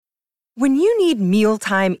When you need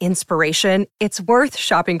mealtime inspiration, it's worth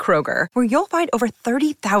shopping Kroger, where you'll find over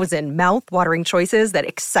 30,000 mouth-watering choices that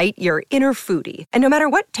excite your inner foodie. And no matter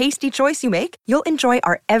what tasty choice you make, you'll enjoy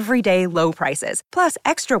our everyday low prices, plus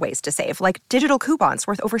extra ways to save, like digital coupons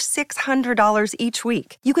worth over $600 each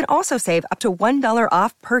week. You can also save up to $1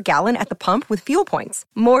 off per gallon at the pump with fuel points.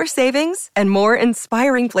 More savings and more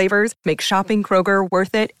inspiring flavors make shopping Kroger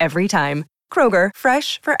worth it every time. Kroger,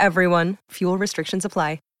 fresh for everyone. Fuel restrictions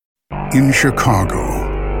apply. In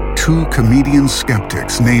Chicago, two comedian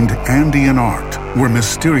skeptics named Andy and Art were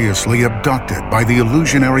mysteriously abducted by the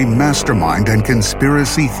illusionary mastermind and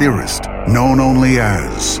conspiracy theorist known only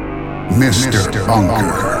as Mr.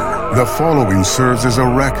 Bunker. The following serves as a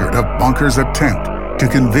record of Bunker's attempt to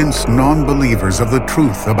convince non-believers of the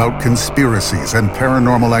truth about conspiracies and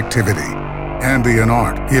paranormal activity. Andy and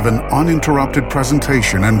Art give an uninterrupted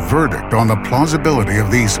presentation and verdict on the plausibility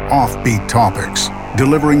of these offbeat topics,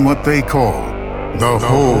 delivering what they call the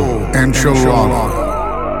whole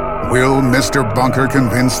enchilada. Will Mr. Bunker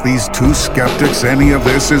convince these two skeptics any of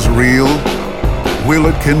this is real? Will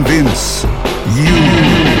it convince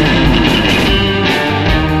you?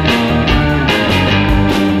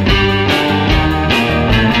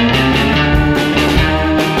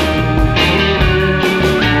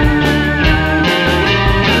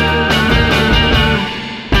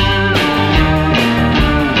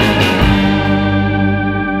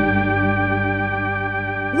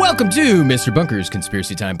 Welcome to Mr. Bunker's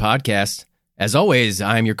Conspiracy Time podcast. As always,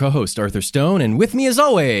 I'm your co-host, Arthur Stone, and with me as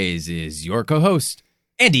always is your co-host,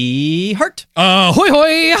 Andy Hart. Ahoy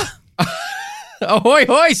hoy! Ahoy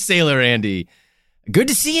hoy, Sailor Andy. Good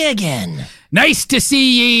to see you again. Nice to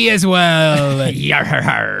see ye as well.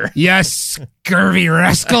 Yar. You scurvy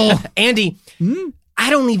rascal. Andy, I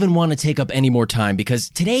don't even want to take up any more time because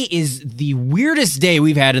today is the weirdest day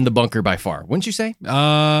we've had in the bunker by far. Wouldn't you say?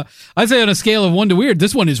 I'd say on a scale of 1 to weird,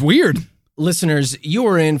 this one is weird. Listeners, you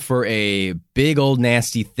are in for a big old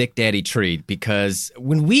nasty thick daddy treat because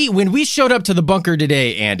when we showed up to the bunker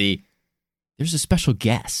today, Andy, there's a special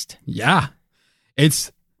guest. Yeah.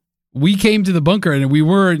 We came to the bunker and we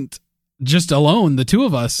weren't just alone, the two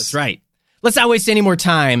of us. That's right. Let's not waste any more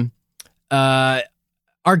time.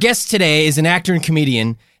 Our guest today is an actor and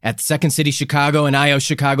comedian at the Second City Chicago and IO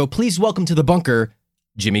Chicago. Please welcome to the bunker,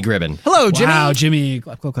 Jimmy Gribben. Hello, Jimmy. Wow, Jimmy.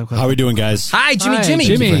 Clap. How are we doing, guys? Hi, Jimmy. Hi, Jimmy.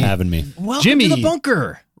 Thank you for having me. Welcome Jimmy. to the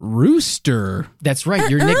bunker. Rooster. That's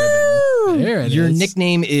right. Your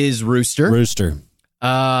nickname is Rooster. Rooster.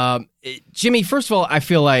 Jimmy, first of all, I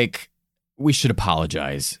feel like we should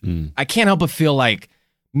apologize. I can't help but feel like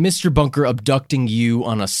Mr. Bunker abducting you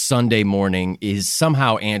on a Sunday morning is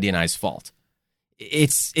somehow Andy and I's fault.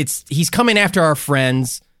 He's coming after our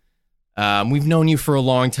friends. We've known you for a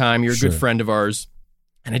long time. You're a good friend of ours.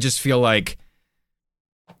 And I just feel like,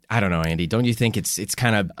 I don't know, Andy, don't you think it's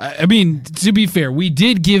kind of... I mean, to be fair, we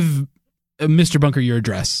did give Mr. Bunker your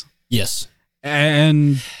address. Yes.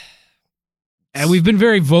 And we've been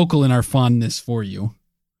very vocal in our fondness for you.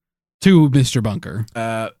 To Mr. Bunker.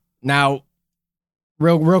 Now,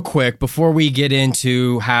 real quick, before we get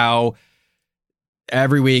into how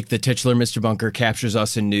every week the titular Mr. Bunker captures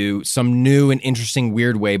us in some new and interesting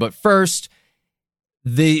weird way. But first,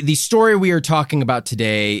 the story we are talking about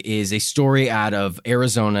today is a story out of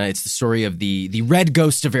Arizona. It's the story of the Red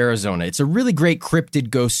Ghost of Arizona. It's a really great cryptid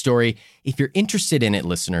ghost story. If you're interested in it,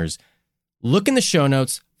 listeners, look in the show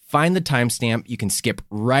notes, find the timestamp. You can skip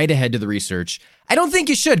right ahead to the research. I don't think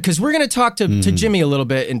you should, because we're going to talk to Jimmy a little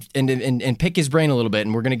bit and pick his brain a little bit,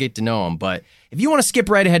 and we're going to get to know him. But if you want to skip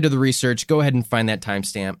right ahead to the research, go ahead and find that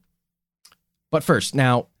timestamp. But first,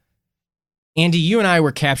 now, Andy, you and I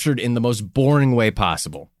were captured in the most boring way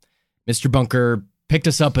possible. Mr. Bunker picked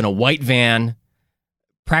us up in a white van,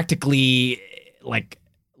 practically,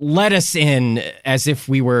 let us in as if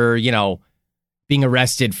we were, being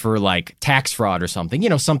arrested for, tax fraud or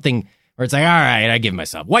something. Something... Where it's like, all right, I give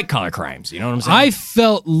myself white-collar crimes. You know what I'm saying? I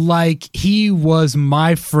felt like he was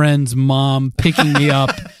my friend's mom picking me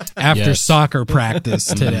up after soccer practice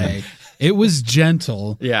today. It was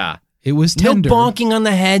gentle. Yeah. It was tender. No bonking on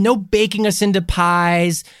the head, no baking us into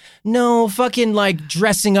pies, no fucking,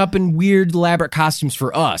 dressing up in weird, elaborate costumes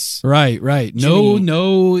for us. Right. Jimmy,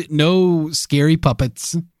 No scary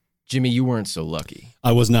puppets. Jimmy, you weren't so lucky.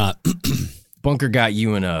 I was not. Bunker got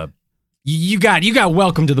you in a... You got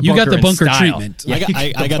welcome to the bunker. You got the bunker style. treatment. Yeah,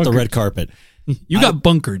 I got the red carpet. You got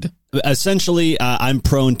bunkered. Essentially, I'm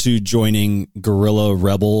prone to joining guerrilla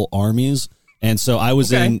rebel armies, and so I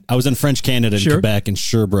was in French Canada, in Quebec, and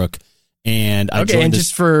Sherbrooke, And I Okay, joined and this.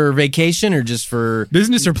 just for vacation or just for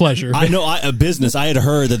Business or pleasure? I know a business. I had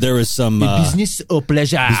heard that there was some business au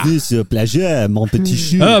pleasure? business pleasure, mon petit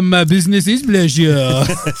chou. My business is pleasure.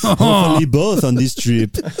 Hopefully both on this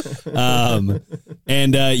trip.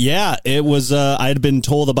 It was. I had been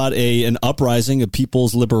told about an uprising, a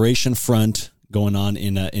People's Liberation Front going on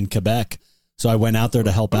in Quebec. So I went out there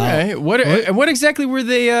to help out. Okay, what exactly were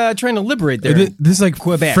they trying to liberate there? This is like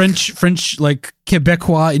Quebec. French like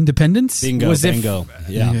Quebecois independence. Bingo, Was it- bingo.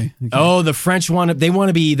 Yeah. Okay. Oh, the French want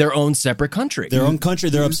to be their own separate country. Their own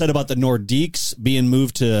country. They're upset about the Nordiques being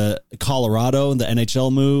moved to Colorado and the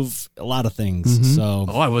NHL move. A lot of things. So,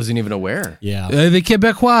 Oh, I wasn't even aware. yeah. The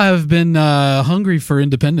Quebecois have been hungry for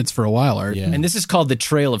independence for a while, Art. Yeah. And this is called the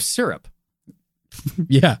Trail of Syrup.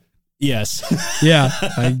 Yeah. Yes. Yeah.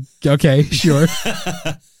 Okay, sure.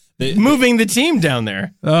 Moving the team down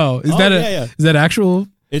there. Oh, is Oh, that yeah. is that actual?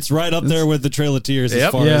 It's right up there with the Trail of Tears as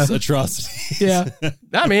Yep. far Yeah. as atrocity. Yeah.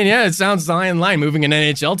 I mean, yeah, it sounds high in line moving an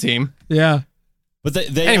NHL team. Yeah. But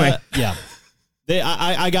they Anyway.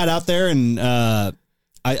 I got out there and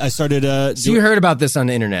I started. So you heard about this on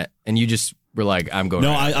the internet and you just were like, I'm going.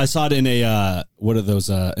 No, I saw it in a what are those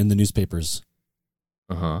in the newspapers?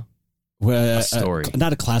 Uh-huh. A story.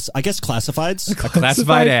 Not a class. I guess classifieds. A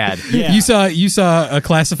classified ad. Yeah. You saw a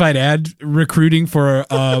classified ad recruiting for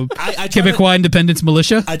I try Quebecois independence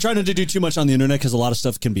militia. I try not to do too much on the internet because a lot of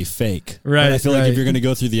stuff can be fake. Right, But I feel like right. if you're going to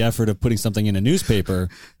go through the effort of putting something in a newspaper,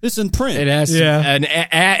 this in print. It has Yeah.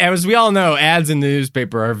 as we all know, ads in the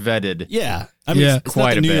newspaper are vetted. Yeah. I mean, Yeah. it's Quite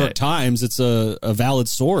not the a New bit. York Times. It's a valid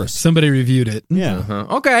source. Somebody reviewed it. Yeah. Uh-huh.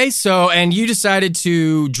 Okay, so and you decided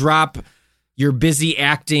to drop your busy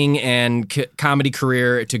acting and comedy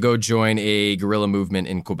career to go join a guerrilla movement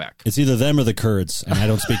in Quebec. It's either them or the Kurds, and I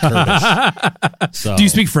don't speak Kurdish. So Do you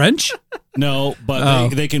speak French? No, but Oh.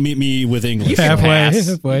 they can meet me with English. can pass.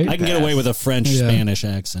 Halfway. I can get away with a French, Yeah. Spanish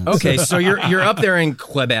accent. Okay, so you're up there in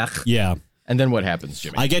Quebec, Yeah. and then what happens,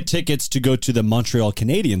 Jimmy? I get tickets to go to the Montreal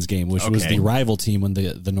Canadiens game, which was Okay. the rival team when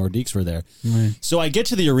the Nordiques were there. So I get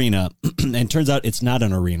to the arena, and turns out it's not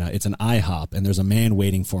an arena. It's an IHOP, and there's a man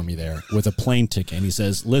waiting for me there with a plane ticket. And he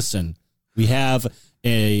says, listen, we have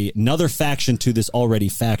another faction to this already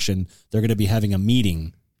faction. They're going to be having a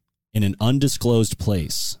meeting in an undisclosed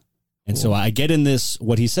place. And so I get in this,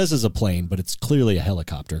 what he says is a plane, but it's clearly a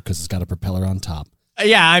helicopter because it's got a propeller on top.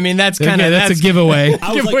 Yeah, I mean that's kind Okay, of that's a giveaway. I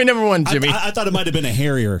was giveaway like- number one, Jimmy. I thought it might have been a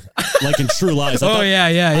Harrier, like in True Lies. I Oh thought- yeah,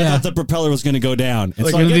 yeah, I yeah. thought the propeller was going to go down. And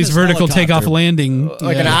Like so I one of get these this vertical helicopter. takeoff landing.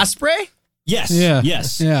 Like an yeah. osprey? Yes. Yeah.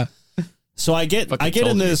 Yes. Yeah. So I get Fucking in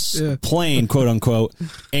told you. this Yeah. plane, quote unquote,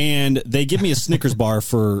 and they give me a Snickers bar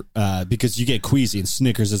for because you get queasy and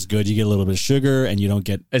Snickers is good. You get a little bit of sugar and you don't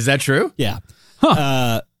get Is that true? yeah.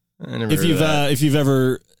 I never If heard of that. you've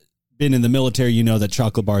ever been in the military, you know that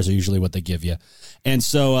chocolate bars are usually what they give you. And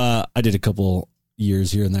so I did a couple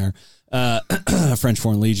years here and there, French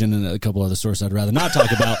Foreign Legion and a couple other sources I'd rather not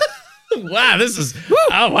talk about. Wow, this is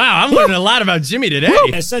oh wow, I'm learning a lot about Jimmy today.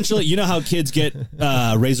 Essentially, you know how kids get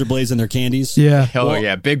razor blades in their candies? Yeah. Oh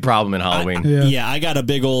yeah, big problem in Halloween. Yeah. I got a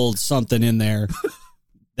big old something in there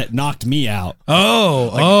that knocked me out.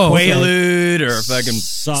 Oh. Okay. Quaalude or fucking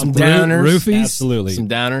some Something. downers. Roofies? Absolutely. Some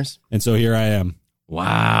downers. And so here I am.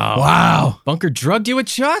 Wow. Wow. Bunker drugged you with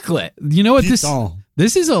chocolate. You know what Putain.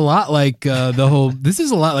 this is a lot like this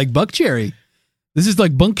is a lot like Buck Cherry. This is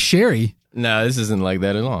like Bunk Sherry No, this isn't like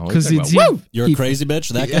that at all. What are you because talking it's about? Woo! You're a crazy bitch,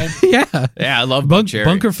 that guy? yeah. Yeah, I love Bunk, Cherry.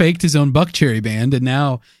 Bunker faked his own Buck Cherry band, and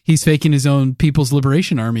now he's faking his own People's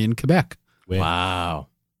Liberation Army in Quebec. Wow.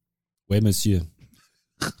 Oui, monsieur.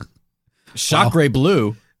 Shock Ray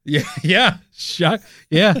Blue. Yeah, yeah, shock,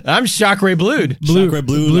 yeah. I'm Shock Ray Blued. Chakra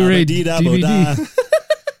blue, Blu-ray DVD.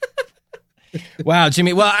 Wow,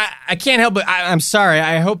 Jimmy. Well, I can't help but I'm sorry.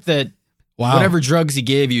 I hope that Wow. whatever drugs he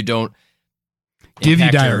gave you don't Give you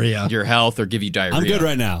impact diarrhea. your health or give you diarrhea. I'm good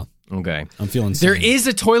right now. Okay. I'm feeling There sane. is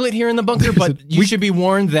a toilet here in the bunker, but you should be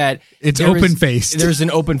warned that It's there is- open-faced. There's an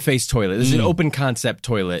open-faced toilet. There's an open concept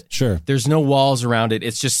toilet. Sure. There's no walls around it.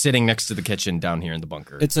 It's just sitting next to the kitchen down here in the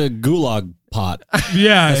bunker. It's a gulag pot.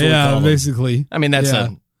 Yeah, That's what we yeah, call them. basically. I mean, that's yeah.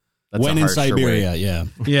 that's when a in harsher Siberia, way, yeah.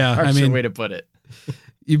 Yeah, I harsher mean, way to put it.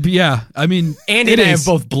 yeah, I mean, Andy it and I have is.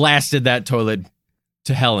 both blasted that toilet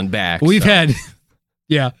to hell and back. We've so. had,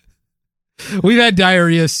 yeah, we've had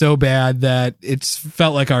diarrhea so bad that it's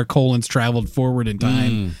felt like our colons traveled forward in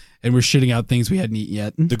time, and we're shitting out things we hadn't eaten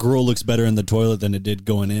yet. The gruel looks better in the toilet than it did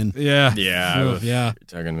going in. Yeah, Yeah, yeah.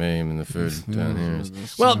 You're talking me and the food down here.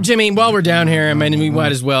 Well, Jimmy, while we're down here, I mean, we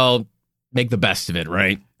might as well make the best of it,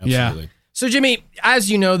 right? Absolutely. So, Jimmy, as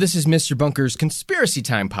you know, this is Mr. Bunker's Conspiracy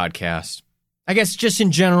Time podcast. I guess just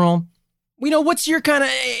in general, we know what's your kind of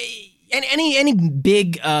And any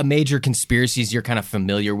big major conspiracies you're kind of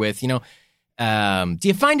familiar with, do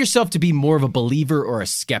you find yourself to be more of a believer or a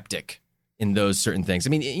skeptic in those certain things? I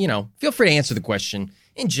mean, feel free to answer the question.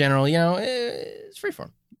 In general, it's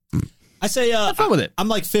freeform. I say have fun with it. I'm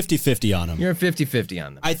like 50-50 on them. You're 50-50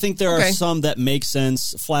 on them. I think there are some that make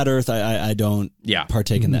sense. Flat Earth, I don't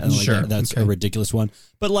partake in that. Like, Sure. That's a ridiculous one.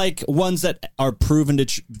 But like ones that are proven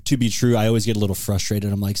to be true, I always get a little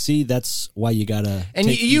frustrated. I'm like, see, that's why you gotta. And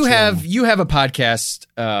you have a podcast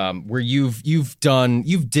where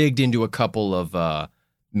you've digged into a couple of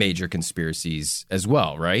major conspiracies as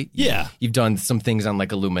well, right? Yeah. You've done some things on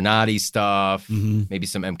like Illuminati stuff, maybe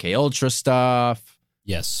some MK Ultra stuff.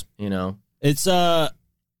 Yes. It's the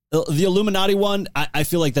Illuminati one. I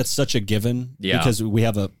feel like that's such a given because we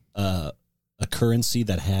have a currency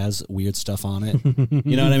that has weird stuff on it.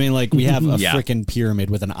 You know what I mean? Like we have a freaking pyramid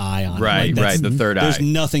with an eye on it. Like the third eye. There's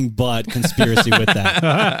nothing but conspiracy with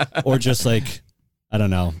that. Or just like, I don't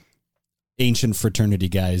know, ancient fraternity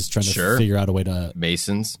guys trying to figure out a way to...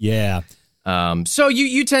 Masons. Yeah. So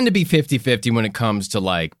you tend to be 50-50 when it comes to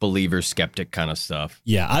like believer skeptic kind of stuff.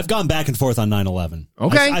 Yeah, I've gone back and forth on 9/11.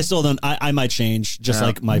 Okay. I still don't. I might change, just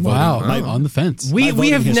like my voting. Wow, My, on the fence. We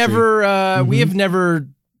have never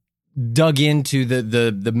dug into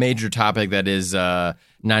the major topic that is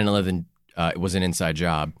 9/11 was an inside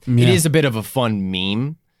job. Yeah. It is a bit of a fun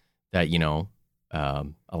meme that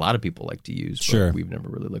a lot of people like to use. But Sure. we've never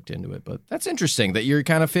really looked into it, but that's interesting that you're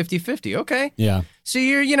kind of 50-50. Okay. Yeah. So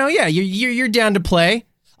you're down to play.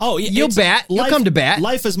 Oh, yeah, You'll come to bat.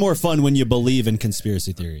 Life is more fun when you believe in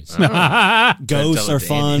conspiracy theories. Ghosts Tell are it to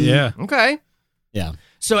fun. Andy. Yeah. Okay. Yeah.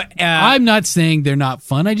 So I'm not saying they're not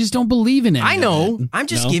fun. I just don't believe in it. I know. I'm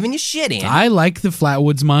just giving you shit, Andy. I like the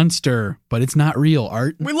Flatwoods Monster, but it's not real,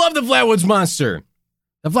 Art. We love the Flatwoods Monster.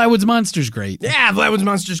 The Flatwoods Monster's great. Yeah, Flatwoods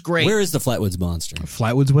Monster's great. Where is the Flatwoods Monster?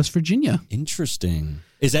 Flatwoods, West Virginia. Interesting.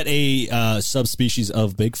 Is that a subspecies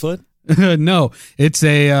of Bigfoot? No, it's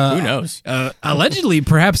a Who knows? Allegedly,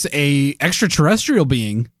 perhaps a extraterrestrial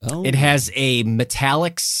being. Oh. It has a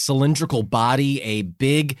metallic cylindrical body, a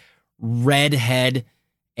big red head,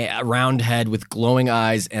 a round head with glowing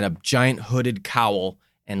eyes, and a giant hooded cowl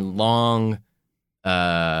and long,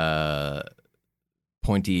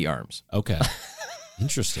 pointy arms. Okay.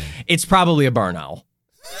 Interesting. It's probably a barn owl,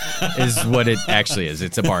 is what it actually is.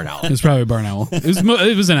 It's a barn owl. It's probably a barn owl.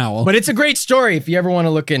 It was an owl. But it's a great story if you ever want to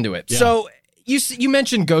look into it. Yeah. So you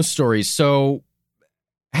mentioned ghost stories. So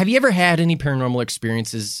have you ever had any paranormal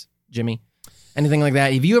experiences, Jimmy? Anything like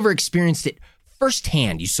that? Have you ever experienced it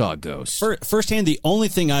firsthand? You saw a ghost. Firsthand, the only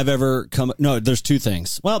thing I've ever come... No, there's two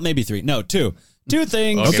things. Well, maybe three. No, two. Two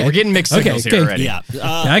things. Okay, we're getting mixed signals here already. Yeah. Yeah,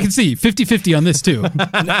 I can see 50-50 on this, too.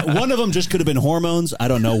 One of them just could have been hormones. I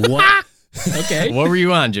don't know what. Okay. What were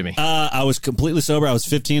you on, Jimmy? I was completely sober. I was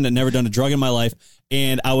 15. I'd never done a drug in my life.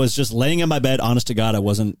 And I was just laying in my bed. Honest to God, I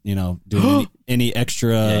wasn't, doing any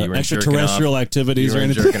extraterrestrial activities or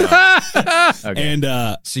anything. Jerking off. Okay. And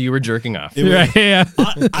so you were jerking off. Yeah.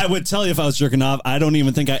 I would tell you if I was jerking off. I don't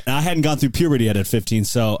even think I hadn't gone through puberty yet at 15.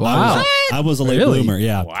 So Wow. I was a late Really? bloomer.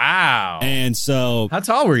 Yeah. Wow. And so How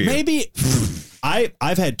tall were you? maybe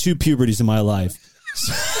I've had two puberties in my life.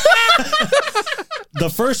 The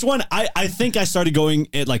first one, I think I started going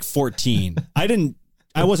at like 14.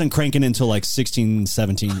 I wasn't cranking until like 16,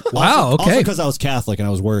 17. Wow, okay. Also because I was Catholic and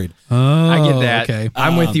I was worried. Oh, I get that. Okay.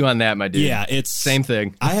 I'm with you on that, my dude. Yeah, it's Same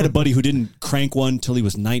thing. I had a buddy who didn't crank one till he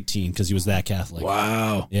was 19 because he was that Catholic.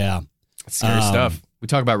 Wow. Yeah. It's scary stuff. We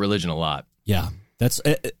talk about religion a lot. Yeah. That's,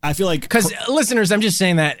 I feel like. Because, listeners, I'm just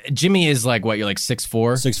saying that Jimmy is like, what, you're like 6'4"?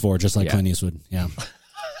 6'4", just like Yeah. Clint Eastwood. Yeah.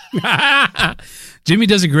 Jimmy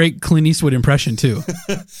does a great Clint Eastwood impression, too.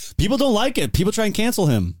 People don't like it. People try and cancel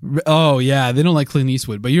him. Oh, yeah. They don't like Clint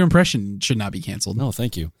Eastwood, but your impression should not be canceled. No,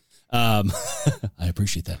 thank you. I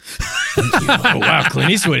appreciate that. Oh, wow,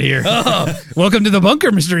 Clint Eastwood here. Welcome to the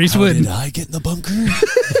bunker, Mr. How Eastwood. did I get in the bunker?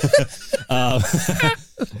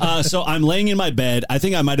 So I'm laying in my bed. I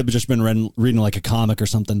think I might have just been reading like a comic or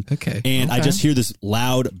something. Okay. And I Okay. just hear this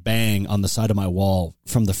loud bang on the side of my wall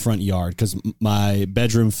from the front yard because my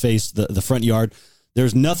bedroom faced the front yard.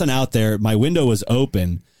 There's nothing out there. My window was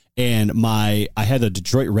open. And I had a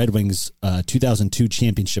Detroit Red Wings 2002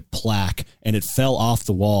 championship plaque, and it fell off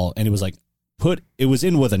the wall, and it was like it was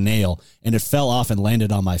in with a nail, and it fell off and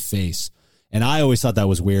landed on my face. And I always thought that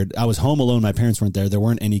was weird. I was home alone. My parents weren't there. There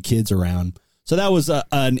weren't any kids around. So that was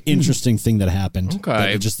an interesting thing that happened.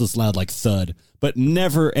 Okay. That just this loud like thud, but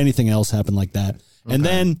never anything else happened like that. Okay. And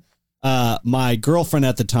then my girlfriend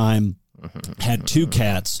at the time had two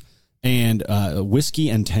cats. And Whiskey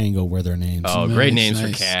and Tango were their names. Oh, great Nice, names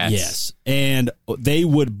nice. for cats. Yes. And they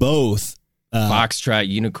would both Foxtrot,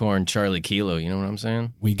 Unicorn, Charlie Kilo. You know what I'm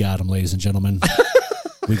saying? We got him, ladies and gentlemen.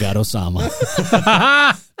 We got Osama.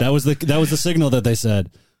 That was the signal that they said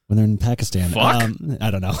when they're in Pakistan. Fuck.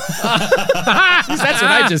 I don't know. That's what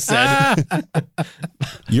I just said.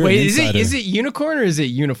 You're Wait, an is insider. it unicorn or is it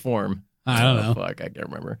uniform? I don't know. Fuck, I can't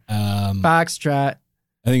remember. I Foxtrot,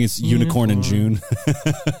 think it's Unicorn in June.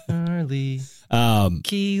 Charlie,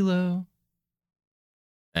 Kilo.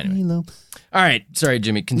 Anyway. Kilo. All right. Sorry,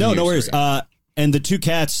 Jimmy. Continue No your worries. story. And the two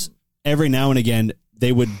cats, every now and again,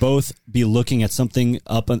 they would both be looking at something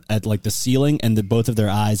up at like the ceiling, and both of their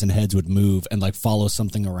eyes and heads would move and like follow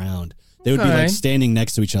something around. They would be Okay. like standing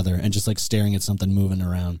next to each other and just like staring at something moving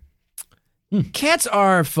around. Cats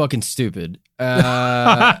are fucking stupid.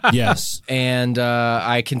 Yes. And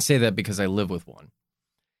I can say that because I live with one.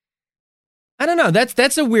 I don't know.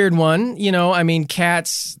 That's a weird one. You know, I mean,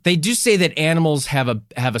 cats. They do say that animals have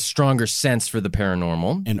a stronger sense for the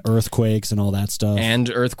paranormal And earthquakes and all that stuff. and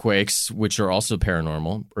earthquakes, which are also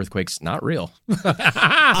paranormal. Earthquakes not real.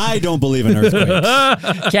 I don't believe in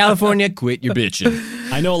earthquakes. California, quit your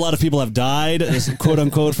bitching. I know a lot of people have died, quote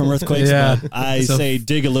unquote, from earthquakes, Yeah. but I So- say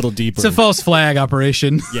dig a little deeper. It's a false flag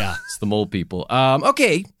operation. Yeah. It's the mole people.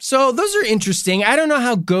 Okay, so those are interesting. I don't know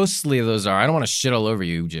how ghostly those are. I don't want to shit all over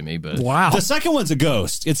you, Jimmy, but Wow. The second one's a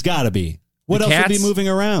ghost. It's got to be. What The else would cats? be moving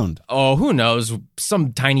around? oh, who knows?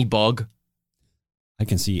 Some tiny bug. I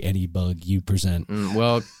can see any bug you present.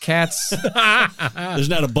 Well, cats. There's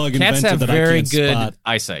not a bug Cats invented have that very I can't good spot.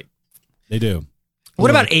 eyesight. They do. What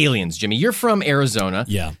about aliens, Jimmy? You're from Arizona.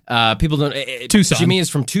 Yeah. People don't. Tucson. Jimmy is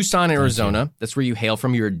from Tucson, Arizona. That's where you hail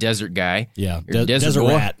from. You're a desert guy. Yeah. You're a desert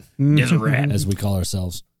boy. rat, Desert rat. as we call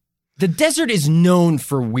ourselves. The desert is known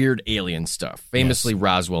for weird alien stuff. Famously,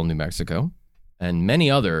 Roswell, New Mexico, and many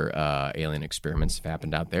other alien experiments have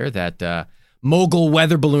happened out there. That mogul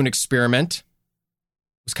weather balloon experiment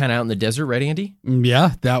was kind of out in the desert, right, Andy?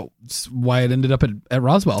 Yeah, that's why it ended up at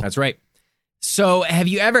Roswell. That's right. So, have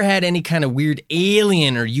you ever had any kind of weird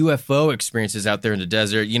alien or UFO experiences out there in the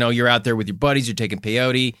desert? You know, you're out there with your buddies, you're taking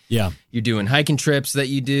peyote, Yeah. you're doing hiking trips that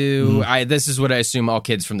you do. This is what I assume all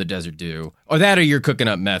kids from the desert do, or that, or you're cooking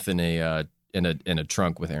up meth in a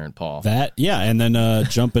trunk with Aaron Paul. That, yeah. And then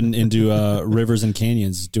jumping into rivers and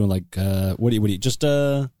canyons, doing like, what do you, just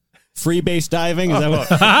free base diving? Is that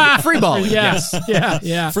what? Free balling. Yes.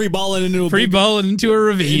 Yeah. Free balling into a Free big, balling into a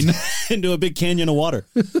ravine. into a big canyon of water.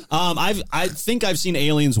 I think I've seen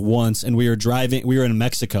aliens once, and we were in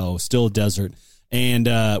Mexico, still desert, and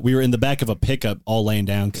we were in the back of a pickup, all laying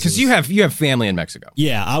down Because you have family in Mexico.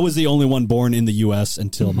 Yeah, I was the only one born in the U.S.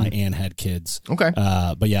 until my aunt had kids. Okay.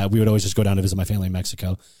 But yeah, we would always just go down to visit my family in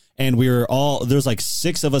Mexico, and we were there's like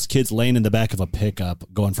 6 of us kids laying in the back of a pickup,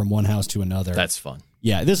 going from one house to another. That's fun.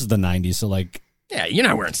 Yeah, this is the 90s, so like. Yeah, you're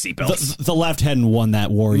not wearing seatbelts. The left hadn't won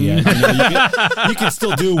that war yet. You can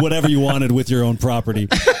still do whatever you wanted with your own property.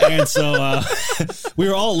 And so we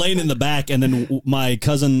were all laying in the back, and then my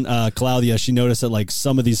cousin Claudia, she noticed that like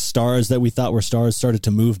some of these stars that we thought were stars started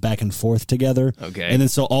to move back and forth together. Okay. And then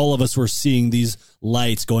so all of us were seeing these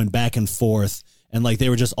lights going back and forth, and like they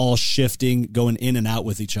were just all shifting, going in and out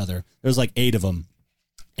with each other. There was like 8 of them.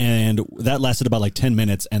 And that lasted about like 10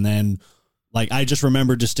 minutes, and then like I just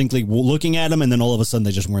remember distinctly looking at them, and then all of a sudden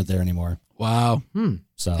they just weren't there anymore. Wow.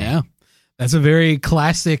 So Yeah. That's a very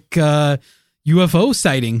classic UFO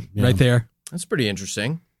sighting right there. That's pretty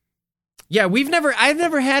interesting. Yeah, I've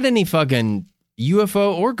never had any fucking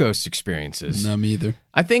UFO or ghost experiences. No, me either.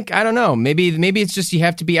 I don't know. Maybe it's just you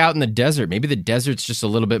have to be out in the desert. Maybe the desert's just a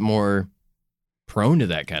little bit more prone to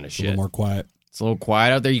that kind of a shit. little more quiet. It's a little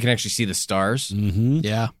quiet out there. You can actually see the stars. Mm-hmm.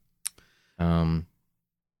 Yeah. Um,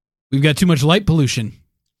 We've got too much light pollution.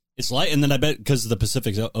 It's light, and then I bet because the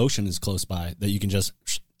Pacific Ocean is close by that you can just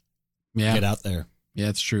Yeah. get out there Yeah,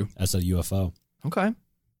 it's true. as a UFO. okay.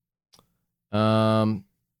 All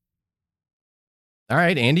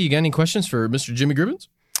right, Andy, you got any questions for Mr. Jimmy Gribbins?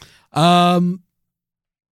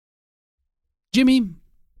 Jimmy,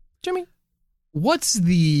 what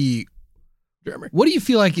do you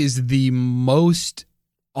feel like is the most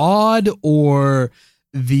odd or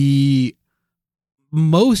the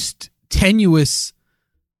most tenuous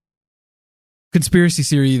conspiracy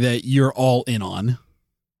theory that you're all in on?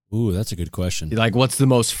 Ooh, that's a good question. Like, what's the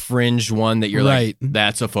most fringe one that you're Right. like,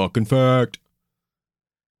 that's a fucking fact?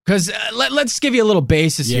 Because let's give you a little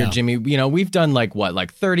basis here, Yeah. Jimmy. You know, we've done like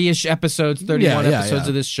 30-ish episodes, 31 Yeah, episodes yeah.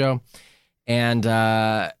 of this show. And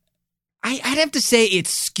I'd have to say it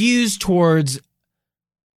skews towards,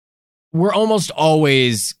 we're almost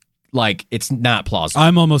always like, it's not plausible.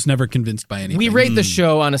 I'm almost never convinced by anything. We rate the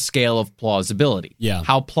show on a scale of plausibility. Yeah.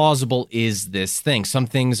 How plausible is this thing? Some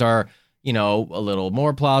things are a little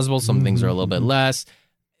more plausible. Some things are a little bit less.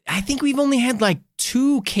 I think we've only had like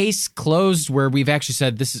 2 case closed where we've actually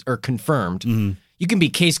said this is, or confirmed. You can be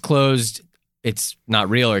case closed, it's not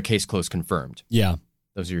real, or case closed confirmed. Yeah.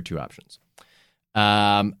 Those are your 2 options.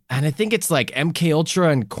 And I think it's like MK Ultra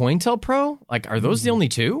and COINTELPRO. Like, are those the only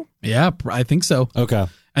 2? Yeah, I think so. Okay.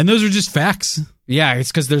 And those are just facts. Yeah,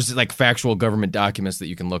 it's because there's like factual government documents that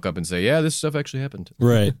you can look up and say, yeah, this stuff actually happened.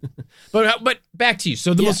 Right. But back to you.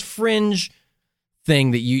 So the most fringe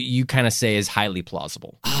thing that you kind of say is highly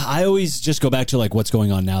plausible. I always just go back to like what's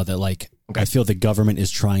going on now that like I feel the government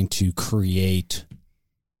is trying to create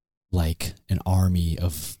like an army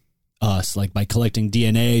of us, like by collecting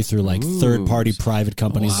DNA through like third-party private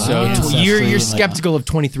companies. Wow. So you're skeptical of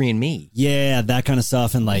 23andMe. Yeah, that kind of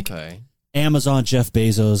stuff. And like Amazon, Jeff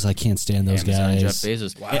Bezos, I can't stand those guys. Jeff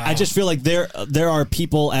Bezos. Wow. I just feel like there are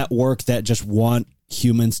people at work that just want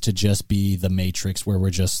humans to just be the Matrix, where we're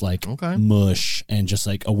just like mush and just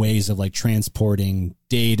like a ways of like transporting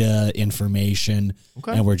data, information,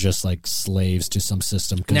 and we're just like slaves to some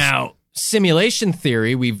system. Now, simulation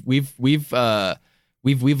theory, we've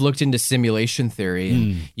looked into simulation theory,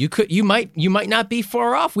 and you might not be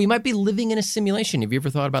far off. We might be living in a simulation. Have you ever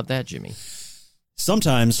thought about that, Jimmy?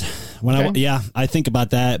 Sometimes when I think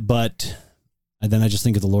about that, but then I just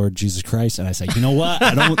think of the Lord Jesus Christ, and I say, you know what?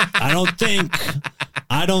 I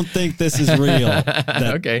don't think this is real.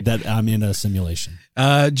 That I'm in a simulation.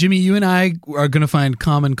 Jimmy, you and I are going to find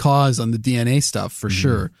common cause on the DNA stuff for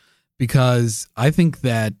sure, because I think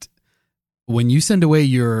that when you send away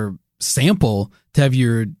your sample to have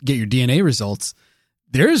get your DNA results,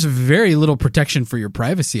 there's very little protection for your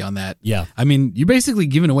privacy on that. Yeah. I mean, you're basically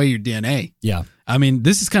giving away your DNA. Yeah. I mean,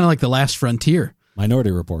 this is kind of like the last frontier.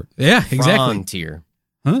 Minority Report. Yeah, exactly. Frontier.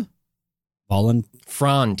 Huh?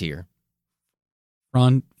 Frontier. Frontier?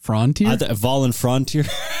 Volun Frontier.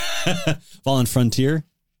 Volun Frontier.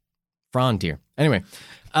 Frontier. Anyway.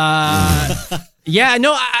 Yeah,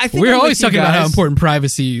 no, I think we're always talking about how important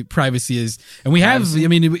privacy is. And we have, I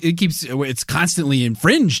mean, it's constantly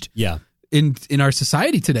infringed. Yeah. In our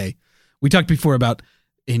society today. We talked before about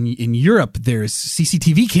in Europe, there's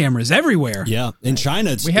CCTV cameras everywhere. Yeah. In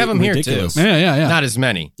China, we have them ridiculous. Here too. Yeah. Not as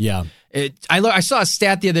many. Yeah. I saw a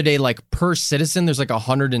stat the other day, like per citizen, there's like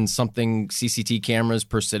 100 and something CCTV cameras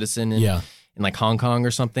per citizen in like Hong Kong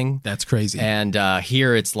or something. That's crazy. And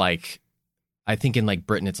here it's like, I think in like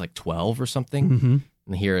Britain, it's like 12 or something. Mm-hmm.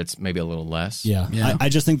 And here it's maybe a little less. Yeah. I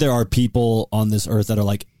just think there are people on this earth that are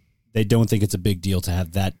like, they don't think it's a big deal to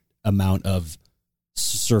have that amount of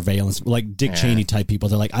surveillance, like Dick Cheney type people.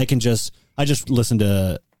 They're like, I just listened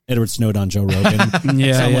to Edward Snowden on Joe Rogan. So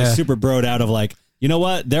I'm like super broed out of like, you know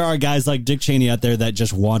what? There are guys like Dick Cheney out there that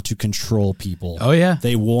just want to control people. Oh yeah.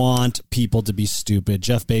 They want people to be stupid.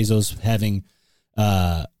 Jeff Bezos having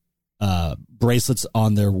bracelets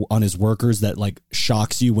on his workers that like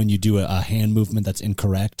shocks you when you do a hand movement that's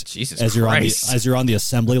incorrect. Jesus as you're Christ. as you're on the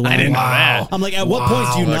assembly line. I didn't know that. I'm like, at what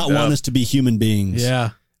point do you not want us to be human beings?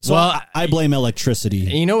 Yeah. So I blame electricity.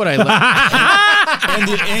 You know what I love?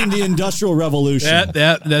 and the Industrial Revolution.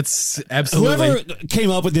 That's absolutely. Whoever came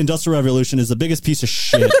up with the Industrial Revolution is the biggest piece of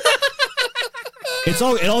shit. It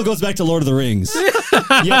all goes back to Lord of the Rings. You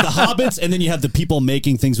have the hobbits, and then you have the people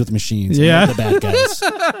making things with machines. Yeah. The bad guys.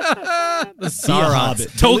 The Sauron.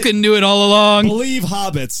 Tolkien knew it all along. Believe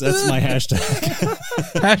hobbits. That's my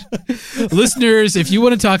hashtag. Listeners, if you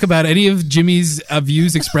want to talk about any of Jimmy's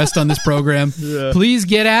views expressed on this program, please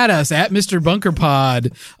get at us at Mr. Bunker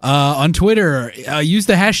Pod on Twitter. Use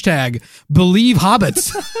the hashtag Believe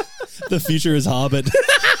Hobbits. The future is Hobbit.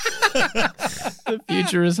 The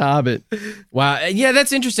future is Hobbit. Wow. Yeah,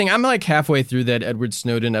 that's interesting. I'm like halfway through that Edward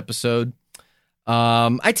Snowden episode.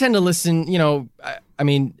 I tend to listen, I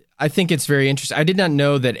mean, I think it's very interesting. I did not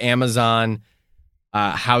know that Amazon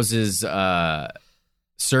houses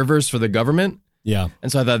servers for the government. Yeah.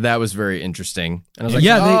 And so I thought that was very interesting. And I was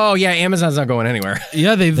like, Amazon's not going anywhere.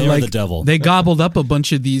 Yeah, they are the devil. They gobbled up a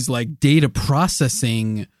bunch of these like data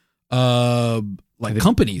processing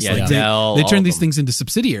companies. Yeah, like they turn these things into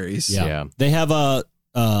subsidiaries. Yeah. They have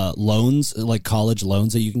loans, like college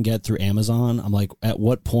loans that you can get through Amazon. I'm like, at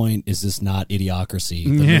what point is this not Idiocracy?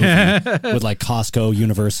 The movie with like Costco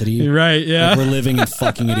University. Right, yeah. Like, we're living in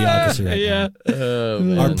fucking Idiocracy right now.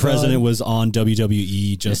 Oh, our president was on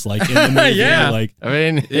WWE just like in the movie. Like, I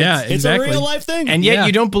mean, it's a real life thing. And yet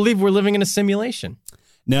you don't believe we're living in a simulation.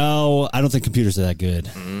 No, I don't think computers are that good.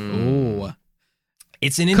 Oh.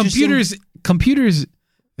 It's an interesting... Computers,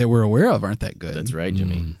 that we're aware of aren't that good. That's right,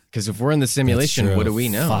 Jimmy. Because if we're in the simulation, That's true. what do we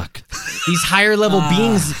know? Fuck. These higher level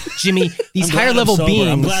beings, Jimmy. These higher level beings.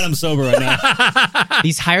 I'm glad I'm sober right now.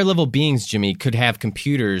 These higher level beings, Jimmy, could have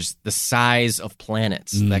computers the size of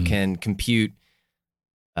planets that can compute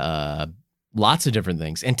lots of different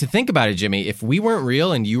things. And to think about it, Jimmy, if we weren't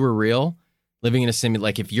real and you were real, living in a simulation,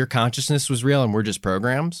 like if your consciousness was real and we're just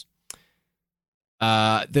programs,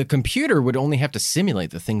 the computer would only have to simulate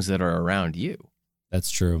the things that are around you. That's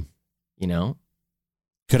true. You know?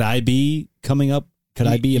 Could I be coming up? Could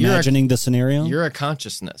I be imagining the scenario? You're a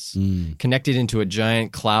consciousness connected into a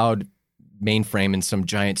giant cloud mainframe and some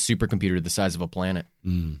giant supercomputer the size of a planet.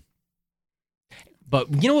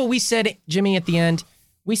 But you know what we said, Jimmy, at the end?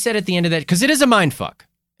 We said at the end of that, because it is a mind fuck.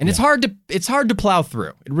 And it's hard to plow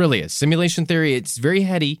through. It really is. Simulation theory, it's very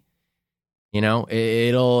heady. You know,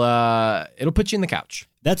 it'll put you in the couch.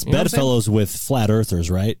 That's bedfellows with flat earthers,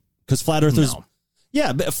 right? Because flat earthers... No.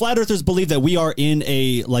 Yeah, but flat earthers believe that we are in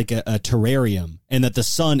a terrarium and that the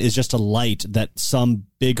sun is just a light that some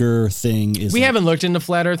bigger thing is. We haven't looked into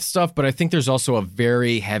flat earth stuff, but I think there's also a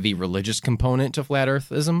very heavy religious component to flat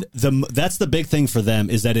earthism. That's the big thing for them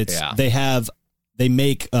is that they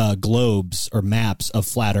make globes or maps of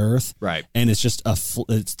flat earth. Right. And it's just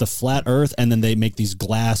it's the flat earth, and then they make these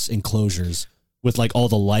glass enclosures with like all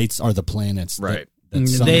the lights are the planets. Right.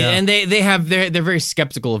 They're very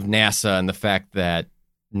skeptical of NASA and the fact that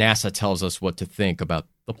NASA tells us what to think about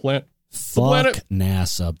the planet. Fuck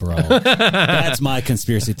NASA, bro. That's my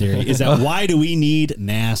conspiracy theory. Is that why do we need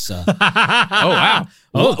NASA? Oh wow!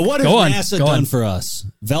 What has NASA done for us?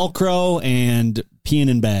 Velcro and peeing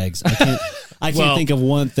in bags. I can't think of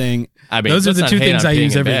one thing. I mean, those are the two things I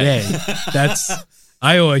use every day.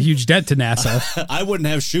 I owe a huge debt to NASA. I wouldn't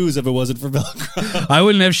have shoes if it wasn't for Velcro. I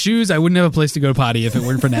wouldn't have shoes. I wouldn't have a place to go potty if it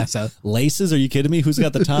weren't for NASA. Laces? Are you kidding me? Who's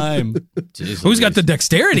got the time? Who's got the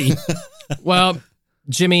dexterity? Well,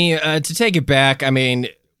 Jimmy, to take it back, I mean,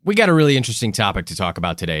 we got a really interesting topic to talk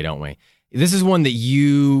about today, don't we? This is one that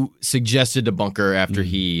you suggested to Bunker after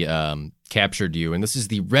he captured you, and this is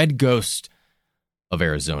the Red Ghost of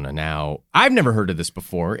Arizona. Now, I've never heard of this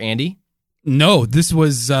before. Andy? No, this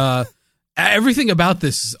was... everything about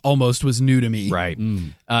this almost was new to me. Right.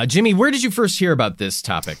 Jimmy, where did you first hear about this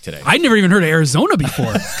topic today? I'd never even heard of Arizona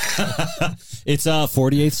before. It's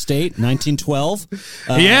 48th state, 1912.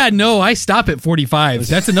 I stop at 45.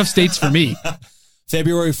 That's enough states for me.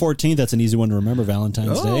 February 14th, that's an easy one to remember,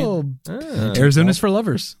 Valentine's Day. Arizona's for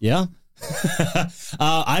lovers. Yeah.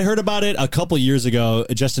 I heard about it a couple years ago,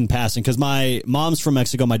 just in passing, because my mom's from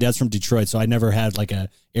Mexico, my dad's from Detroit, so I never had like a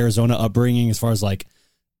Arizona upbringing as far as like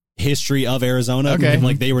history of Arizona. Okay. And,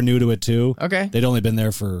 like they were new to it too. Okay. They'd only been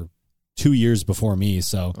there for 2 years before me.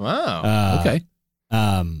 So wow. Okay.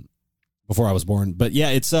 Before I was born. But yeah,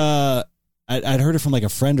 it's I'd heard it from like a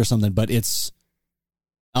friend or something, but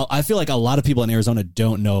I feel like a lot of people in Arizona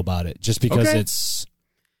don't know about it just because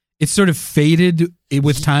it's sort of faded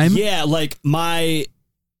with time. Yeah, like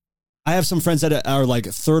I have some friends that are like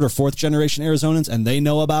third or fourth generation Arizonans, and they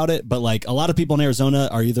know about it. But like a lot of people in Arizona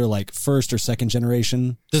are either like first or second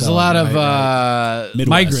generation. There's a lot of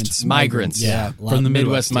migrants, yeah, from the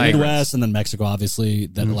Midwest, Midwest, and then Mexico, obviously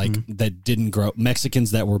that that didn't grow. Mexicans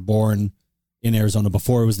that were born in Arizona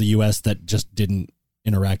before it was the U.S. that just didn't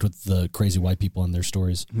interact with the crazy white people in their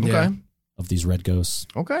stories. Okay. Of these red ghosts.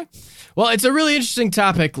 Okay. Well, it's a really interesting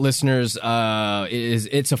topic, listeners.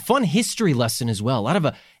 It's a fun history lesson as well. A lot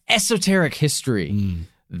of esoteric history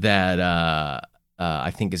that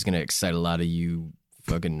I think is going to excite a lot of you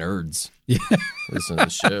fucking nerds. Yeah. Listen to the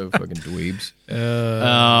show, fucking dweebs.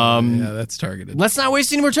 Yeah, that's targeted. Let's not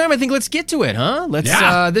waste any more time. I think let's get to it, huh?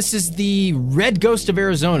 This is the Red Ghost of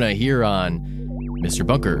Arizona here on Mr.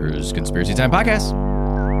 Bunker's Conspiracy Time Podcast.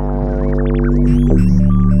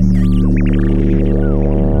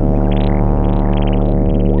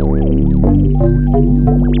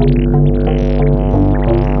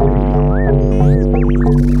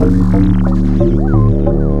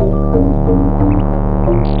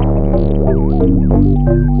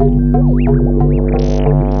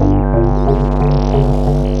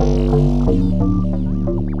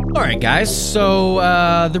 All right, guys. So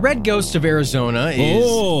the Red Ghost of Arizona is...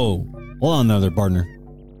 Oh, hold on there, partner.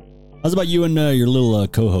 How's about you and your little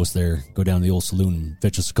co-host there go down to the old saloon and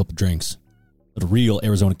fetch us a couple drinks? Let a real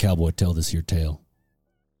Arizona cowboy tell this here tale.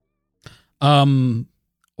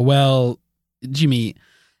 Well, Jimmy,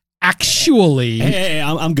 actually... Hey,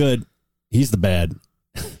 I'm good. He's the bad,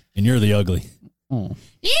 and you're the ugly. Oh.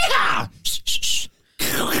 Yeah!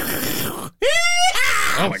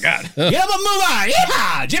 Oh, my God. Get up and move on!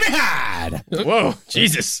 Yeah! Jimmy Hyde! Whoa,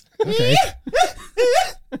 Jesus. Okay.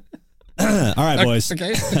 All right, boys.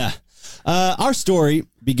 Okay. Our story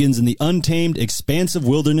begins in the untamed, expansive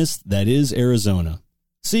wilderness that is Arizona.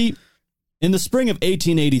 See, in the spring of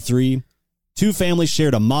 1883, two families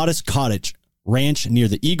shared a modest cottage ranch near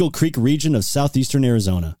the Eagle Creek region of southeastern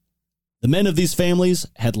Arizona. The men of these families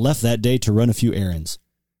had left that day to run a few errands,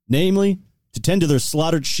 namely, to tend to their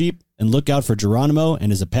slaughtered sheep and look out for Geronimo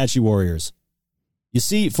and his Apache warriors. You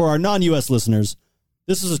see, for our non-U.S. listeners,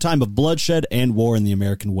 this was a time of bloodshed and war in the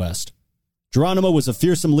American West. Geronimo was a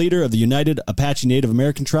fearsome leader of the United Apache Native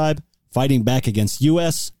American tribe, fighting back against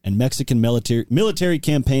U.S. and Mexican military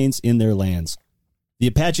campaigns in their lands. The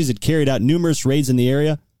Apaches had carried out numerous raids in the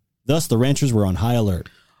area, thus the ranchers were on high alert.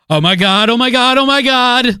 Oh my God, oh my God, oh my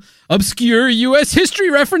God. Obscure U.S. history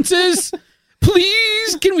references.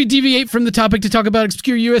 Please, can we deviate from the topic to talk about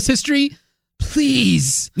obscure U.S. history?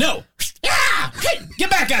 Please. No! Ah! Hey, get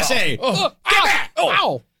back, I say! Get back!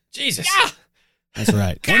 Ow. Jesus. That's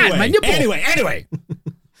right. God, my nipple. Anyway.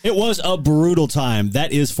 It was a brutal time,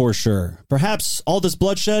 that is for sure. Perhaps all this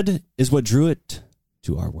bloodshed is what drew it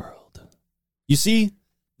to our world. You see,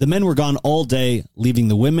 the men were gone all day, leaving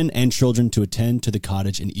the women and children to attend to the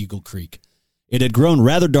cottage in Eagle Creek. It had grown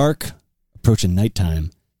rather dark, approaching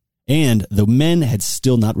nighttime, and the men had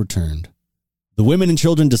still not returned. The women and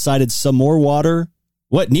children needed some more water,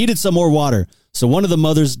 so one of the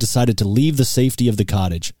mothers decided to leave the safety of the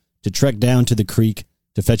cottage to trek down to the creek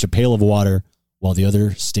to fetch a pail of water, while the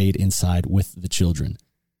other stayed inside with the children.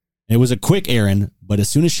 It was a quick errand, but as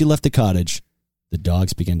soon as she left the cottage, the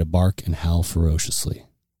dogs began to bark and howl ferociously.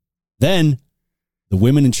 Then, the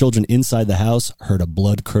women and children inside the house heard a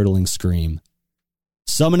blood-curdling scream.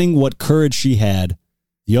 Summoning what courage she had,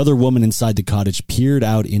 the other woman inside the cottage peered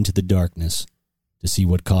out into the darkness to see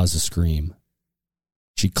what caused the scream.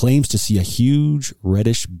 She claims to see a huge,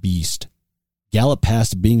 reddish beast gallop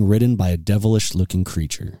past being ridden by a devilish-looking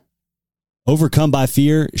creature. Overcome by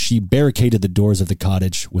fear, she barricaded the doors of the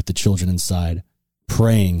cottage with the children inside,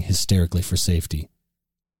 praying hysterically for safety.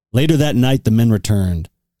 Later that night, the men returned.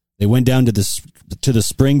 They went down to the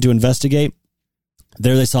spring to investigate.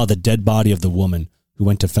 There they saw the dead body of the woman who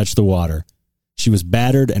went to fetch the water. She was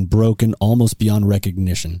battered and broken almost beyond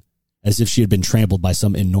recognition, as if she had been trampled by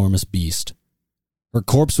some enormous beast. Her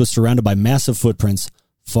corpse was surrounded by massive footprints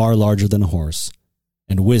far larger than a horse,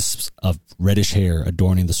 and wisps of reddish hair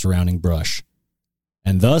adorning the surrounding brush.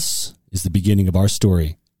 And thus is the beginning of our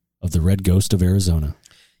story of the Red Ghost of Arizona.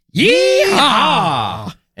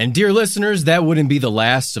 Yeehaw! And dear listeners, that wouldn't be the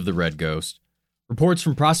last of the Red Ghost. Reports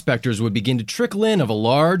from prospectors would begin to trickle in of a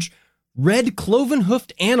large, red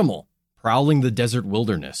cloven-hoofed animal prowling the desert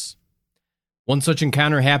wilderness. One such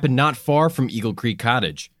encounter happened not far from Eagle Creek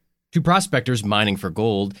Cottage. Two prospectors mining for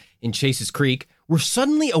gold in Chase's Creek were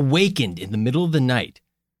suddenly awakened in the middle of the night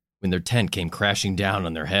when their tent came crashing down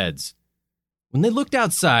on their heads. When they looked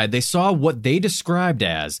outside, they saw what they described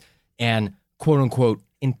as an, quote-unquote,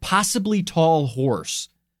 impossibly tall horse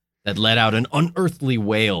that let out an unearthly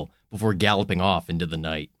wail before galloping off into the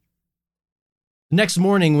night. The next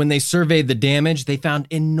morning, when they surveyed the damage, they found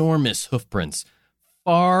enormous hoofprints,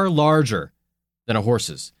 far larger than a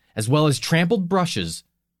horse's, as well as trampled bushes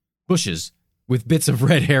with bits of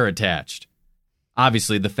red hair attached.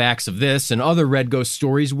 Obviously, the facts of this and other Red Ghost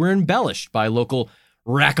stories were embellished by local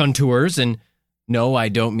raconteurs, and no, I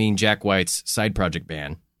don't mean Jack White's side project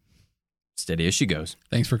band. Steady as she goes.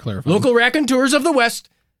 Thanks for clarifying. Local raconteurs of the West.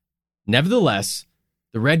 Nevertheless,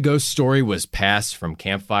 the Red Ghost story was passed from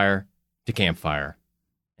campfire to campfire,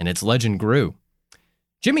 and its legend grew.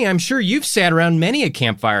 Jimmy, I'm sure you've sat around many a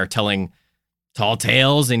campfire telling tall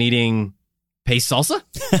tales and eating paste salsa?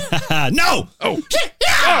 No! Oh.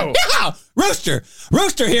 Yeah!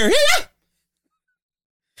 Rooster here! Yeah!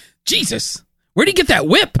 Jesus! Where'd he get that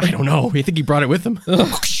whip? I don't know. I think he brought it with him.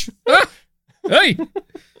 Hey!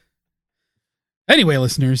 Anyway,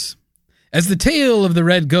 listeners, as the tale of the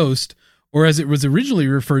Red Ghost, or as it was originally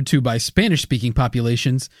referred to by Spanish-speaking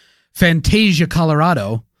populations, Fantasia,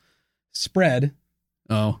 Colorado, spread.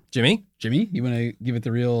 Oh, Jimmy, you want to give it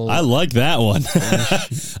the real... I like that one.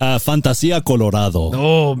 Fantasia Colorado.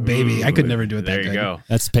 Oh, baby. I could never do it that there you good. go.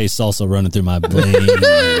 That's pace salsa running through my brain,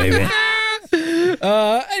 baby.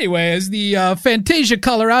 Anyway, as the Fantasia,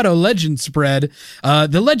 Colorado legend spread,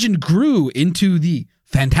 the legend grew into the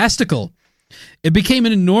fantastical. It became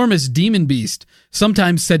an enormous demon beast,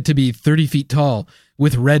 sometimes said to be 30 feet tall,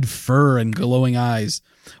 with red fur and glowing eyes.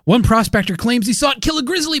 One prospector claims he saw it kill a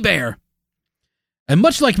grizzly bear. And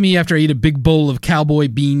much like me after I ate a big bowl of cowboy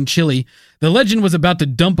bean chili, the legend was about to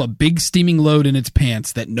dump a big steaming load in its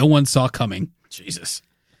pants that no one saw coming. Jesus.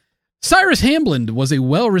 Cyrus Hamblin was a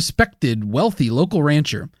well-respected, wealthy local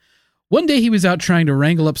rancher. One day he was out trying to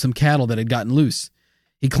wrangle up some cattle that had gotten loose.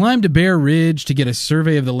 He climbed a bare ridge to get a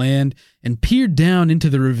survey of the land and peered down into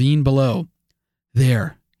the ravine below.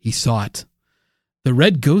 There, he saw it. The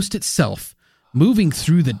red ghost itself, moving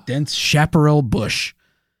through the dense chaparral bush.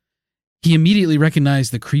 He immediately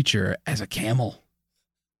recognized the creature as a camel.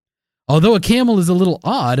 Although a camel is a little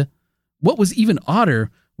odd, what was even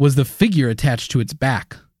odder was the figure attached to its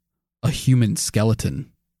back, a human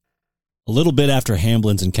skeleton. A little bit after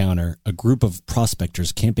Hamblin's encounter, a group of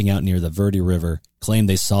prospectors camping out near the Verde River claimed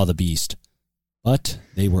they saw the beast, but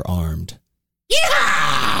they were armed.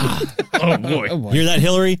 Yeah! Oh, boy. Hear that,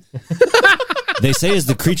 Hillary? They say as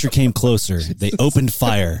the creature came closer, they opened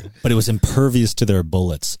fire, but it was impervious to their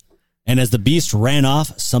bullets. And as the beast ran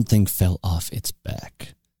off, something fell off its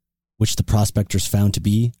back, which the prospectors found to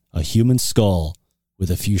be a human skull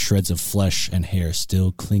with a few shreds of flesh and hair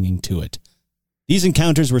still clinging to it. These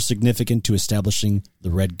encounters were significant to establishing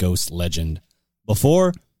the Red Ghost legend.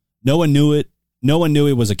 Before, no one knew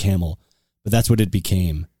it was a camel, but that's what it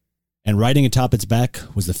became. And riding atop its back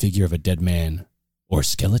was the figure of a dead man, or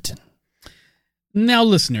skeleton. Now,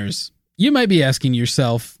 listeners, you might be asking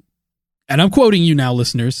yourself, and I'm quoting you now,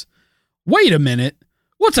 listeners, wait a minute,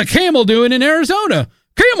 what's a camel doing in Arizona?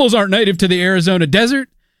 Camels aren't native to the Arizona desert.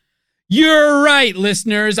 You're right,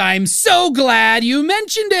 listeners. I'm so glad you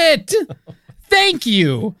mentioned it. Thank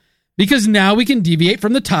you. Because now we can deviate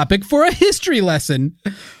from the topic for a history lesson.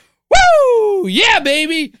 Woo! Yeah,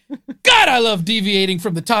 baby. God, I love deviating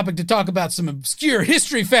from the topic to talk about some obscure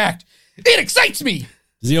history fact. It excites me.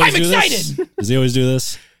 I'm excited. Does he always do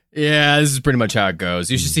this? Yeah, this is pretty much how it goes.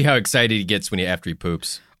 You should see how excited he gets after he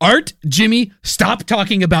poops. Art, Jimmy, stop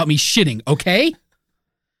talking about me shitting, okay?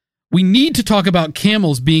 We need to talk about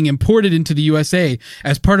camels being imported into the USA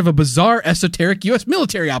as part of a bizarre, esoteric U.S.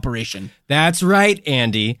 military operation. That's right,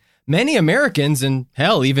 Andy. Many Americans, and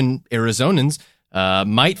hell, even Arizonans,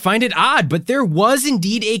 might find it odd, but there was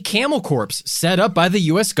indeed a camel corps set up by the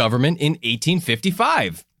U.S. government in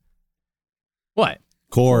 1855. What?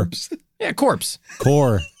 Corpse. Yeah, corpse.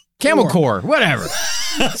 Core. Camel corps, whatever.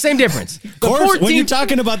 Same difference. Corpse, when you're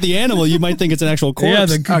talking about the animal, you might think it's an actual corpse. Yeah,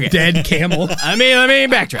 the dead camel. Let me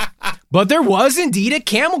backtrack. But there was indeed a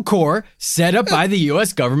camel corps set up by the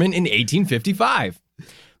U.S. government in 1855.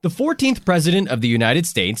 The 14th president of the United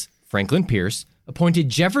States, Franklin Pierce, appointed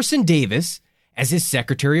Jefferson Davis as his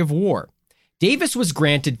Secretary of War. Davis was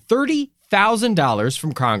granted $30,000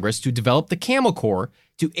 from Congress to develop the Camel Corps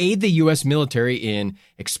to aid the U.S. military in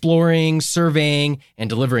exploring, surveying, and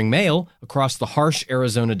delivering mail across the harsh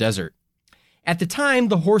Arizona desert. At the time,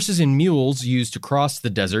 the horses and mules used to cross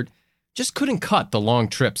the desert just couldn't cut the long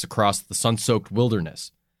trips across the sun-soaked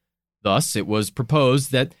wilderness. Thus, it was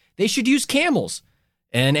proposed that they should use camels,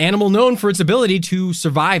 an animal known for its ability to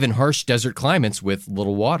survive in harsh desert climates with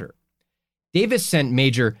little water. Davis sent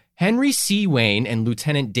Major Henry C. Wayne and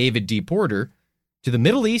Lieutenant David D. Porter to the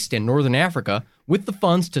Middle East and Northern Africa with the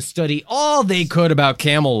funds to study all they could about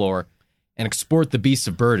camel lore and export the beasts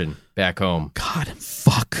of burden back home. God,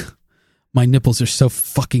 fuck. My nipples are so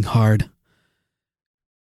fucking hard.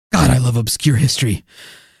 God, I love obscure history.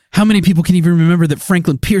 How many people can even remember that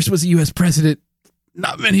Franklin Pierce was a U.S. president?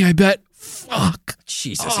 Not many, I bet. Fuck.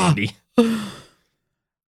 Jesus, Andy.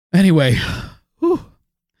 Anyway, whew.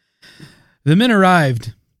 The men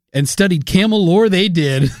arrived and studied camel lore they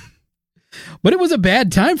did. But it was a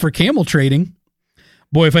bad time for camel trading.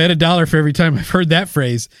 Boy, if I had $1 for every time I've heard that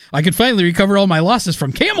phrase, I could finally recover all my losses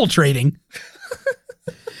from camel trading.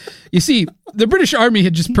 You see, the British Army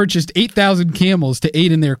had just purchased 8,000 camels to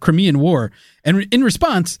aid in their Crimean War, and in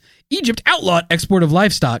response, Egypt outlawed export of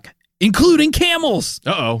livestock, including camels.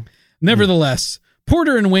 Uh-oh. Nevertheless,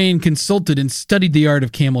 Porter and Wayne consulted and studied the art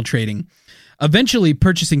of camel trading, eventually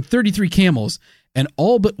purchasing 33 camels, and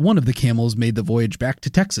all but one of the camels made the voyage back to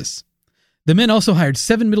Texas. The men also hired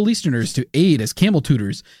 7 Middle Easterners to aid as camel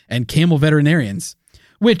tutors and camel veterinarians,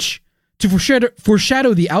 which, to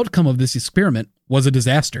foreshadow the outcome of this experiment, was a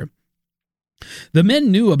disaster. The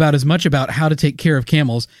men knew about as much about how to take care of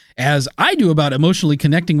camels as I do about emotionally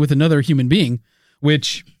connecting with another human being,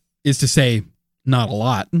 which is to say, not a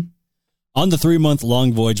lot. On the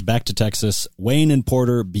 3-month-long voyage back to Texas, Wayne and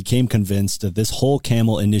Porter became convinced that this whole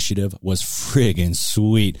camel initiative was friggin'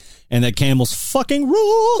 sweet and that camels fucking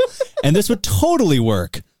rule and this would totally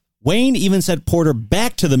work. Wayne even sent Porter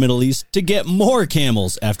back to the Middle East to get more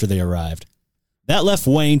camels after they arrived. That left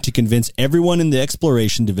Wayne to convince everyone in the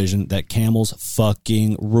exploration division that camels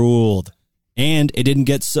fucking ruled. And it didn't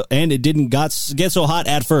get so hot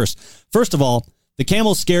at first. First of all, the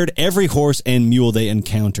camels scared every horse and mule they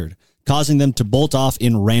encountered, causing them to bolt off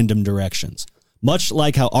in random directions. Much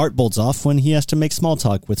like how Art bolts off when he has to make small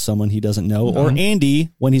talk with someone he doesn't know, or Andy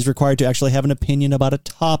when he's required to actually have an opinion about a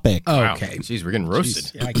topic. Okay. Jeez, we're getting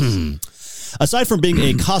roasted. Aside from being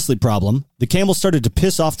a costly problem, the camels started to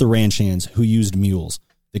piss off the ranch hands who used mules.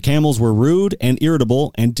 The camels were rude and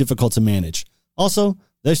irritable and difficult to manage. Also,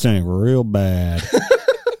 they stank real bad.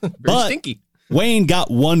 But stinky. Wayne got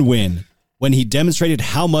one win when he demonstrated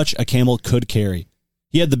how much a camel could carry.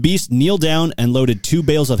 He had the beast kneel down and loaded 2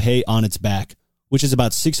 bales of hay on its back, which is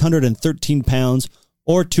about 613 pounds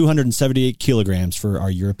or 278 kilograms for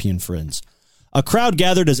our European friends. A crowd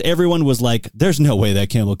gathered as everyone was like, there's no way that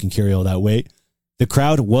camel can carry all that weight. The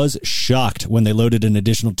crowd was shocked when they loaded an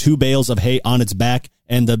additional 2 bales of hay on its back,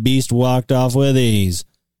 and the beast walked off with ease.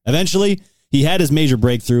 Eventually, he had his major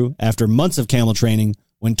breakthrough after months of camel training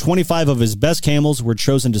when 25 of his best camels were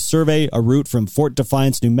chosen to survey a route from Fort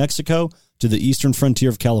Defiance, New Mexico to the eastern frontier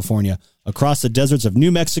of California, across the deserts of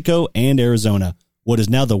New Mexico and Arizona, what is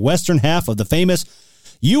now the western half of the famous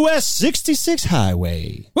US 66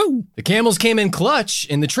 highway. Woo! The camels came in clutch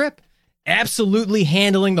in the trip, absolutely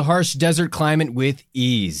handling the harsh desert climate with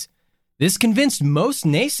ease. This convinced most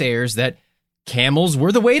naysayers that camels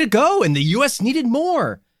were the way to go and the U.S. needed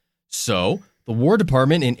more. So, the War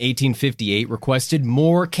Department in 1858 requested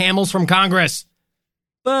more camels from Congress.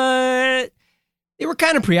 But they were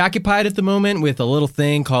kind of preoccupied at the moment with a little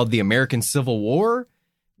thing called the American Civil War,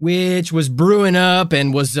 which was brewing up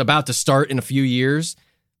and was about to start in a few years.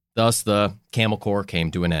 Thus, the Camel Corps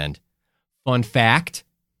came to an end. Fun fact,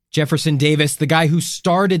 Jefferson Davis, the guy who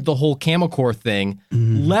started the whole Camel Corps thing,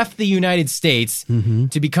 left the United States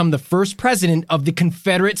to become the first president of the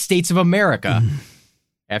Confederate States of America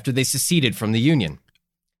after they seceded from the Union.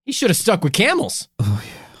 He should have stuck with camels. Oh,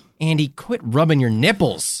 yeah. Andy, quit rubbing your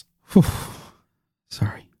nipples.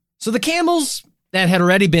 Sorry. So the camels that had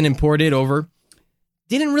already been imported over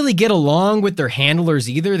didn't really get along with their handlers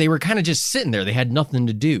either. They were kind of just sitting there. They had nothing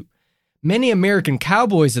to do. Many American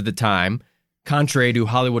cowboys at the time, contrary to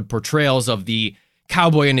Hollywood portrayals of the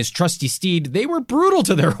cowboy and his trusty steed, they were brutal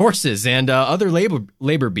to their horses and other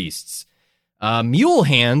labor beasts. Mule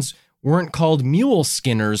hands weren't called mule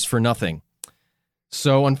skinners for nothing.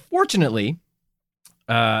 So unfortunately,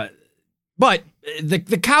 but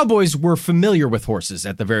the cowboys were familiar with horses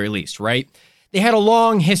at the very least, right? They had a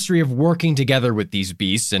long history of working together with these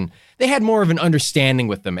beasts, and they had more of an understanding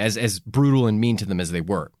with them, as brutal and mean to them as they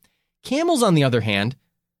were. Camels, on the other hand,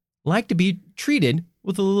 like to be treated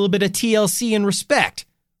with a little bit of TLC and respect.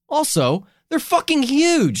 Also, they're fucking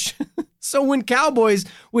huge. So when cowboys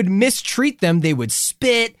would mistreat them, they would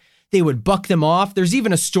spit, they would buck them off. There's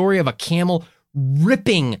even a story of a camel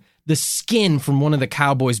ripping the skin from one of the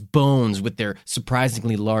cowboys' bones with their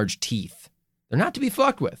surprisingly large teeth. They're not to be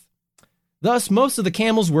fucked with. Thus, most of the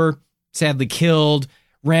camels were sadly killed,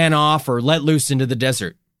 ran off, or let loose into the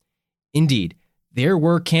desert. Indeed, there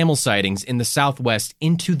were camel sightings in the Southwest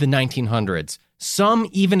into the 1900s, some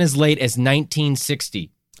even as late as 1960.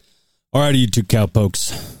 All right, you two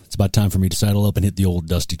cowpokes. It's about time for me to saddle up and hit the old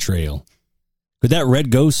dusty trail. Could that red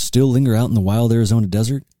ghost still linger out in the wild Arizona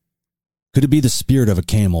desert? Could it be the spirit of a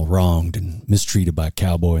camel wronged and mistreated by a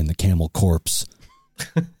cowboy in the camel corpse?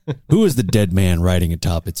 Who is the dead man riding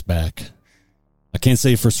atop its back? I can't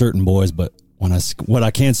say for certain, boys, but what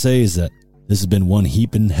I can say is that this has been one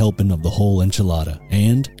heaping helping of the whole enchilada.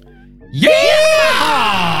 And... yeah!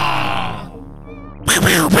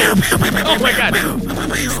 Oh my God.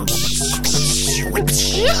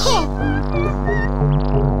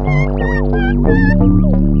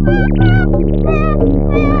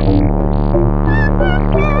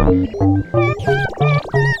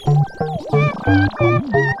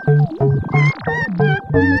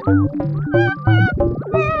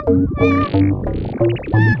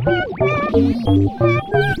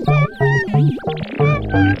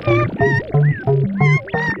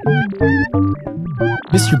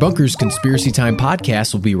 Mr. Bunker's Conspiracy Time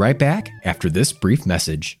podcast will be right back after this brief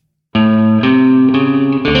message.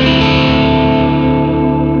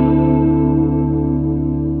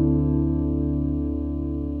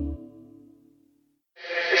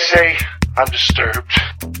 Say, I'm disturbed.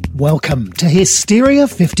 Welcome to Hysteria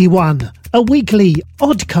 51, a weekly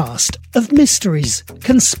oddcast of mysteries,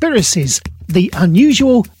 conspiracies, the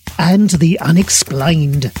unusual, and the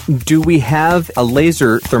unexplained. Do we have a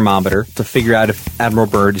laser thermometer to figure out if Admiral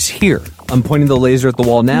Byrd is here? I'm pointing the laser at the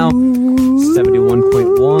wall now.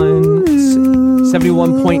 71.1,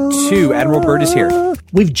 71.2. Admiral Byrd is here.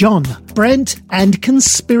 With John, Brent, and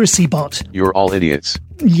Conspiracy Bot. You're all idiots.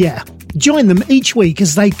 Yeah, Join them each week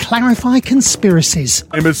as they clarify conspiracies,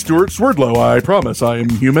 My name is Stuart Swerdlow. I promise I am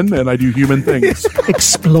human and I do human things.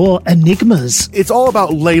 explore enigmas, It's all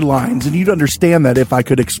about ley lines, and you'd understand that if I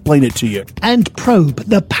could explain it to you. and probe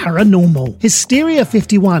the paranormal. Hysteria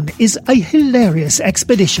 51 is a hilarious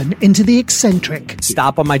expedition into the eccentric.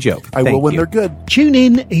 Stop on my joke. I Thank will when you. they're good. Tune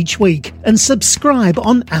in each week and subscribe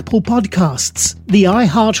on Apple Podcasts, the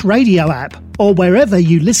iHeartRadio app, or wherever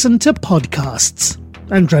you listen to podcasts.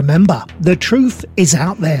 And remember, the truth is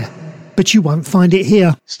out there, but you won't find it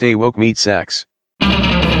here. Stay woke, meet sex.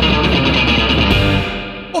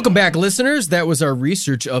 Welcome back, listeners. That was our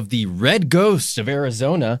research of the Red Ghost of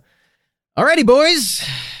Arizona. Alrighty, boys.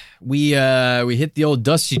 We hit the old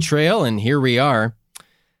dusty trail, and here we are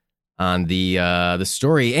on the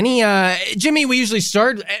story. Jimmy, we usually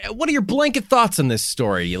start. What are your blanket thoughts on this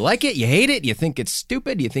story? You like it? You hate it? You think it's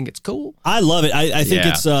stupid? You think it's cool? I love it. I think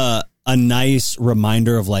it's a nice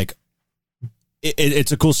reminder of like,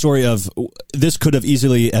 it's a cool story of this could have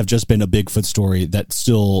easily have just been a Bigfoot story that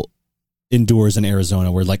still endures in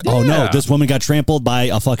Arizona. We're like, oh no, this woman got trampled by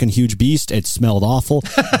a fucking huge beast. It smelled awful,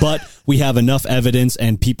 but we have enough evidence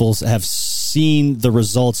and people have seen the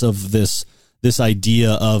results of this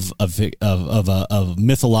idea of a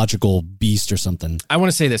mythological beast or something. I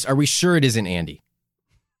want to say this. Are we sure it isn't Andy?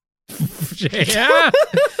 Yeah.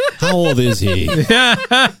 How old is he?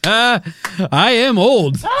 I am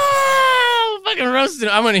old. Fucking roasted.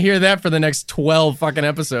 I'm going to hear that for the next 12 fucking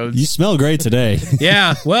episodes. You smell great today.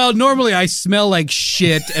 Yeah. Well, normally I smell like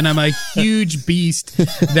shit, and I'm a huge beast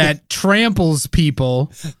that tramples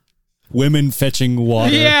people. Women fetching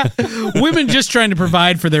water. Yeah. Women just trying to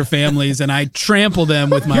provide for their families, and I trample them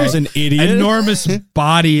with my Here's an idiot. enormous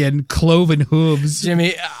body and cloven hooves.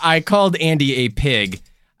 Jimmy, I called Andy a pig.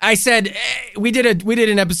 I said, we did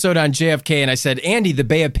an episode on JFK, and I said, Andy, the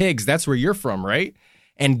Bay of Pigs, that's where you're from, right?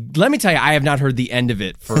 And let me tell you, I have not heard the end of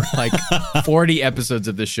it for like 40 episodes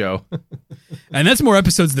of the show. And that's more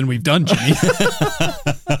episodes than we've done, Jimmy.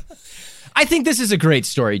 I think this is a great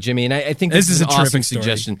story, Jimmy, and I think this is a an terrific awesome story.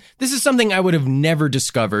 suggestion. This is something I would have never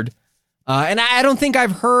discovered, and I don't think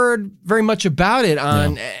I've heard very much about it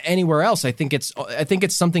on anywhere else. I think it's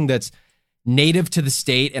something that's native to the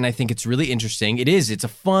state, and I think it's really interesting. It's a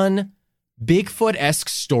fun Bigfoot-esque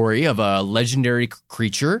story of a legendary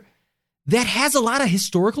creature that has a lot of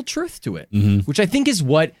historical truth to it, which I think is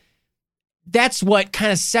what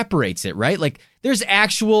kind of separates it, right? Like there's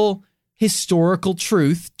actual historical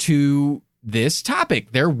truth to this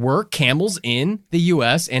topic. There were camels in the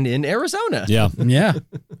U.S. and in Arizona. Yeah. Yeah.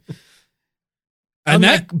 And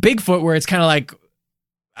that Bigfoot, where it's kind of like,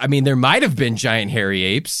 I mean, there might have been giant hairy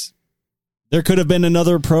apes. There could have been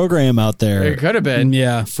another program out there. There could have been.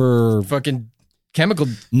 Yeah. For fucking chemical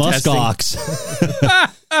muskox.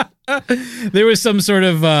 There was some sort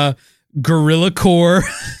of gorilla corps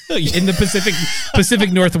in the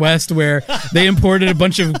Pacific Northwest where they imported a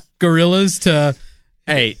bunch of gorillas to.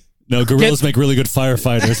 Hey, no, gorillas make really good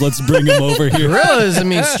firefighters. Let's bring them over here. Gorillas, I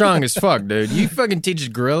mean, strong as fuck, dude. You fucking teach a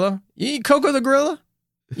gorilla. You eat Coco the gorilla?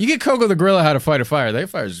 You get Coco the gorilla how to fight a fire. They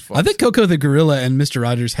fires as fuck. I think Coco the gorilla and Mr.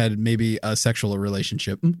 Rogers had maybe a sexual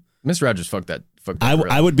relationship. Mr. Rogers fucked that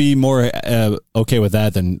I would be more okay with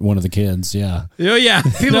that than one of the kids. Yeah. Oh yeah.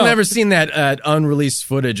 People have never seen that unreleased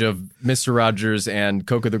footage of Mr. Rogers and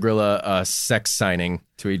Coco the gorilla sex signing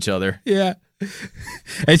to each other. Yeah.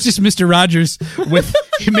 It's just Mr. Rogers with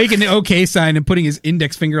making the okay sign and putting his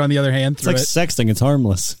index finger on the other hand It's through like it. sexting. It's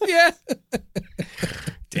harmless. Yeah.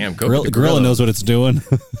 Damn, Coco the Gorilla knows what it's doing.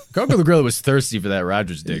 Coco the gorilla was thirsty for that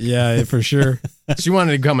Rogers dick. Yeah, for sure. She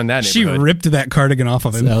wanted to come in that She neighborhood. ripped that cardigan off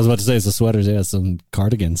of him. I was about to say it's the sweaters. Yeah, some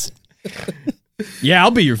cardigans. Yeah,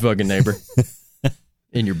 I'll be your fucking neighbor.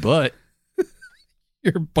 In your butt.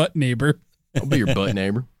 Your butt neighbor. I'll be your butt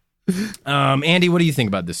neighbor. Andy, what do you think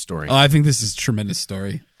about this story? Oh, I think this is a tremendous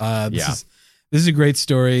story. This is a great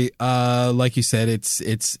story. Like you said, it's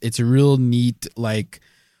a real neat, like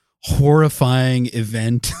horrifying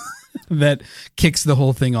event that kicks the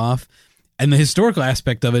whole thing off, and the historical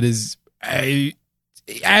aspect of it is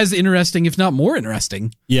as interesting, if not more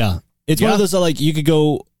interesting. Yeah, it's one of those that, like, you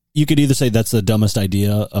could either say that's the dumbest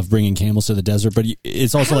idea of bringing camels to the desert, but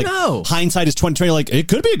it's also like hindsight is 2020. Like, it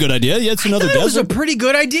could be a good idea. Yeah, it's another desert. It was a pretty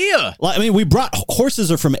good idea. I mean, we brought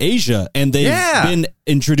horses are from Asia, and they've been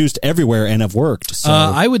introduced everywhere and have worked. So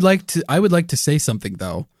I would like to say something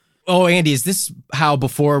though. Oh, Andy, is this how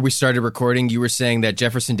before we started recording you were saying that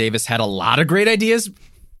Jefferson Davis had a lot of great ideas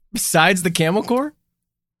besides the Camel Corps?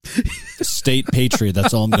 State patriot.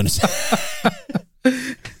 That's all I'm going to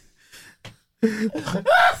say.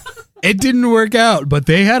 It didn't work out, but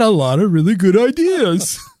they had a lot of really good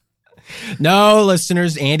ideas. No,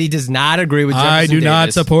 listeners, Andy does not agree with Jefferson I do not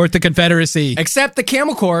Davis. support the Confederacy. Except the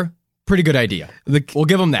Camel Corps, pretty good idea. We'll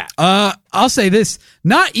give him that. I'll say this,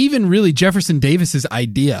 not even really Jefferson Davis's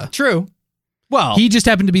idea. True. Well, He just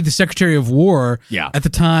happened to be the Secretary of War Yeah. at the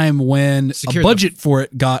time when Secured a budget for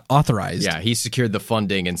it got authorized. yeah, he secured the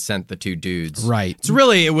funding and sent the two dudes. Right. So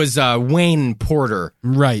really, it was Wayne Porter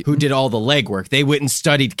Right. who did all the legwork. They went and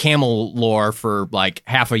studied camel lore for like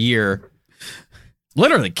half a year.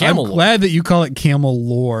 Literally, camel I'm lore. glad that you call it camel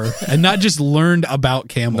lore and not just learned about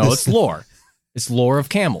camels. No, it's lore. It's lore of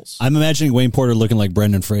camels. I'm imagining Wayne Porter looking like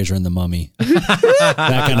Brendan Fraser in The Mummy.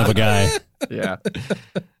 That kind of a guy. Yeah.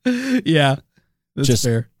 Yeah. That's Just-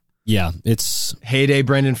 fair. Yeah, it's Heyday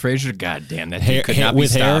Brendan Fraser. God damn, that hair, dude could not be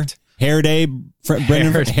with hair. stopped. Hair day,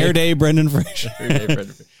 hair day, Brendan Fraser. Heyday Brendan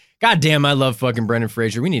Fraser. God damn, I love fucking Brendan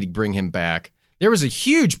Fraser. We need to bring him back. There was a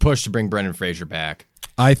huge push to bring Brendan Fraser back,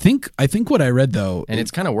 I think what I read though, and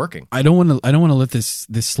it's kind of working. I don't want to let this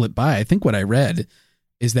slip by. I think what I read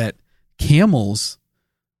is that camels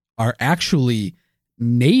are actually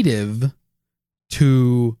native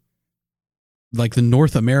to like the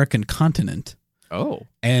North American continent Oh,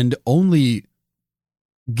 and only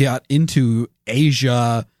got into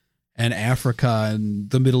Asia and Africa and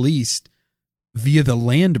the Middle East via the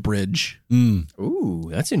land bridge ooh,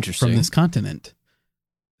 that's interesting. from this continent.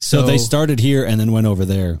 So they started here and then went over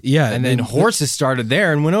there. Yeah, and then horses started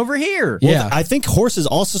there and went over here. Well, Yeah. I think horses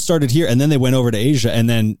also started here and then they went over to Asia and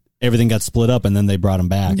then everything got split up and then they brought them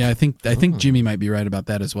back. Yeah, I think Jimmy might be right about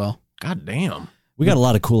that as well. God damn. We got a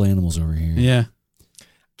lot of cool animals over here. Yeah.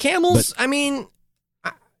 Camels, I mean,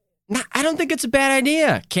 I don't think it's a bad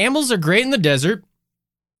idea. Camels are great in the desert.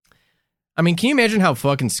 I mean, can you imagine how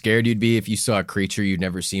fucking scared you'd be if you saw a creature you'd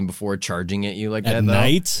never seen before charging at you like that? At though?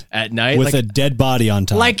 night? At night? With like, a dead body on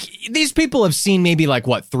top. like, these people have seen maybe, like,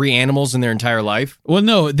 what, 3 animals in their entire life? Well,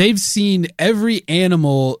 no, they've seen every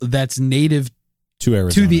animal that's native to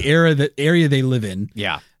Arizona. to the area they live in.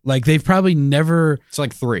 Yeah. Like they've probably never. It's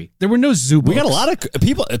like 3. There were no zoo books. We got a lot of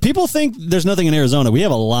people. People think there's nothing in Arizona. We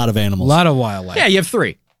have a lot of a animals. lot of wildlife. Yeah, you have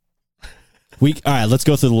 3. All right, let's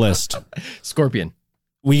go through the list. Scorpion.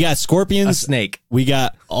 We got A scorpions. snake. We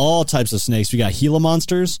got all types of snakes. We got Gila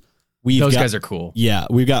monsters. Those guys are cool. Yeah,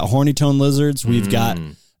 we've got horny-toned lizards. We've got.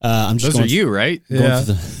 I'm just Those going are you, right? going Yeah.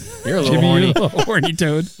 through the- You're a little Jimmy, horny. you're a little horny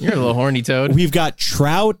toad. You're a little horny toad. We've got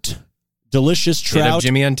trout, delicious Hit up trout,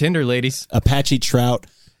 Jimmy on Tinder, ladies. Apache trout.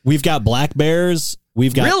 We've got black bears.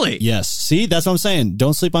 We've got Really? Yes. See, that's what I'm saying.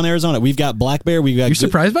 Don't sleep on Arizona. We've got black bear. We've got. You're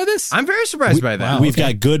surprised by this? I'm very surprised by that. We've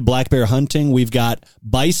got good black bear hunting. We've got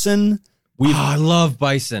bison. We've I love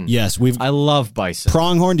bison. yes. We've I love bison.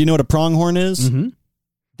 pronghorn. Do you know what a pronghorn is? Mm-hmm.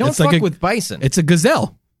 Don't It's fuck like with bison. It's a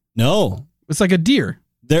gazelle. No, It's like a deer.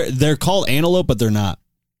 they're called antelope, but they're not.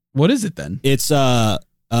 What is it then? It's they're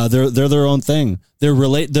their own thing.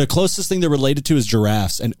 The closest thing they're related to is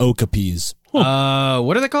giraffes and okapis. what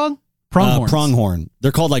are they called? Pronghorns. Pronghorn.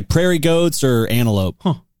 They're called like prairie goats or antelope,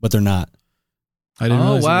 Huh. but they're not. I didn't Oh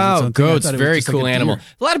realize it was its wow, own thing. I goats, thought it was very just like cool a deer. animal.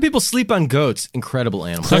 A lot of people sleep on goats. Incredible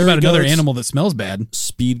animal. Talk about another goats. animal that smells bad.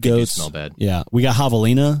 Speed They do goats smell bad. Yeah, we got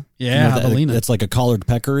javelina. Yeah, what javelina. That's like a collared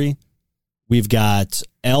peccary. We've got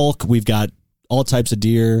elk. We've got all types of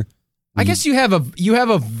deer. I guess you have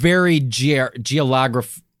a very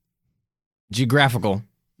geographical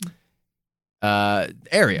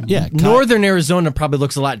area. Yeah, Northern Arizona probably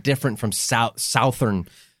looks a lot different from southern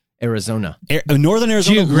Arizona. Northern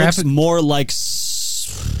Arizona Geographic- looks more like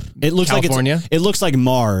it looks California? like it looks like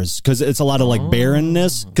Mars because it's a lot of like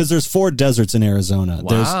barrenness because there's 4 deserts in Arizona. Wow.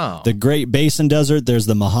 There's the Great Basin Desert, there's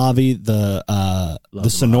the Mojave, the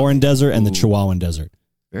Sonoran Desert, and the Chihuahuan Desert.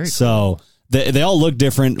 Very cool. So they all look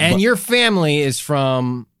different. And but- your family is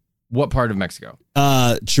from what part of Mexico?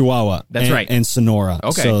 Chihuahua. That's right. And Sonora.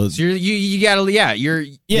 Okay, So, so you gotta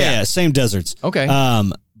yeah, same deserts. Okay.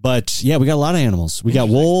 But yeah, we got a lot of animals. We got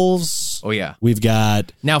wolves. Oh yeah. We've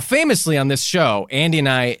got Now, famously on this show, Andy and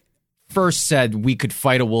I first said we could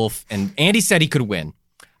fight a wolf, and Andy said he could win.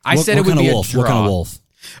 I said it would kind be of a wolf? draw. What kind of wolf?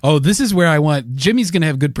 Oh, this is where I want Jimmy's going to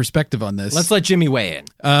have good perspective on this. Let's let Jimmy weigh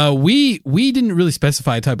in. We didn't really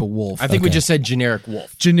specify a type of wolf. I think we Okay. just said generic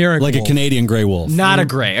wolf. Generic Like wolf. a Canadian gray wolf. Not a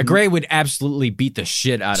gray. A gray would absolutely beat the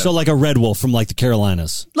shit out of. So like a red wolf from like the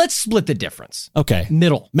Carolinas. Let's split the difference. Okay.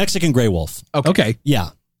 Middle. Mexican gray wolf. Okay. Yeah.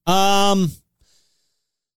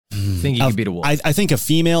 Think you could beat a wolf. I think a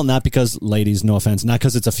female, not because, ladies, no offense, not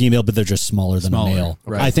because it's a female, but they're just smaller than Smaller, a male.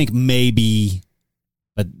 right. I think maybe,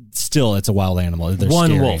 but still, it's a wild animal. They're One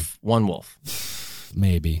scary. wolf. One wolf.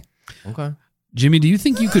 Maybe. Okay. Jimmy, do you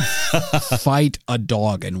think you could fight a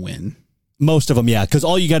dog and win? Most of them, yeah. Because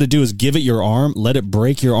all you got to do is give it your arm, let it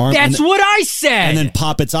break your arm, That's and, what I said. and then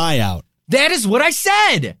pop its eye out. That is what I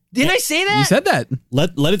said. Didn't I say that? You said that.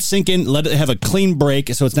 Let it sink in. Let it have a clean break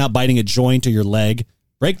so it's not biting a joint or your leg.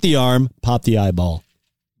 Break the arm, pop the eyeball.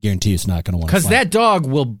 Guarantee it's not going to want to Because that dog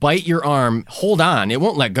will bite your arm. Hold on. It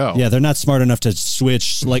won't let go. Yeah, they're not smart enough to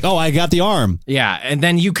switch like, oh, I got the arm. Yeah, and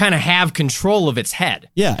then you kind of have control of its head.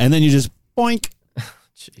 Yeah, and then you just boink.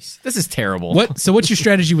 Jeez, this is terrible. So what's your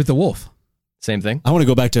strategy with the wolf? Same thing. I want to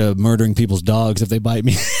go back to murdering people's dogs if they bite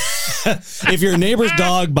me. If your neighbor's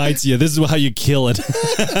dog bites you, this is how you kill it.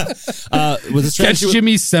 With a Catch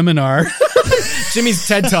Jimmy's seminar. Jimmy's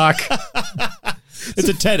TED Talk. It's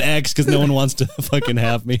a TEDx because no one wants to fucking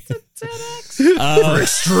have me. For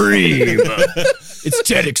extreme. It's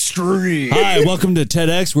TED Extreme. Hi, welcome to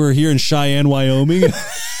TEDx. We're here in Cheyenne, Wyoming.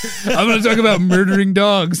 I'm going to talk about murdering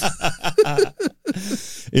dogs.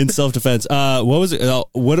 In self-defense. What was it?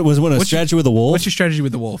 What was a strategy with a wolf? What's your strategy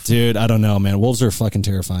with the wolf? Dude, I don't know, man. Wolves are fucking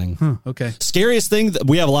terrifying. Okay. Scariest thing,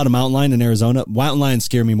 we have a lot of mountain lion in Arizona. Mountain lions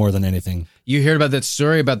scare me more than anything. You heard about that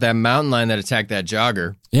story about that mountain lion that attacked that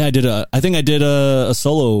jogger. Yeah, I think I did a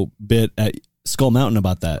solo bit at Skull Mountain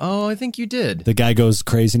about that. Oh, I think you did. The guy goes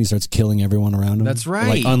crazy and he starts killing everyone around him. That's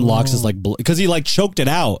right. Like unlocks his because he like choked it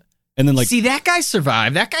out. And then see, that guy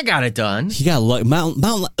survived. That guy got it done. He got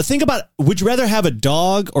mountain. Think about, would you rather have a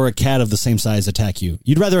dog or a cat of the same size attack you?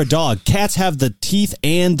 You'd rather a dog. Cats have the teeth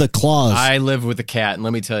and the claws. I live with a cat, and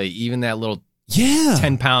let me tell you, even that little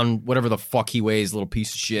 10-pound, whatever the fuck he weighs, little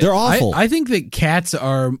piece of shit. They're awful. I think that cats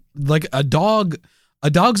are like a dog. A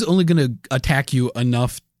dog's only going to attack you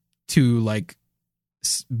enough to like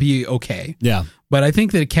be okay. Yeah. But I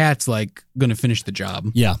think that a cat's like going to finish the job.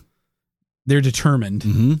 Yeah. They're determined.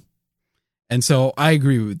 Mm-hmm. And so I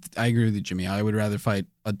agree with you, Jimmy. I would rather fight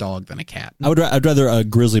a dog than a cat. I'd rather a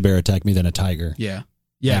grizzly bear attack me than a tiger. Yeah.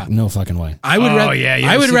 Yeah. Like, no fucking way. I would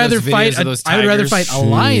I would rather fight a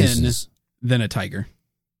lion Jesus. than a tiger.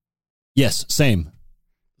 Yes, same.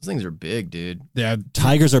 Those things are big, dude. Yeah.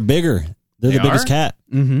 Tigers are bigger. They're the biggest cat.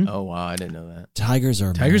 Mm-hmm. Oh wow, I didn't know that. Tigers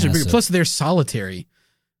are bigger. massive. Plus they're solitary.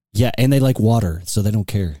 Yeah, and they like water, so they don't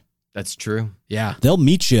care. That's true. Yeah. They'll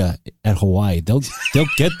meet you at Hawaii. They'll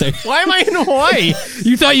get there. Why am I in Hawaii?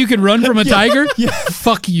 You thought you could run from a tiger? Yeah.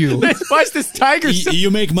 Fuck you. Why is this tiger? You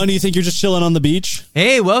make money, you think you're just chilling on the beach?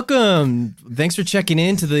 Hey, welcome. Thanks for checking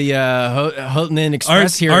in to the Houghton Inn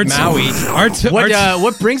Express here at Maui.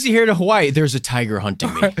 What brings you here to Hawaii? There's a tiger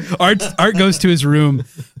hunting me. Art goes to his room.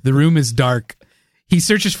 The room is dark. He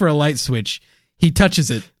searches for a light switch. He touches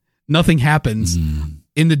it. Nothing happens.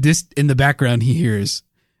 In the background, he hears,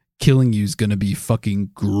 "Killing you's gonna be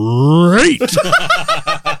fucking great."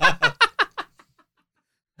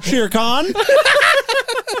 Shere Khan.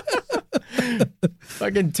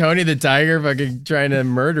 Fucking Tony the Tiger fucking trying to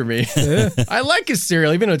murder me. I like his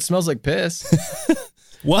cereal, even though it smells like piss.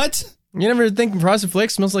 What? You never think Frosted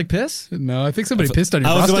Flakes smells like piss? No, I think somebody pissed on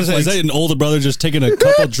your I was Frosted about to say, Flakes. is that an older brother just taking a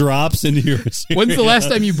couple drops into your cereal? When's the last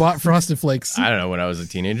time you bought Frosted Flakes? I don't know, when I was a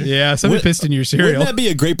teenager. Yeah, somebody pissed in your cereal. Wouldn't that be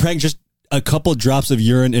a great prank? Just a couple drops of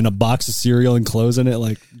urine in a box of cereal and closing it.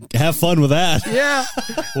 Like, have fun with that. Yeah.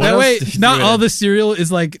 That way, not all the cereal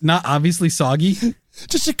is like not obviously soggy.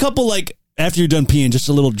 Just a couple, like, after you're done peeing, just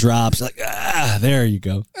a little drops. Like, there you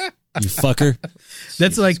go. You fucker.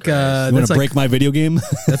 That's like, you want to break my video game?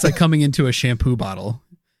 That's like coming into a shampoo bottle.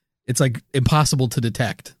 It's like impossible to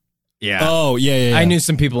detect. Yeah. Oh, yeah. I knew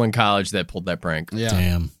some people in college that pulled that prank. Yeah.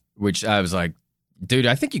 Damn. Which I was like, dude,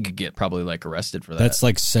 I think you could get probably like arrested for that. That's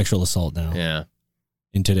like sexual assault now. Yeah.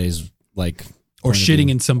 In today's, like. Or shitting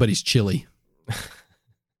in somebody's chili.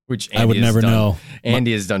 Which Andy I would never know.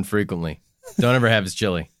 Andy has done frequently. Don't ever have his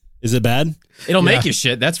chili. Is it bad? It'll make you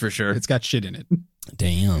shit, that's for sure. It's got shit in it.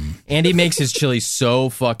 Damn. Andy makes his chili so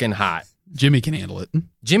fucking hot. Jimmy can handle it.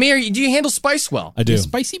 Jimmy, do you handle spice well? I do.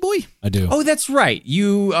 Spicy boy? I do. Oh, that's right.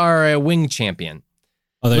 You are a wing champion.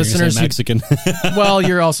 Oh, listeners Mexican. Well,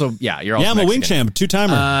 you're also, you're also I'm Mexican. a wing champ,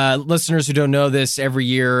 two-timer. Listeners who don't know this, every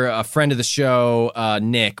year, a friend of the show,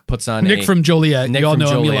 Nick, puts on Nick from Joliet. Nick you all from know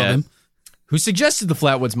him, you Joliet, love him. who suggested the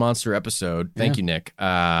Flatwoods Monster episode. Thank you, Nick.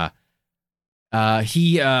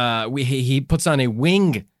 He puts on a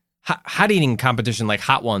wing hot eating competition, like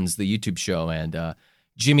Hot Ones, the YouTube show, and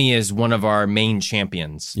Jimmy is one of our main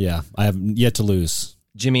champions. Yeah, I have yet to lose.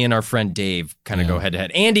 Jimmy and our friend Dave kind of go head to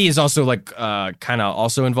head. Andy is also like kind of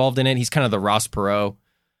also involved in it. He's kind of the Ross Perot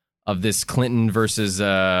of this Clinton versus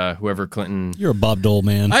whoever Clinton. You're a Bob Dole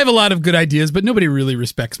man. I have a lot of good ideas, but nobody really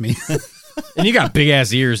respects me. And you got big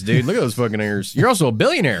ass ears, dude. Look at those fucking ears. You're also a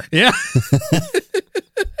billionaire. Yeah.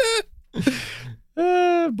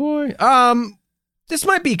 Boy. This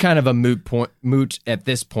might be kind of a moot at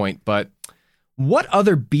this point, but what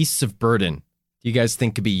other beasts of burden do you guys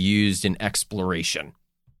think could be used in exploration?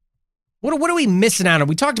 What are we missing out on?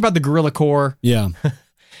 We talked about the gorilla core. Yeah.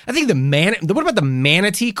 I think what about the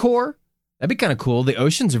manatee core? That'd be kind of cool. The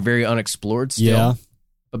oceans are very unexplored still. Yeah.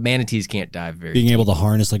 But manatees can't dive very Being deep. able to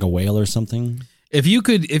harness like a whale or something. If you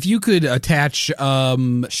could attach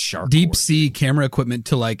Shark deep core. sea camera equipment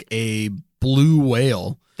to like a blue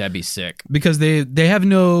whale, That'd be sick. because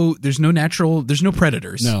there's no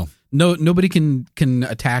predators. Nobody can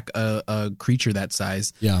attack a creature that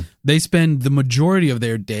size. Yeah. They spend the majority of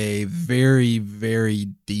their day very, very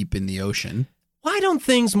deep in the ocean. Why don't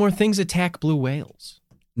more things attack blue whales?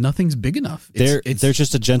 Nothing's big enough. They're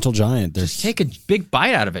just a gentle giant. They're Just take a big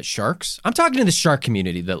bite out of it, sharks. I'm talking to the shark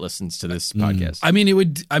community that listens to this podcast.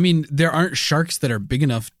 I mean, there aren't sharks that are big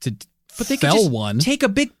enough to But they could fell just one. take a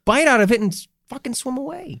big bite out of it and fucking swim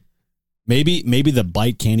away. maybe the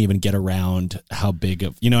bite can't even get around how big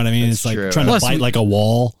of, you know what I mean? That's it's like true. trying Plus to bite we- like a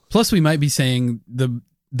wall. Plus, we might be saying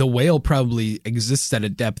the whale probably exists at a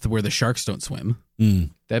depth where the sharks don't swim.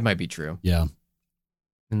 That might be true. Yeah.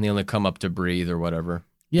 And they only come up to breathe or whatever.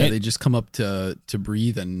 Yeah, Hey. they just come up to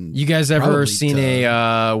breathe and. You guys ever Probably seen to-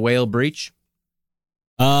 a whale breach?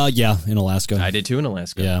 Yeah, in Alaska. I did too in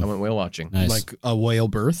Alaska. Yeah. I went whale watching. Nice. like a whale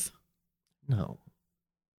birth No.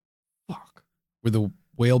 Fuck. where the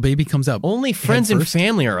whale baby comes out. Only friends and first?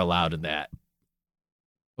 family are allowed in that.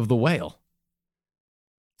 Of the whale.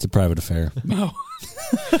 It's a private affair. No.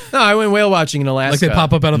 No, I went whale watching in Alaska. Like they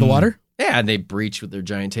pop up out of the water? Yeah, and they breach with their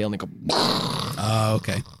giant tail and they go. Oh,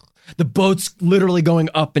 okay. The boat's literally going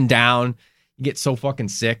up and down. You get so fucking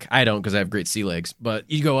sick. I don't because I have great sea legs, but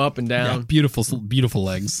you go up and Yeah, down, beautiful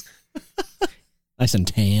legs. Nice and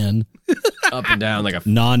tan. up and down like a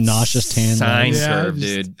Non-nauseous tan. sine legs. Yeah, curve,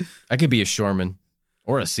 just- dude. I could be a shoreman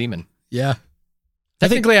or a seaman. Yeah.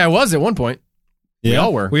 Technically, I was at one point. We Yeah.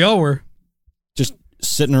 all were. We all were. Just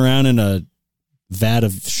sitting around in a vat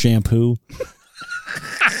of shampoo.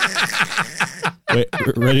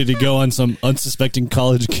 Ready to go on some unsuspecting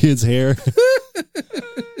college kid's hair.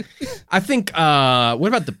 I think. What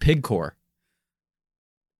about the pig core?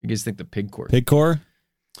 You guys think the pig core? Pig core?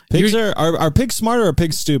 Pigs are pigs smart or are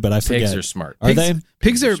pigs stupid? I forget. Pigs are smart. Are they?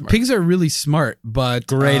 Pigs are really smart, but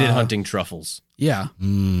Great at hunting truffles. Yeah.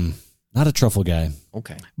 Not a truffle guy.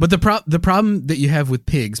 Okay. But the problem that you have with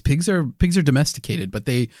pigs are domesticated, but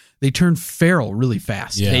they turn feral really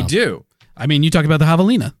fast. Yeah. They do. I mean, you talk about the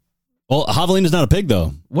javelina. Well, javelina's not a pig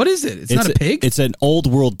though. What is it? It's not a pig? It's an old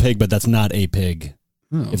world pig, but that's not a pig.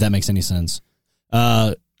 Oh. If that makes any sense.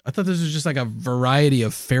 I thought this was just like a variety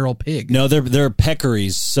of feral pig. No, they're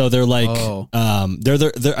peccaries, so they're like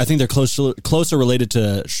they're I think they're closer related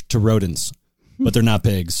to rodents, but they're not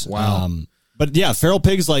pigs. Wow. But yeah, feral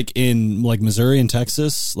pigs like in like Missouri and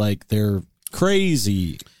Texas, like they're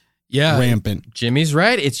crazy, Yeah. rampant. Jimmy's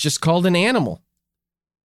right. It's just called an animal.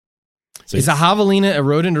 So Is a javelina a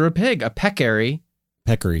rodent or a pig? A peccary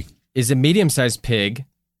peccary. is a medium-sized pig.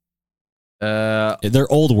 They're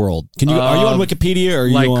old world. Are you on Wikipedia or are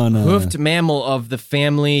Like you on hoofed mammal of the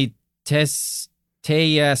family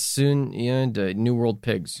Teiasun, New World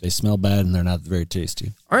pigs. They smell bad and they're not very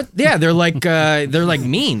tasty. They're like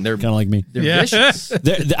mean. They're Kind of like me. they're vicious.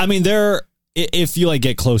 They're if you like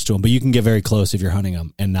get close to them, but you can get very close if you're hunting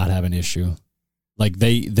them and not have an issue. Like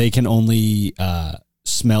they can only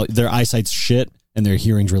smell. Their eyesight's shit and their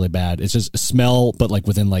hearing's really bad. It's just smell, but like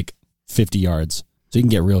within like 50 yards, so you can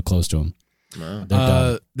get real close to them. Wow. They're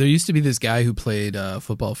dumb. There used to be this guy who played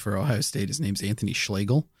football for Ohio State. His name's Anthony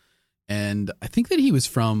Schlegel. And I think that he was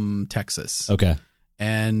from Texas. Okay.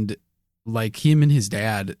 And like him and his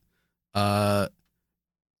dad,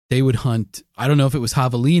 they would hunt. I don't know if it was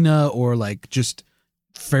javelina or like just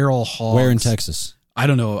feral hogs. Where in Texas? I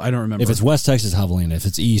don't know. I don't remember. If it's West Texas, javelina. If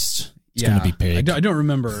it's East, it's going to be pig. I don't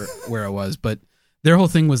remember where it was, but their whole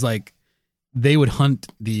thing was like they would hunt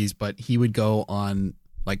these, but he would go on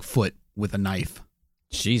like foot with a knife.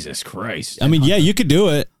 Jesus Christ. I mean, yeah, you could do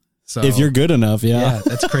it So if you're good enough. yeah, Yeah.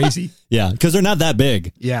 that's crazy. Yeah. Because they're not that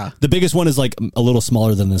big. Yeah. The biggest one is like a little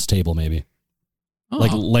smaller than this table, maybe. Oh.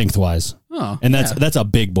 Like lengthwise. Oh, And yeah. that's a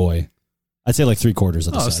big boy. I'd say like 3/4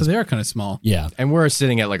 of the size. so they are kind of small. Yeah. And we're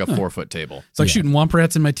sitting at like a 4-foot table. It's like Yeah. shooting womp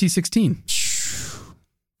rats in my T16.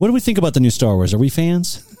 What do we think about the new Star Wars? Are we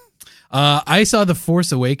fans? I saw The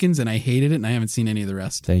Force Awakens and I hated it, and I haven't seen any of the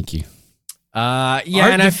rest. Thank you. Yeah,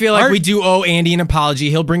 Art- and I feel like Art- we do owe Andy an apology.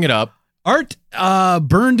 He'll bring it up. Art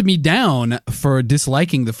burned me down for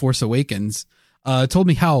disliking The Force Awakens. Told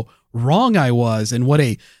me how wrong I was and what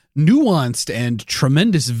a nuanced and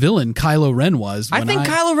tremendous villain Kylo Ren was. I think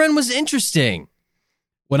Kylo Ren was interesting.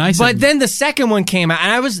 When I said, But then the second one came out,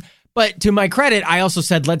 and but to my credit, I also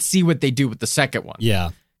said, let's see what they do with the second one. Yeah.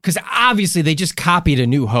 Because obviously they just copied A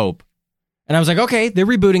New Hope. And I was like, okay, they're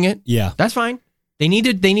rebooting it. Yeah. That's fine. They need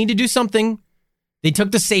to do something. They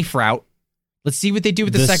took the safe route. Let's see what they do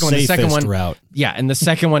with the second one. The second one, route. yeah, and the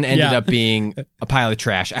second one ended up being a pile of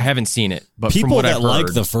trash. I haven't seen it, but People from what that I've like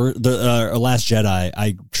heard, the Last Jedi,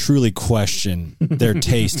 I truly question their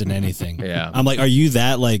taste in anything. Yeah. I'm like, are you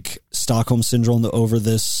that like Stockholm syndrome over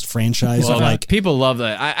this franchise? well, Or like, people love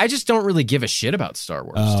that. I just don't really give a shit about Star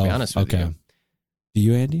Wars, to be honest with you. Do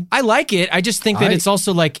you, Andy? I like it. I just think that it's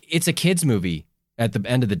also like it's a kids movie. At the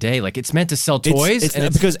end of the day, like it's meant to sell toys,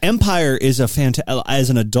 it's because Empire is a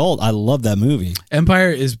as an adult, I love that movie.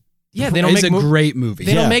 Empire is they don't is make a great movie.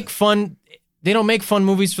 They don't make fun. They don't make fun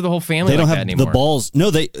movies for the whole family. They don't like have that anymore. the balls.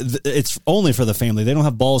 No, it's only for the family. They don't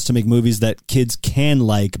have balls to make movies that kids can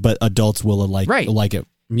like, but adults will like it.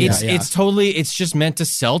 It's totally. It's just meant to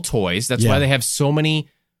sell toys. That's why they have so many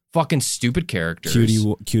fucking stupid characters,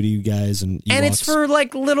 cutie guys, and it's for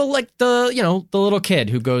like little the little kid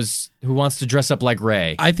who wants to dress up like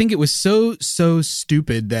Rey. I think it was so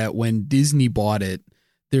stupid that when Disney bought it,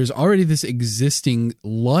 there's already this existing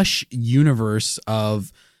lush universe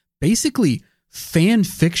of basically fan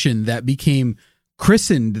fiction that became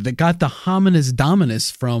christened, that got the Hominis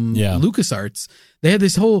Dominus from LucasArts. They had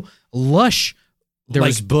this whole lush. There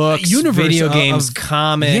was books, universe, video games,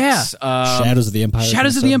 comics, Shadows of the Empire.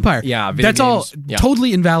 Shadows of the Empire. Yeah, that's all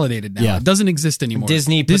totally invalidated now. Yeah. It doesn't exist anymore.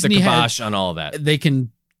 Disney put the kibosh on all that. They can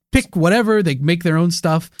pick whatever. They make their own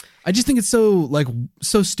stuff. I just think it's so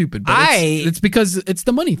stupid. But it's because it's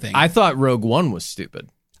the money thing. I thought Rogue One was stupid.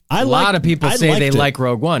 A lot of people say they like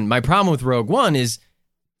Rogue One. My problem with Rogue One is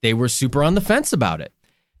they were super on the fence about it.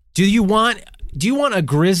 Do you want a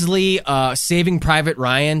grisly Saving Private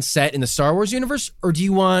Ryan set in the Star Wars universe, or do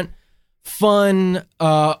you want fun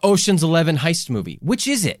Ocean's 11 heist movie? Which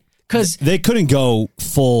is it? Because they couldn't go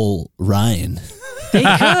full Ryan. They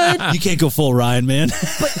could. You can't go full Ryan, man.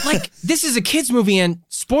 But like, this is a kids movie, and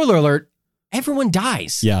spoiler alert, everyone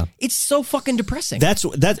dies. Yeah, it's so fucking depressing.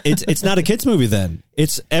 It's not a kids movie then.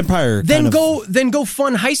 It's Empire. Then go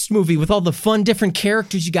fun heist movie with all the fun different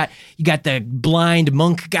characters. You got the blind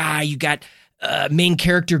monk guy. You got main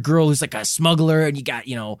character girl who's like a smuggler, and you got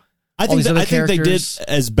I think they did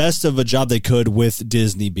as best of a job they could with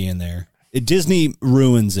Disney being there. Disney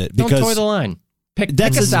ruins it because don't toy the line. Pick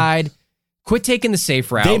a side. Quit taking the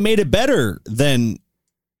safe route. They made it better than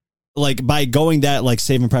like by going that like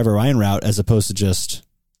Saving Private Ryan route as opposed to just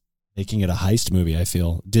making it a heist movie. I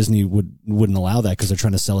feel Disney wouldn't allow that because they're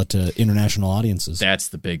trying to sell it to international audiences. That's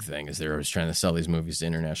the big thing, is they're always trying to sell these movies to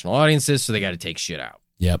international audiences, so they got to take shit out.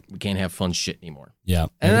 Yep. We can't have fun shit anymore. Yeah.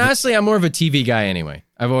 And honestly, I'm more of a TV guy anyway.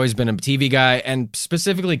 I've always been a TV guy, and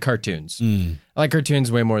specifically cartoons. I like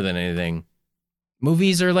cartoons way more than anything.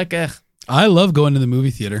 Movies are like I love going to the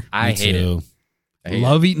movie theater. I hate it. I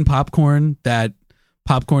love eating popcorn. That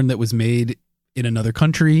popcorn that was made in another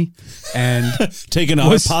country and taking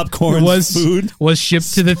our popcorn food was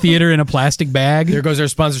shipped to the theater in a plastic bag. There goes our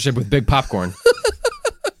sponsorship with Big Popcorn.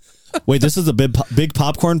 Wait, this is a big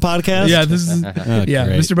popcorn podcast? Yeah, this is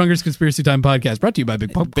Mr. Bunker's Conspiracy Time podcast, brought to you by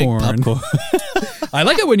Big Popcorn. Big popcorn. I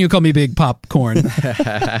like it when you call me Big Popcorn.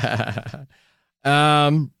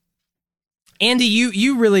 Andy,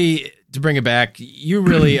 you really, to bring it back, you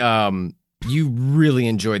really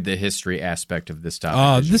enjoyed the history aspect of this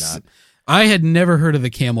topic. I had never heard of the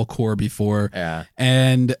Camel Corps before. Yeah.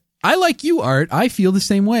 And I, like you, Art, I feel the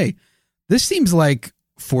same way. This seems like,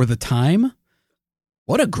 for the time,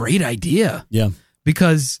 what a great idea. Yeah.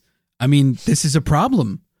 Because, I mean, this is a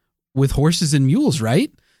problem with horses and mules,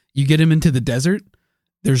 right? You get them into the desert,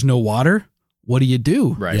 there's no water. What do you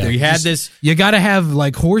do? Right. Yeah. We had this. You got to have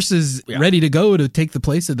like horses ready to go to take the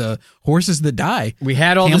place of the horses that die. We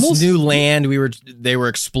had all this new land. They were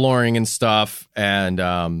exploring and stuff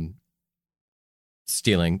and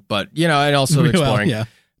stealing, but and also exploring. Yeah.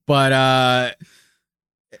 But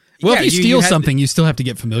if you steal something, you still have to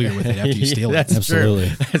get familiar with it after you steal it. That's absolutely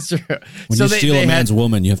true. That's true. When you steal a man's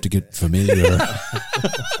woman, you have to get familiar.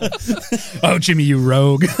 Oh, Jimmy, you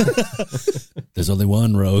rogue. There's only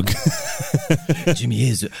one rogue. Jimmy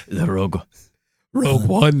is the rogue. Rogue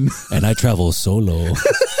One. And I travel solo.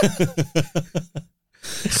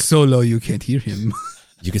 Solo, you can't hear him.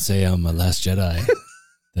 You could say I'm a Last Jedi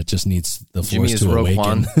that just needs the Jimmy Force is to Rogue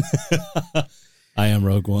awaken. One. I am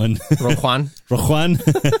Rogue One. Rogue Juan. Rogue Juan.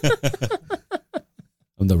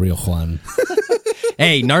 I'm the real Juan.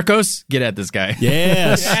 Hey, Narcos, get at this guy.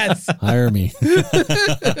 Yes. Yes. Hire me.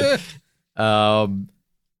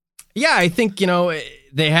 Yeah, I think,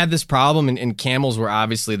 they had this problem and camels were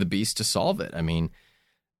obviously the beast to solve it. I mean,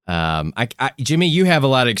 Jimmy, you have a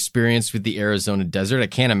lot of experience with the Arizona desert. I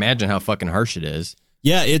can't imagine how fucking harsh it is.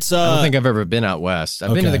 Yeah, it's. I don't think I've ever been out west. I've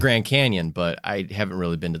been to Okay. the Grand Canyon, but I haven't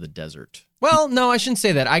really been to the desert. Well, no, I shouldn't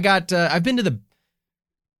say that. I've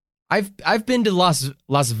been to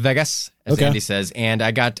Las Vegas, as Okay. Andy says, and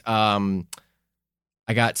I got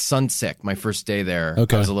sunsick my first day there.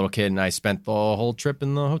 Okay. I was a little kid, and I spent the whole trip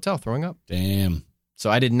in the hotel throwing up. Damn. So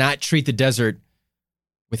I did not treat the desert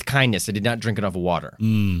with kindness. I did not drink enough water.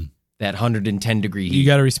 That 110-degree heat. You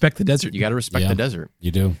got to respect the desert. You got to respect Yeah. the desert. You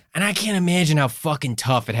do. And I can't imagine how fucking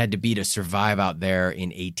tough it had to be to survive out there in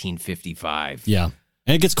 1855. Yeah.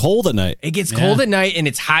 And it gets cold at night. It gets cold at night and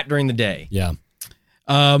it's hot during the day. Yeah.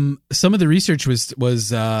 Some of the research was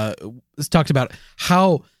talked about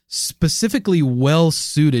how specifically well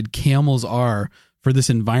suited camels are for this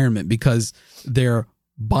environment because their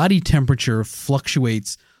body temperature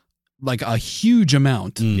fluctuates like a huge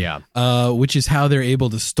amount. Yeah. Which is how they're able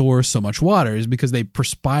to store so much water is because they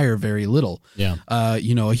perspire very little. Yeah. A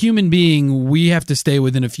human being, we have to stay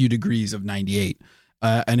within a few degrees of 98.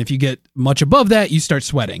 And if you get much above that, you start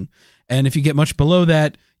sweating. And if you get much below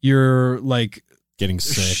that, you're like Getting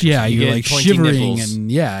sick. Yeah, You you're get like pointy shivering nipples.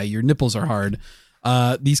 and your nipples are hard.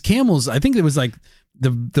 These camels, I think it was like the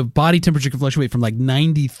body temperature can fluctuate from like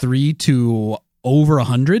 93 to over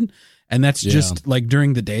 100. And that's just like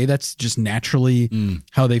during the day, that's just naturally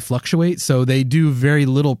how they fluctuate. So they do very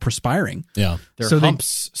little perspiring. Yeah. Their So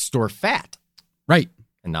humps store fat Right.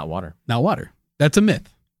 and not water. Not water. That's a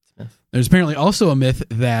myth. There's apparently also a myth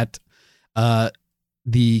that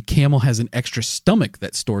the camel has an extra stomach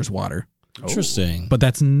that stores water, Interesting. but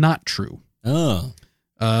that's not true. Oh.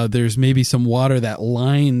 There's maybe some water that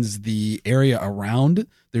lines the area around.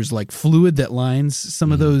 There's like fluid that lines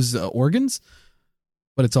some of those organs,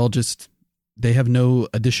 but it's all just, they have no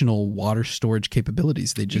additional water storage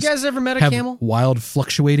capabilities. They You just guys ever met a have camel? wild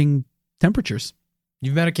fluctuating temperatures.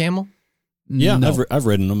 You've met a camel? Yeah, No. I've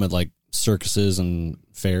ridden them at like circuses and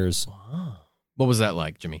fairs. What was that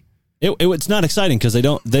like, Jimmy? It's not exciting because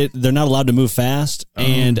they're not allowed to move fast.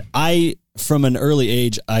 And from an early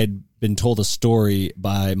age, I'd been told a story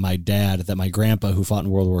by my dad that my grandpa, who fought in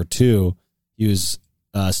World War II, he was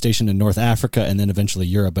stationed in North Africa and then eventually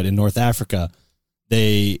Europe. But in North Africa,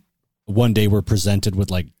 they one day were presented with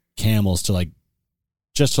like camels to like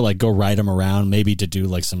just to like go ride them around, maybe to do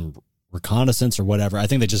like some reconnaissance or whatever. I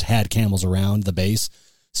think they just had camels around the base.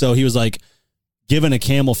 So he was like given a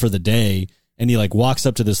camel for the day. And he like walks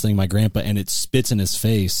up to this thing, my grandpa, and it spits in his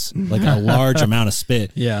face, like a large amount of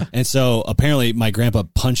spit. Yeah. And so apparently my grandpa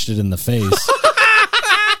punched it in the face.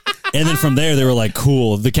 And then from there, they were like,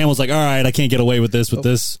 cool. The camel's like, all right, I can't get away with this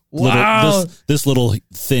Wow. this little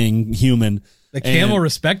thing, human. The camel And-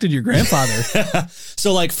 respected your grandfather.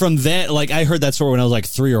 So like from that, like I heard that story when I was like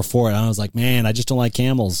 3 or 4, and I was like, man, I just don't like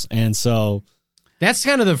camels. And so, That's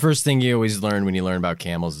kind of the first thing you always learn when you learn about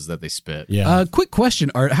camels is that they spit. yeah. Quick question,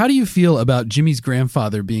 Art. How do you feel about Jimmy's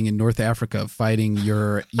grandfather being in North Africa fighting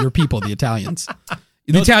your people, the Italians?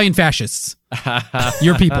 The Italian fascists.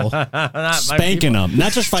 Your people. Spanking them,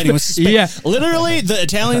 not just fighting. Yeah. Literally, the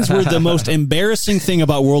Italians were the most embarrassing thing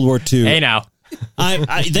about World War II. Hey now,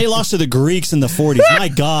 They lost to the Greeks in the 40s. My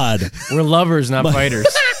God. we're lovers, not fighters.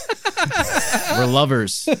 We're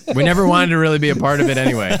lovers. We never wanted to really be a part of it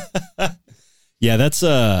anyway. Yeah, that's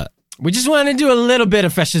We just wanted to do a little bit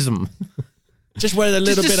of fascism. just wear a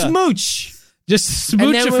little Just bit a of. smooch. Just smooch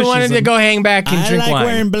And then we wanted to go hang back and I drink like wine.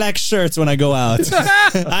 wearing black shirts when I go out.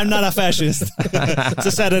 I'm not a fascist. It's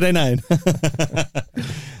a Saturday night.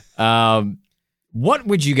 What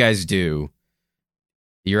would you guys do?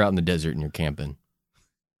 You're out in the desert and you're camping.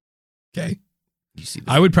 Okay. You see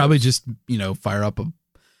I would probably just, fire up a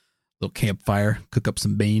little campfire, cook up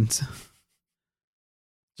some beans.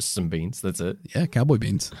 just some beans. That's it. Yeah, cowboy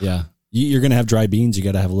beans. Yeah, you're gonna have dry beans. You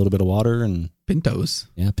got to have a little bit of water and Pintos.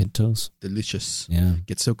 pintos. Delicious. Yeah,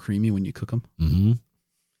 Get so creamy when you cook them. mm-hmm.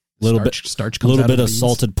 Starch A comes little out bit of the beans.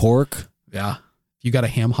 salted pork. Yeah. If you got a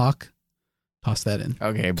ham hock, toss that in.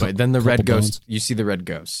 Okay, but then the red couple ghost. bones. You see the red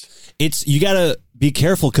ghost. You got to be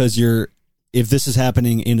careful because if this is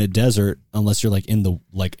happening in a desert, unless you're like in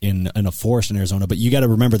a forest in Arizona, but you got to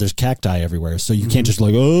remember there's cacti everywhere, so you can't just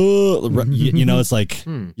like it's like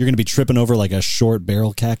you're gonna be tripping over like a short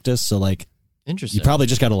barrel cactus. So like Interesting. you probably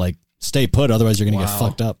just got to like stay put, otherwise you're gonna get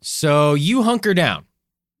fucked up. So you hunker down.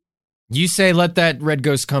 You say, "Let that red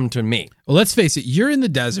ghost come to me." Well, let's face it. You're in the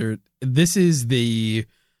desert. This is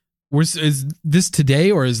is this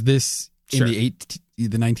today or is this Sure. in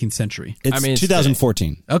the 19th century? It's it's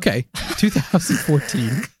 2014. Okay.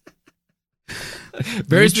 2014.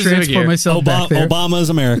 Very Let me specific transport year. myself back there. Obama's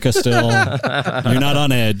America still. You're not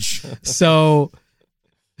on edge. So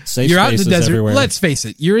Safe You're out in the spaces desert. everywhere. Let's face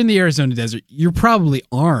it. You're in the Arizona desert. You're probably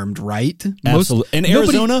armed, right? Absolutely. In nobody-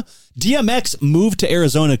 Arizona, DMX moved to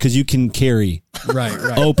Arizona because you can carry Right.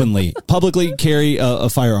 openly, publicly carry a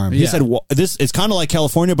firearm. He Yeah. said, "This it's kind of like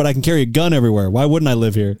California, but I can carry a gun everywhere. Why wouldn't I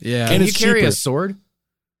live here?" Yeah. and Can you it's carry cheaper. a sword?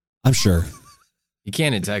 I'm sure. You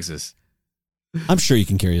can in Texas. I'm sure you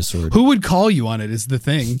can carry a sword. Who would call you on it is the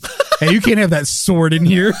thing. Hey, you can't have that sword in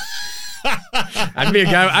here. I'd be a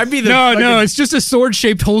guy. I'd be the No, it's just a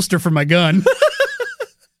sword-shaped holster for my gun.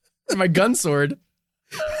 my gun sword.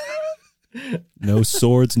 No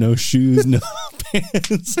swords, no shoes, no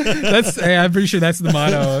pants. I'm pretty sure that's the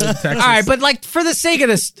motto in Texas. All right, but like for the sake of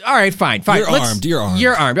this, all right, fine. You're armed. You're armed.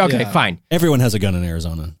 You're armed. Okay, Yeah. fine. Everyone has a gun in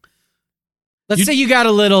Arizona. Let's say you got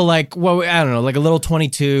a little like, well, I don't know, like a little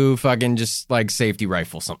 22 fucking just like safety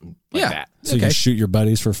rifle, something like that. So you can shoot your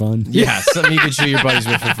buddies for fun. Yeah, something you can shoot your buddies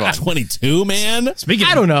with for fun. 22, man.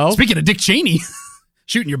 I don't know. Speaking of Dick Cheney,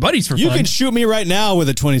 shooting your buddies for You fun. can shoot me right now with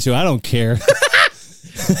a 22. I don't care.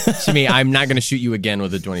 Jimmy, I'm not going to shoot you again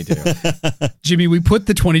with a 22. Jimmy, we put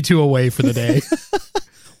the 22 away for the day.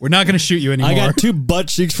 We're not going to shoot you anymore. I got 2 butt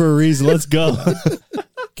cheeks for a reason. Let's go.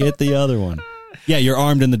 Get the other one. Yeah, you're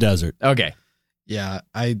armed in the desert. Okay. Yeah,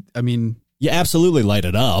 I mean, You absolutely light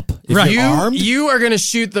it up. If Right. you're armed. You are going to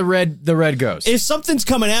shoot the red ghost. If something's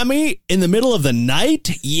coming at me in the middle of the night,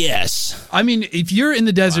 yes. if you're in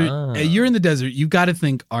the desert, you got to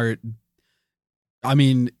think art. I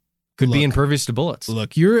mean, Could be look. impervious to bullets.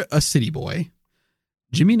 Look, you're a city boy.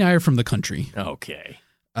 Jimmy and I are from the country. Okay.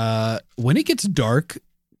 When it gets dark,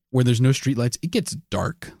 where there's no streetlights, it gets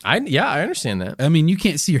dark. I understand that. I mean, you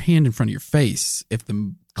can't see your hand in front of your face if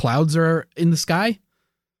the clouds are in the sky.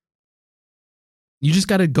 You just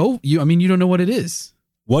got to go. You don't know what it is.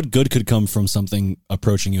 What good could come from something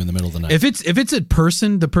approaching you in the middle of the night? If it's a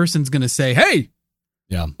person, the person's gonna say, "Hey,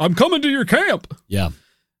 yeah, I'm coming to your camp." yeah.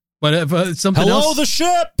 But if it's something Hello, else, the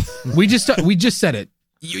ship. we just said it.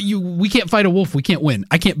 We can't fight a wolf. We can't win.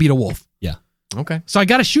 I can't beat a wolf. Yeah. Okay. So I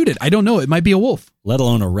got to shoot it. I don't know. It might be a wolf. Let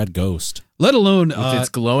alone a red ghost. Let alone With its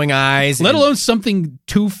glowing eyes. let and- alone something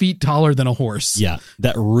 2 feet taller than a horse. Yeah,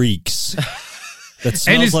 that reeks. That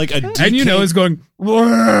smells it's- like a And you know it's going.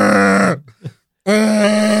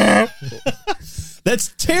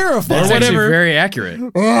 That's terrifying. That's actually whatever. very accurate.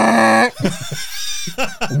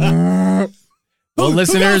 Well, Who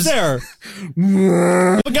listeners, goes there?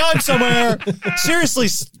 I'm going somewhere. Seriously,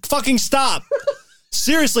 fucking stop.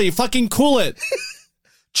 Seriously, fucking cool it.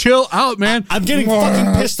 Chill out, man. I'm getting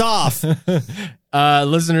fucking pissed off.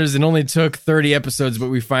 listeners, it only took 30 episodes, but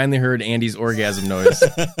we finally heard Andy's orgasm noise.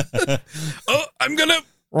 Oh, I'm gonna.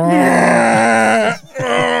 I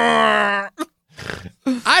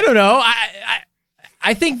don't know.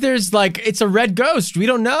 I think there's like, it's a red ghost. We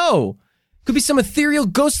don't know. Could be some ethereal,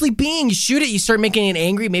 ghostly being. You shoot it, you start making it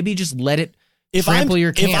angry. Maybe you just let it trample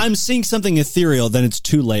your camp. If I'm seeing something ethereal, then it's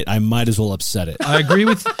too late. I might as well upset it. I agree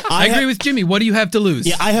with. I agree with Jimmy. What do you have to lose?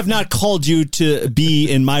 Yeah, I have not called you to be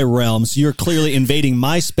in my realm, so you're clearly invading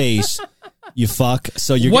my space, you fuck.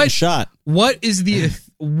 So you're getting shot.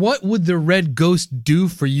 What would the red ghost do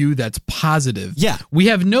for you that's positive? Yeah. We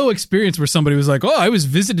have no experience where somebody was like, "Oh, I was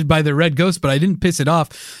visited by the red ghost, but I didn't piss it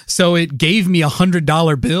off, so it gave me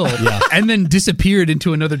 $100 bill and then disappeared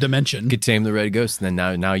into another dimension." could tame the red ghost, and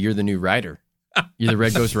then now you're the new rider. You're the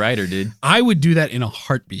red ghost rider, dude. I would do that in a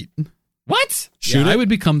heartbeat. What? Yeah, I would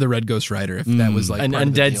become the red ghost rider if that was like An part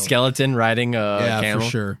of the undead deal. skeleton riding a Yeah, camel?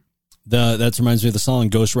 for sure. That reminds me of the song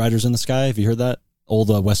 "Ghost Riders in the Sky." Have you heard that old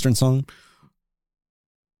Western song?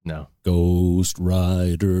 No. Ghost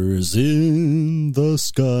Riders in the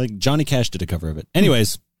Sky. Johnny Cash did a cover of it.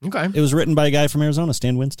 Anyways, Okay. it was written by a guy from Arizona,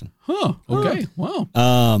 Stan Winston. Huh. Okay. Wow.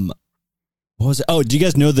 What was it? Oh, do you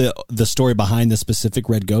guys know the story behind the specific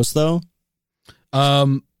red ghost though?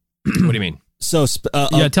 What do you mean? So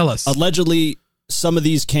Yeah, tell us. Allegedly, some of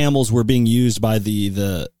these camels were being used by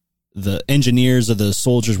the engineers or the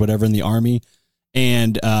soldiers, whatever, in the army,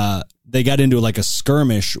 and they got into like a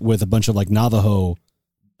skirmish with a bunch of like Navajo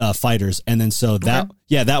fighters, and then so that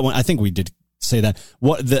one, I think we did say that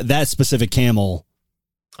that specific camel,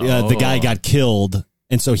 the guy got killed,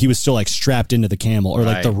 and so he was still like strapped into the camel, or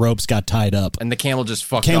like Right. the ropes got tied up. And the camel just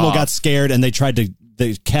fucked Camel off. got scared, and they tried to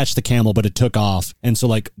catch the camel, but it took off. And so,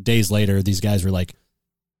 like days later, these guys were like,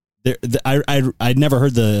 I'd never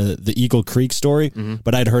heard the Eagle Creek story,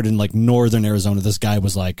 but I'd heard in like northern Arizona, this guy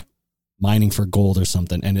was like mining for gold or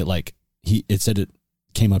something, and it said it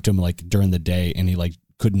came up to him like during the day, and he like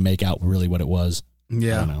couldn't make out really what it was. I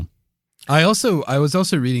Yeah. don't know. I was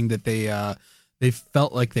also reading that they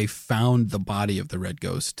felt like they found the body of the red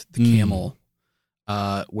ghost, the camel,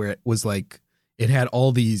 where it was like it had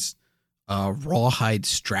all these rawhide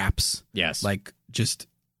straps, Yes. like just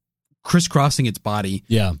crisscrossing its body.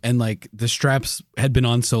 Yeah. And like the straps had been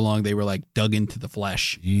on so long they were like dug into the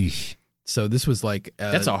flesh. Eesh. So this was like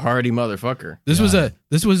That's a hardy motherfucker. this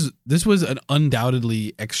was an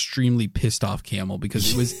undoubtedly extremely pissed off camel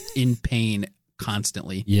because it was in pain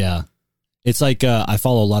constantly. Yeah. It's like I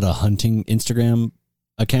follow a lot of hunting Instagram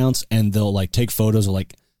accounts, and they'll like take photos of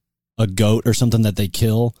like a goat or something that they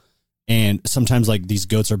kill. And sometimes like these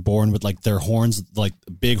goats are born with like their horns, like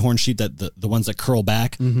big horn sheep, that the ones that curl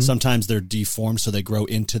back. Sometimes they're deformed, so they grow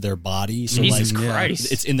into their body. So Jesus like,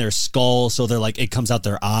 Christ. it's in their skull, so they're like, it comes out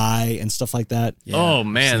their eye and stuff like that. Yeah. Oh,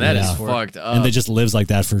 man, that is Yeah. fucked up. And they just lives like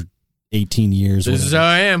that for 18 years. This is how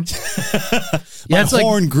I am. My it's like-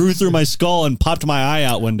 horn grew through my skull and popped my eye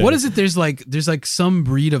out one day. What is it? There's like some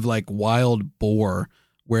breed of like wild boar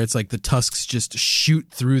where it's like the tusks just shoot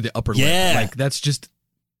through the upper Yeah. lip. Like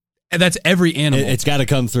that's every animal. It's got to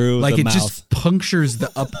come through like the it mouth. just punctures the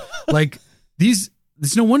up. Like these.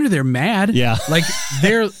 It's no wonder they're mad. Yeah. Like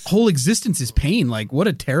their whole existence is pain. Like what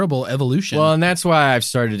a terrible evolution. Well, and that's why I've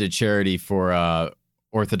started a charity for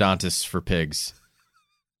orthodontists for pigs.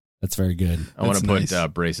 That's very good. I want to That's put nice.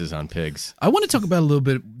 braces on pigs. I want to talk about a little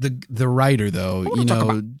bit the writer though. You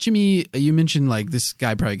know, Jimmy, you mentioned like this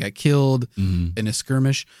guy probably got killed in a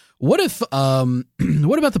skirmish. What if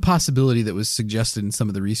what about the possibility that was suggested in some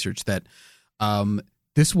of the research that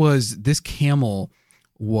this camel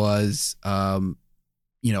was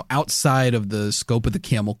outside of the scope of the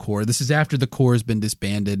Camel Corps. This is after the Corps has been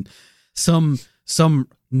disbanded. Some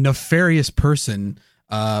nefarious person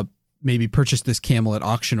maybe purchased this camel at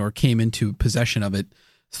auction or came into possession of it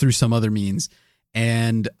through some other means.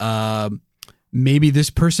 And maybe this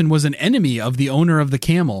person was an enemy of the owner of the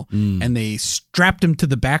camel and they strapped him to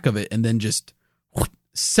the back of it and then just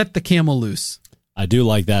set the camel loose. I do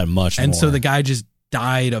like that much more. And so the guy just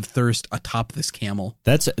died of thirst atop this camel.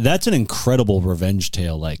 That's an incredible revenge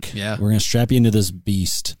tale. Like, Yeah. we're going to strap you into this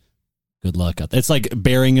beast. Good luck. It's like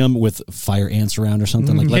burying them with fire ants around or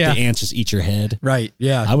something. Like, let the ants just eat your head. Right,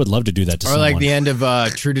 yeah. I would love to do that to Or someone. like the end of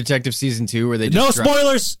True Detective Season 2 where they just No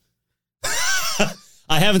spoilers!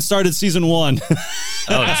 I haven't started season 1.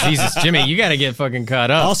 Oh, Jesus, Jimmy, you got to get fucking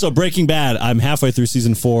caught up. Also, Breaking Bad, I'm halfway through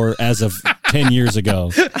season 4 as of 10 years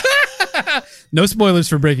ago. No spoilers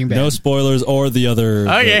for Breaking Bad. No spoilers or the other.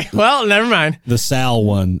 Okay, well, never mind. The Sal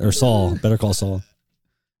one, or Saul. Better Call Saul.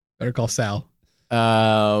 Better Call Sal.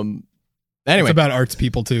 Anyway. It's about arts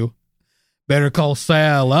people too. Better Call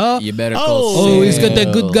Sal, huh? You better Oh, he's got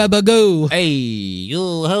that good gabagoo. Hey,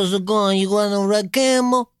 yo, how's it going? You going on a red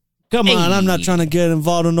camel? Come on, I'm not trying to get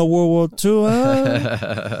involved in no World War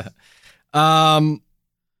II. Huh?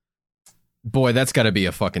 Boy, that's got to be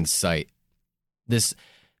a fucking sight. This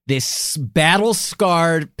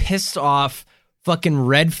battle-scarred, pissed-off, fucking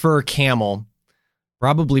red fur camel,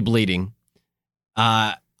 probably bleeding.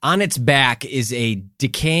 On its back is a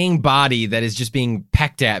decaying body that is just being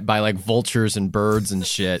pecked at by like vultures and birds and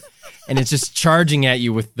shit. And it's just charging at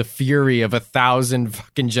you with the fury of 1,000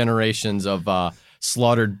 fucking generations of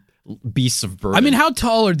slaughtered beasts of burden. I mean, how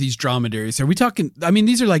tall are these dromedaries? Are we talking? I mean,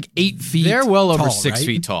 these are like 8 feet. They're well over tall, 6 right?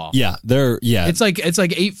 feet tall. Yeah, It's like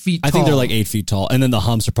 8 feet tall. I think they're like 8 feet tall, and then the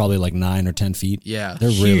humps are probably like 9 or 10 feet. Yeah. They're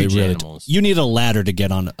Huge really animals. You need a ladder to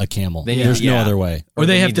get on a camel. They- There's no yeah. other way. Or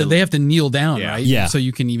they have need to they have to kneel down, Yeah. right? Yeah. So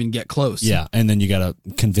you can even get close. Yeah, and then you gotta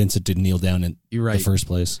convince it to kneel down in You're right. the first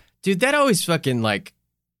place. Dude, that always fucking like.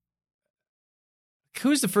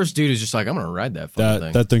 Who's the first dude who's just like, I'm gonna ride that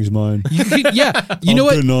fucking thing? thing's mine. Yeah. You know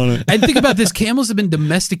what? Getting on it. And think about this: camels have been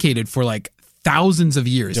domesticated for like thousands of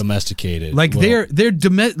years. Domesticated. Like Well,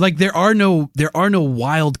 like there are no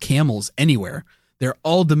wild camels anywhere. They're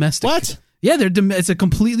all domestic. What? Yeah, it's a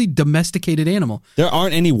completely domesticated animal. there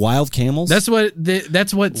aren't any wild camels. That's what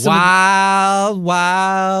some of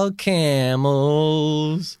Wild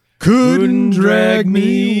camels couldn't drag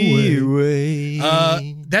me away.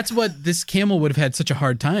 that's what this camel would have had such a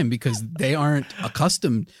hard time because they aren't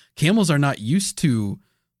accustomed. Camels are not used to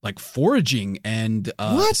like foraging and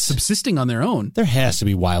subsisting on their own. there has to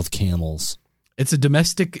be wild camels It's a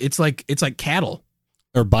domestic. It's like cattle.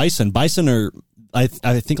 or bison. Bison are. I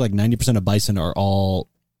think like 90% of bison are all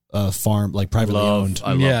farm, like privately owned.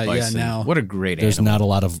 I love Yeah, bison. now. What a great There's animal. not a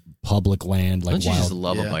lot of public land like Don't you wild. just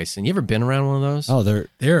love Yeah. a bison? You ever been around one of those? Oh,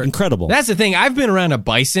 they're incredible. That's the thing. I've been around a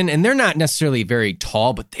bison, and they're not necessarily very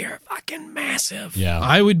tall, but they're fucking massive. yeah,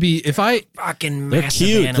 I would be if I. Fucking they're massive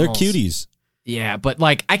cute. animals. They're cuties. Yeah, but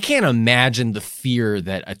like, I can't imagine the fear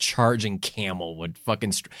that a charging camel would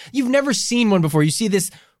fucking. You've never seen one before. You see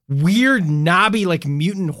this weird, knobby, like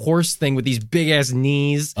mutant horse thing with these big ass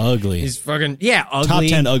knees. Ugly. He's fucking ugly. Top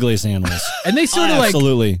 10 ugliest animals. And they sort of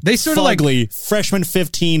absolutely. They sort of Fugly, freshman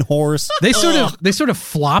 15 horse. They sort of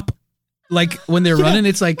flop. Like when they're running,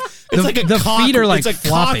 it's like the cock, feet are like it's a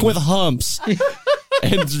flopping. cock with humps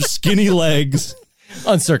and skinny legs.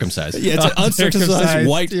 Uncircumcised. Yeah, it's an uncircumcised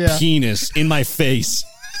white yeah. penis in my face.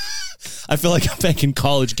 I feel like I'm back in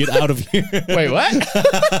college. Get out of here. Wait, what?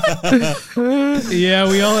 Yeah,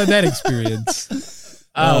 we all had that experience.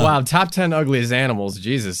 Oh, wow. Top 10 ugliest animals.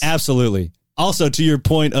 Jesus. Absolutely. Also, to your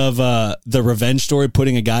point of the revenge story,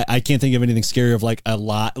 putting a guy, I can't think of anything scarier of like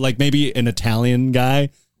like maybe an Italian guy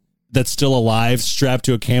that's still alive strapped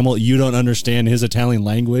to a camel. You don't understand his Italian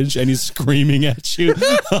language and he's screaming at you. In the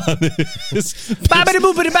middle of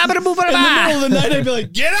the night, I'd be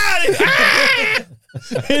like, get out of here.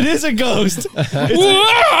 It is a ghost.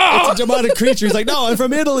 It's a demonic creature. He's like, no, I'm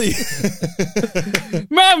from Italy.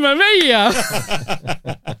 Mamma mia!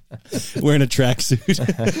 Wearing a tracksuit.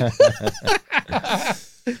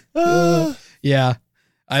 Yeah,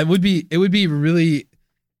 it would be really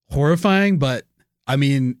horrifying, but I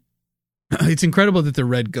mean, it's incredible that the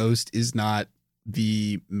Red Ghost is not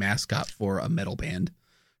the mascot for a metal band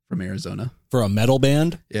from Arizona. For a metal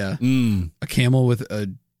band? Yeah, a camel with a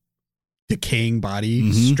decaying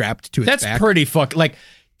body strapped to its back. That's pretty like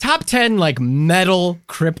top 10 like metal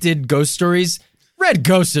cryptid ghost stories. Red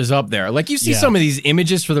Ghost is up there. Like you see some of these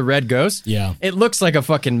images for the Red Ghost. Yeah. It looks like a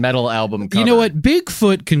fucking metal album cover. You know what?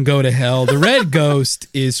 Bigfoot can go to hell. The Red Ghost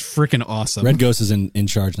is freaking awesome. Red Ghost is in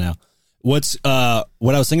charge now. What I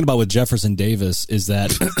was thinking about with Jefferson Davis is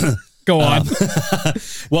that go on.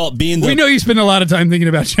 Well, we know you spend a lot of time thinking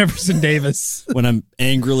about Jefferson Davis when I'm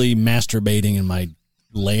angrily masturbating in my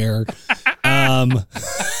lair.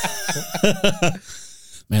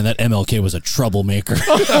 Man, that MLK was a troublemaker.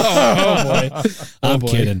 Oh boy. I'm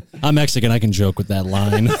kidding. I'm Mexican. I can joke with that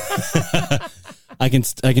line. I can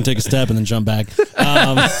take a step and then jump back.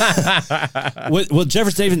 Well,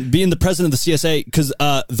 Jefferson Davis being the president of the CSA, because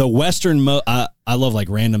the Western, I love like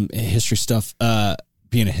random history stuff.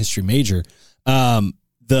 Being a history major,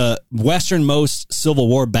 the westernmost Civil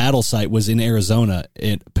War battle site was in Arizona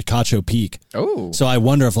at Picacho Peak. Oh, so I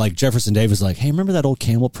wonder if like Jefferson Davis was like, hey, remember that old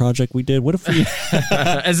camel project we did? What if we?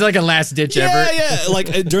 It's like a last ditch effort. Yeah, like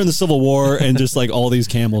during the Civil War and just like all these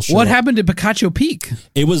camels. What happened to Picacho Peak?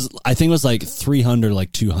 I think it was like 300,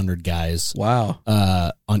 like 200 guys. Wow.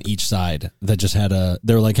 On each side that just had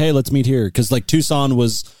they were like, hey, let's meet here. Cause like Tucson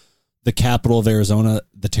was the capital of Arizona,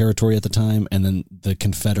 the territory at the time. And then the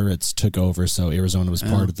Confederates took over. So Arizona was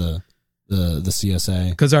part of the CSA.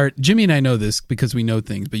 Because Jimmy and I know this because we know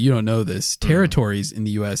things, but you don't know this. Territories in the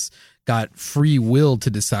U.S. got free will to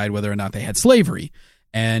decide whether or not they had slavery.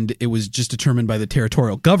 And it was just determined by the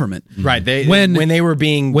territorial government. Right. When they were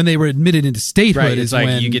admitted into statehood, right, is like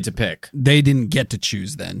when you get to pick. They didn't get to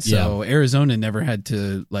choose then. So Arizona never had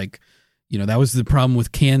to that was the problem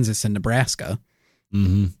with Kansas and Nebraska.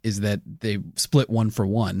 Mm-hmm. Is that they split 1 for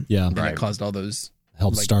 1. Yeah. And it caused all those.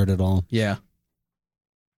 Helped start it all. Yeah.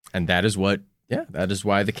 And that is why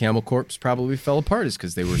the Camel Corps probably fell apart, is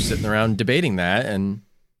because they were sitting around debating that and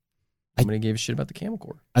nobody gave a shit about the Camel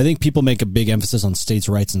Corps. I think people make a big emphasis on states'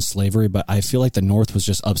 rights and slavery, but I feel like the North was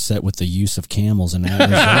just upset with the use of camels in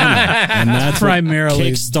Arizona. And that's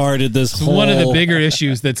primarily kick-started this whole one of the bigger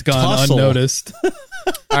issues that's gone tussle. Unnoticed.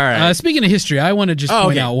 All right. Speaking of history, I want to just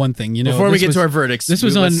point out one thing. Before we get to our verdicts, this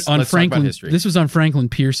was on Franklin. History. This was on Franklin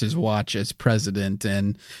Pierce's watch as president,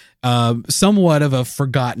 and somewhat of a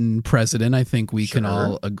forgotten president. I think we can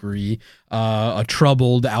all agree. A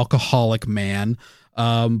troubled, alcoholic man.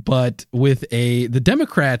 But the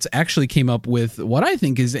Democrats actually came up with what I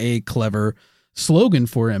think is a clever slogan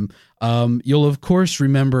for him. You'll of course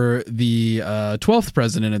remember the 12th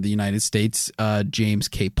president of the United States, James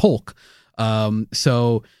K. Polk.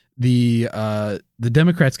 So the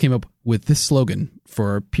Democrats came up with this slogan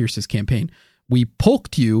for Pierce's campaign: "We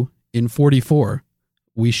polked you in 44,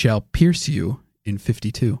 we shall pierce you in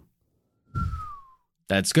 52."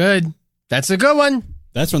 That's good. That's a good one.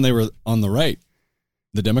 That's when they were on the right.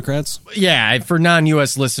 The Democrats? Yeah, for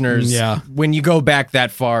non-U.S. listeners, when you go back that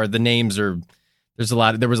far, the names are there was a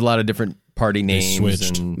lot of different party names.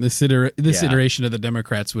 Switched. And this iteration of the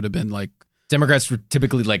Democrats would have been like Democrats were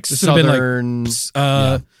typically like Southern,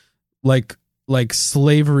 like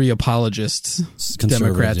slavery apologists,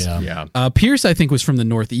 Democrats. Yeah. Pierce, I think, was from the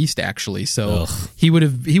Northeast actually, so he would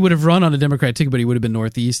have run on a Democrat ticket, but he would have been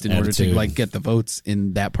Northeast in order to like get the votes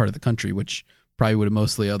in that part of the country, which probably would have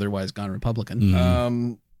mostly otherwise gone Republican.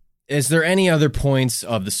 Mm-hmm. Is there any other points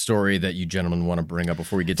of the story that you gentlemen want to bring up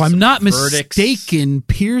before we get to I'm not verdicts? mistaken,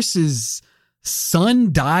 Pierce's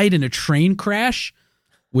son died in a train crash,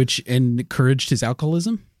 which encouraged his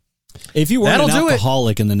alcoholism. If you were That'll an do it.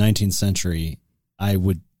 alcoholic in the 19th century, I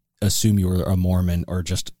would assume you were a Mormon or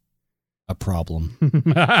just a problem.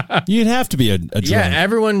 You'd have to be a drunk. Yeah,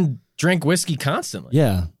 everyone drank whiskey constantly.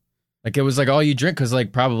 Yeah. Like it was like all you drink because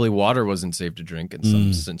like probably water wasn't safe to drink in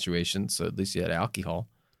some situations. So at least you had alcohol.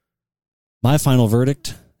 My final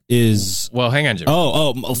verdict is... Well, hang on,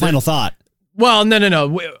 Jimmy. Final thought. Well,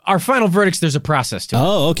 no. Our final verdicts, there's a process to it.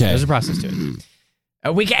 Oh, okay. There's a process to it.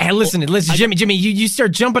 Listen, Jimmy, you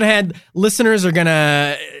start jumping ahead. Listeners are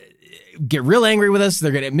gonna get real angry with us.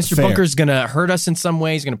 Mr. Fair. Bunker's gonna hurt us in some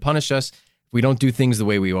way. He's gonna punish us if we don't do things the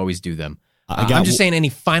way we always do them. I'm just saying, any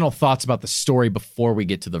final thoughts about the story before we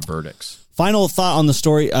get to the verdicts? Final thought on the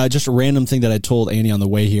story. Just a random thing that I told Annie on the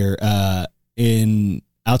way here.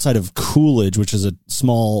 Outside of Coolidge, which is a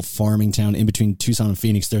small farming town in between Tucson and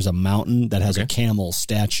Phoenix, there's a mountain that has a camel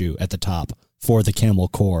statue at the top for the Camel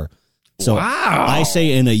Corps. So wow. I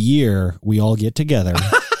say in a year, we all get together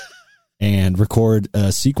and record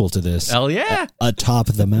a sequel to this. Hell yeah. Atop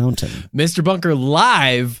the mountain. Mr. Bunker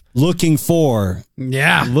live. Looking for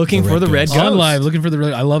the Red Ghost. On live, looking for the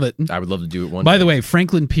red. I love it. I would love to do it one By day. the way,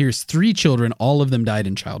 Franklin Pierce, 3 children, all of them died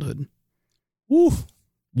in childhood. Woo.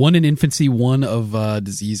 One in infancy, one of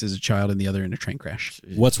disease as a child, and the other in a train crash.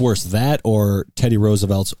 What's worse, that or Teddy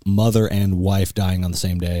Roosevelt's mother and wife dying on the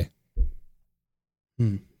same day?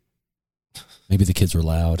 Maybe the kids were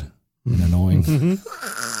loud and annoying.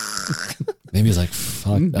 Maybe it's like,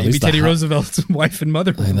 fuck. Maybe Teddy Roosevelt's wife and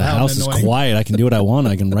mother were And the loud house and is annoying. quiet. I can do what I want.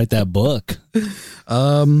 I can write that book.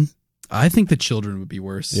 I think the children would be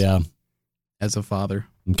worse. Yeah. As a father.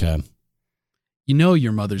 Okay. You know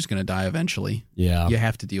your mother's going to die eventually. Yeah. You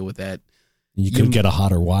have to deal with that. You could get a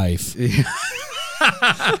hotter wife.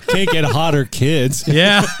 Can't get hotter kids.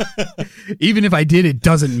 Yeah. Even if I did, it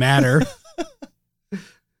doesn't matter.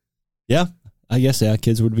 Yeah. I guess,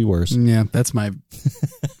 kids would be worse. Yeah, that's my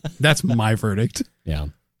verdict. Yeah.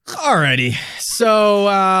 Alrighty. So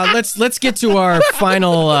let's get to our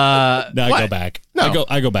final No, I what? go back. No.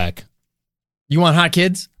 I go back. You want hot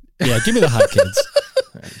kids? Yeah, give me the hot kids.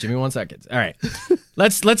 All right, Jimmy wants hot kids. All right.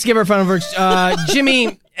 Let's give our final verdict.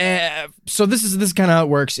 Jimmy, so this is kind of how it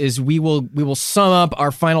works is we will sum up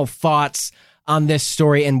our final thoughts on this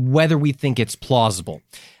story and whether we think it's plausible.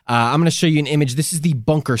 I'm going to show you an image. This is the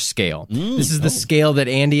Bunker scale. This is the scale that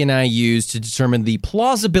Andy and I use to determine the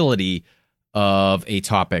plausibility of a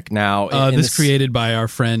topic. Now, this created by our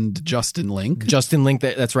friend Justin Link. Justin Link,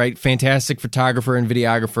 that's right. Fantastic photographer and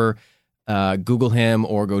videographer. Google him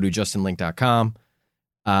or go to justinlink.com.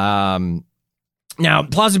 Now,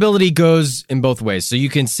 plausibility goes in both ways. So you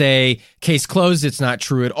can say, case closed, it's not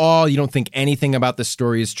true at all. You don't think anything about the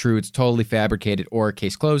story is true. It's totally fabricated. Or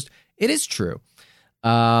case closed, it is true.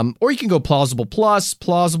 Or you can go plausible plus,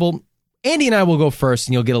 plausible. Andy and I will go first,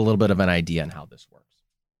 and you'll get a little bit of an idea on how this works.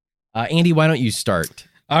 Andy, why don't you start?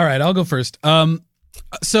 All right, I'll go first.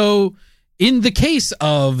 So in the case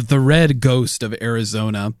of the Red Ghost of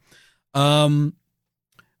Arizona,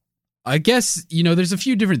 I guess, there's a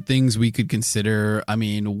few different things we could consider. I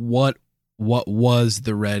mean, what was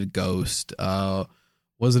the Red Ghost?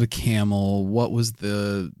 Was it a camel? What was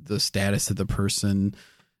the status of the person?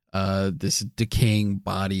 This decaying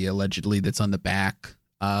body allegedly that's on the back,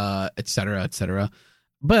 et cetera, et cetera.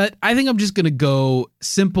 But I think I'm just going to go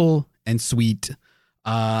simple and sweet,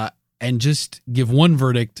 and just give one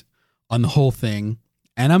verdict on the whole thing.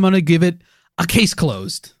 And I'm going to give it a case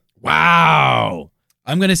closed. Wow.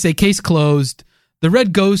 I'm going to say case closed. The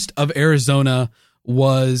Red Ghost of Arizona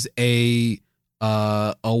was a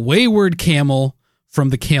wayward camel from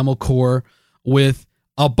the Camel Corps with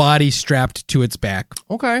a body strapped to its back.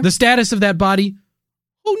 Okay. The status of that body,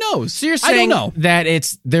 who knows? So you're I saying don't know.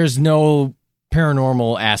 that there's no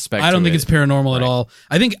paranormal aspect I don't to think it. it's paranormal at all.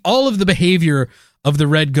 I think all of the behavior of the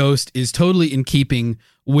Red Ghost is totally in keeping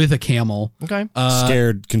with a camel. Okay.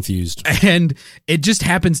 Scared, confused. And it just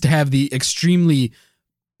happens to have the extremely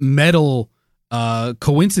metal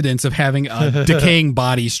coincidence of having a decaying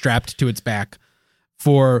body strapped to its back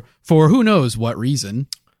for who knows what reason.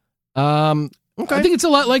 Okay. I think it's a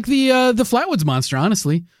lot like the Flatwoods Monster,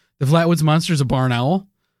 honestly. The Flatwoods Monster is a barn owl.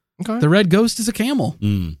 Okay. The Red Ghost is a camel.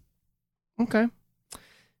 Okay.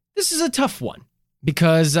 This is a tough one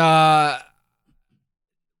because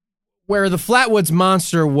where the Flatwoods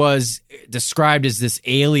Monster was described as this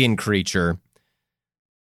alien creature,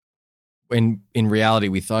 in reality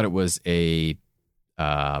we thought it was a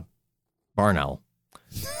barn owl.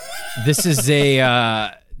 This is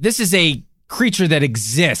a creature that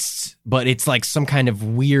exists, but it's like some kind of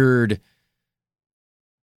weird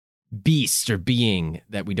beast or being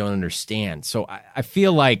that we don't understand. So I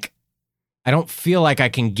feel like I don't feel like I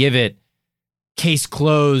can give it case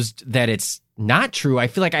closed that it's not true. I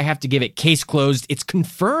feel like I have to give it case closed. It's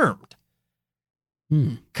confirmed.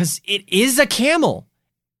 Because it is a camel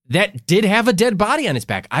that did have a dead body on its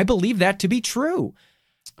back. I believe that to be true.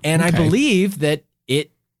 And I believe that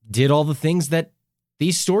it did all the things that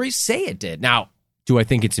these stories say it did. Now, do I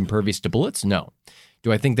think it's impervious to bullets? No.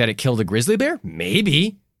 Do I think that it killed a grizzly bear?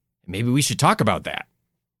 Maybe. Maybe we should talk about that.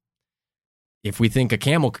 If we think a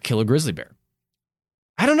camel could kill a grizzly bear.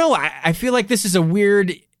 I don't know. I feel like this is a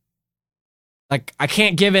weird, like, I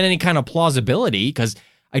can't give it any kind of plausibility because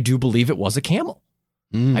I do believe it was a camel.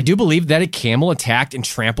 I do believe that a camel attacked and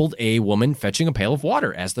trampled a woman fetching a pail of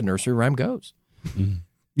water, as the nursery rhyme goes.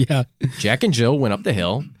 Yeah. Jack and Jill went up the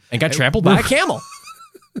hill and got trampled by a camel.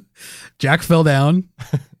 Jack fell down.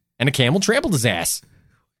 And a camel trampled his ass.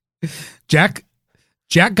 Jack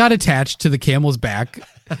got attached to the camel's back,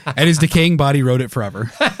 and his decaying body rode it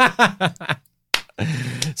forever.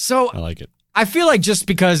 So I like it. I feel like just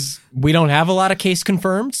because we don't have a lot of case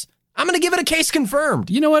confirms, I'm going to give it a case confirmed.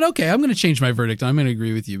 You know what? Okay, I'm going to change my verdict. I'm going to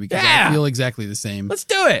agree with you because I feel exactly the same. Let's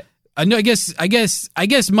do it. No, I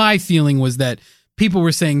guess my feeling was that people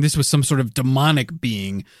were saying this was some sort of demonic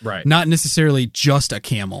being, Right. not necessarily just a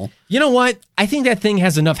camel. You know what? I think that thing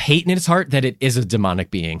has enough hate in its heart that it is a demonic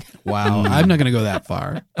being. Wow, I'm not going to go that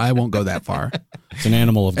far. I won't go that far. It's an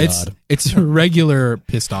animal of God. It's a regular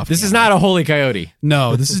pissed off. This is camel. not a holy coyote.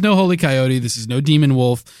 No, this is no holy coyote. This is no demon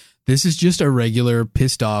wolf. This is just a regular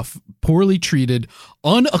pissed off, poorly treated,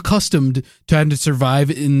 unaccustomed to having to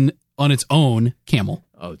survive on its own camel.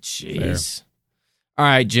 Oh, jeez. All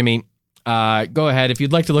right, Jimmy. Go ahead. If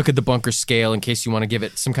you'd like to look at the bunker scale in case you want to give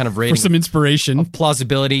it some kind of rating For some inspiration. of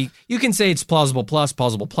plausibility, you can say it's plausible plus,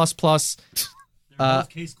 plausible plus plus.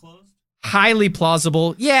 Case closed? Highly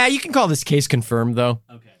plausible. Yeah, you can call this case confirmed, though.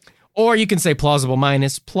 Okay. Or you can say plausible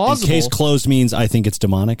minus. Plausible. Case closed means I think it's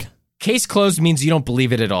demonic. Case closed means you don't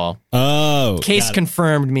believe it at all. Oh. Case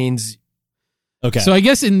confirmed means Okay. So I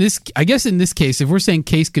guess in this case, if we're saying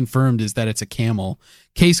case confirmed is that it's a camel,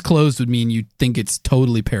 case closed would mean you think it's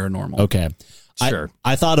totally paranormal. Okay. Sure.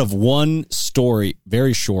 I thought of one story,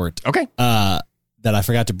 very short, okay. that I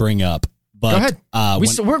forgot to bring up. But, Go ahead.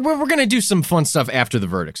 We're going to do some fun stuff after the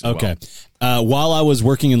verdicts as okay. While I was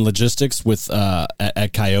working in logistics with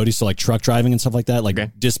at Coyote, so like truck driving and stuff like that,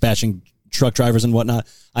 like dispatching truck drivers and whatnot,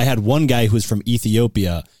 I had one guy who was from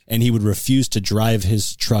Ethiopia, and he would refuse to drive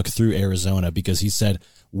his truck through Arizona because he said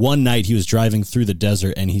one night he was driving through the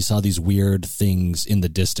desert and he saw these weird things in the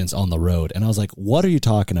distance on the road. And I was like, what are you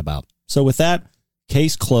talking about? So with that,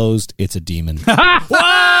 case closed, it's a demon. Whoa!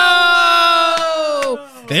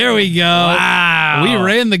 There we go. Wow. We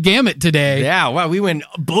ran the gamut today. Yeah, wow, we went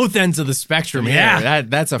both ends of the spectrum here. Yeah.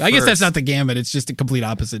 That's a first. I guess that's not the gamut. It's just a complete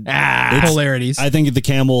opposite polarities. I think the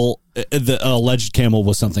camel, the alleged camel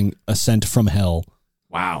was something sent from hell.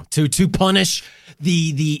 Wow. To punish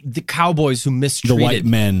the cowboys who mistreated. The white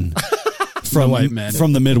men.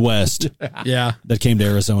 From the Midwest. Yeah. That came to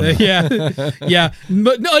Arizona. Yeah.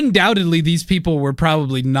 But undoubtedly, these people were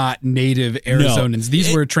probably not native Arizonans.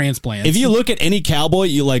 These were transplants. If you look at any cowboy,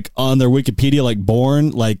 you like on their Wikipedia, like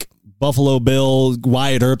born, like Buffalo Bill,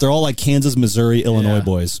 Wyatt Earp, they're all like Kansas, Missouri, Illinois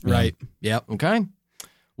boys. Right. Yep. Okay.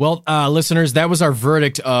 Well, listeners, that was our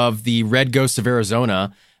verdict of the Red Ghost of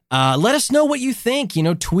Arizona. Let us know what you think.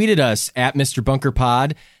 Tweet at us at Mr. Bunker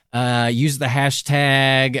Pod. Use the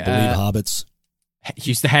hashtag Believe Hobbits.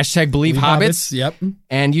 Use the hashtag Believe Hobbits. Yep.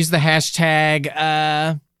 And use the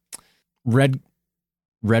hashtag Red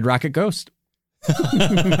Rocket Ghost.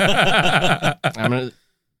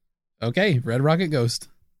 Okay, Red Rocket Ghost.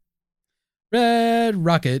 Red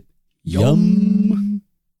Rocket. Yum.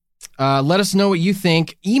 Let us know what you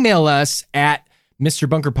think. Email us at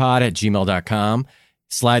MrBunkerPod@gmail.com.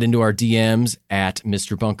 Slide into our DMs at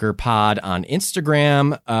Mr. Bunker Pod on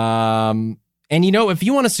Instagram. And if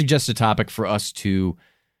you want to suggest a topic for us to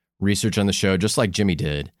research on the show, just like Jimmy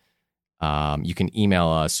did, you can email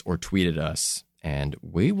us or tweet at us, and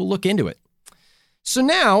we will look into it. So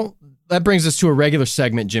now that brings us to a regular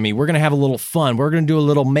segment, Jimmy. We're going to have a little fun. We're going to do a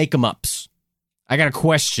little make-em-ups. I got a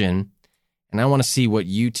question, and I want to see what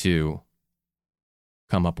you two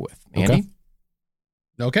come up with. Andy?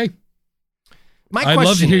 Okay. My I'd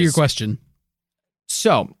love to hear is, your question.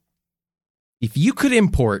 So, if you could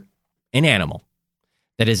import an animal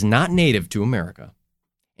that is not native to America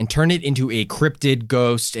and turn it into a cryptid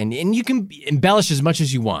ghost, and you can embellish as much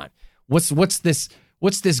as you want. What's this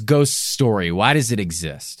ghost story? Why does it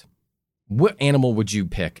exist? What animal would you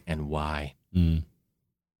pick and why?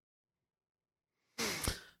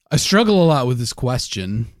 I struggle a lot with this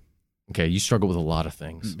question Okay, you struggle with a lot of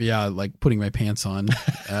things. Yeah, like putting my pants on.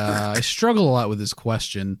 I struggle a lot with this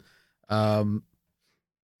question.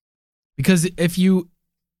 Because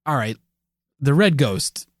all right, the red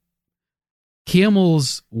ghost,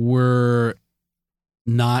 camels were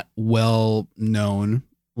not well known,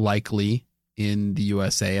 likely, in the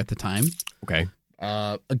USA at the time. Okay.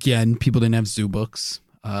 Again, people didn't have zoo books.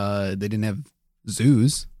 They didn't have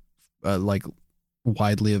zoos, like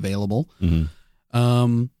widely available.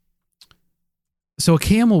 Mm-hmm. So a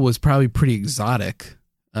camel was probably pretty exotic,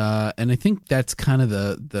 and I think that's kind of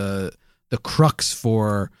the crux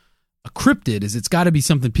for a cryptid is it's got to be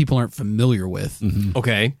something people aren't familiar with. Mm-hmm.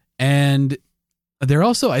 Okay. And there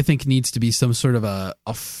also, I think, needs to be some sort of a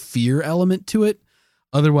fear element to it.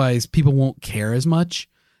 Otherwise, people won't care as much.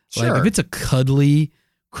 Sure. Like if it's a cuddly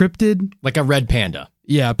cryptid, Like a red panda.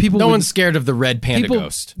 yeah, people. No would- one's scared of the red panda people,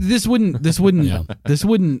 ghost. This wouldn't this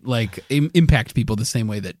wouldn't like impact people the same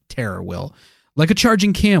way that terror will. Like a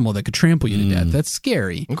charging camel that could trample you to death. That's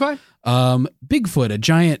scary. Okay. Bigfoot, a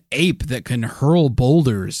giant ape that can hurl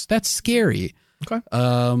boulders. That's scary. Okay.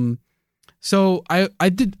 So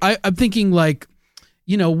I'm thinking like,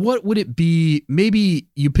 what would it be? Maybe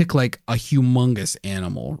you pick like a humongous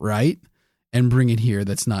animal, right? And bring it here.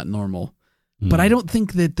 That's not normal. But I don't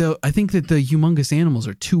think that I think that the humongous animals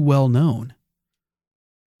are too well known.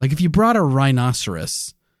 Like if you brought a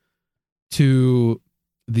rhinoceros to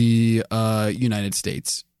the United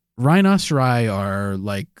States, rhinoceri are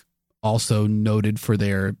like also noted for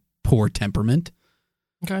their poor temperament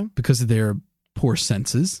Okay. because of their poor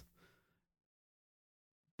senses.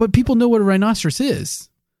 But people know what a rhinoceros is.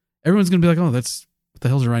 Everyone's going to be like, oh, what the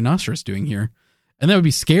hell's a rhinoceros doing here? And that would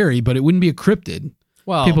be scary, but it wouldn't be a cryptid.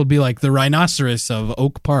 Well, People would be like the rhinoceros of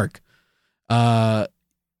Oak Park. So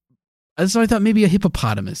I thought maybe a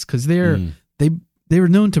hippopotamus because they were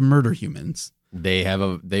known to murder humans.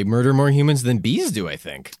 they murder more humans than bees do, I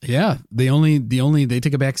think. Yeah, they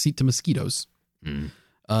take a back seat to mosquitoes.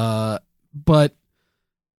 But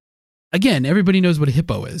again, everybody knows what a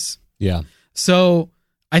hippo is. Yeah. So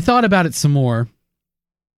I thought about it some more,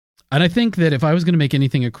 and I think that if I was going to make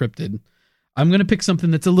anything a cryptid, I'm going to pick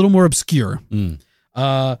something that's a little more obscure,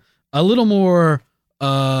 a little more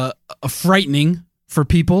frightening for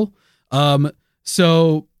people.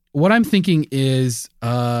 So what I'm thinking is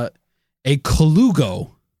a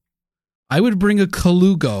colugo. I would bring a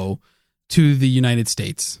colugo to the United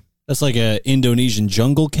States. That's like a Indonesian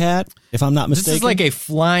jungle cat, if I'm not mistaken. This is like a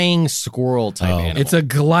flying squirrel type animal. It's a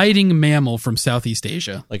gliding mammal from Southeast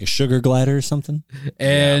Asia. like a sugar glider or something.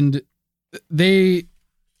 And they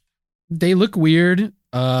look weird.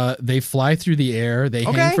 They fly through the air. They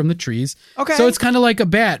hang from the trees. Okay. So it's kind of like a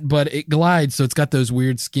bat, but it glides, so it's got those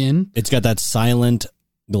weird skin. It's got that silent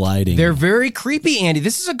gliding. They're very creepy, Andy.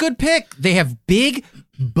 This is a good pick. They have big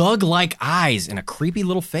bug-like eyes and a creepy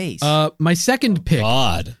little face. My second pick.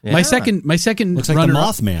 God. Yeah. My second Looks like the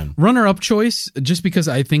Mothman. runner-up choice, just because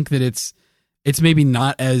I think that it's maybe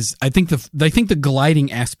not as I think the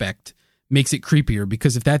gliding aspect makes it creepier,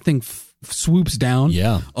 because if that thing swoops down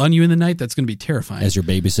on you in the night, that's going to be terrifying. As you're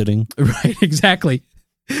babysitting. Right, exactly.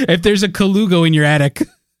 If there's a colugo in your attic,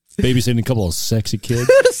 Babysitting a couple of sexy kids.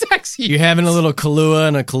 sexy. You're having a little Kahlua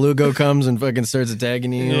and a Kalugo comes and fucking starts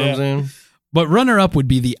attacking you. You know what I'm saying? But runner-up would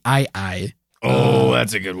be the eye. Oh,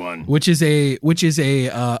 that's a good one. Which is a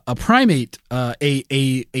primate,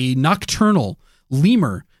 a nocturnal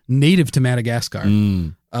lemur native to Madagascar.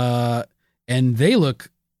 And they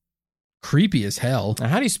look creepy as hell. Now,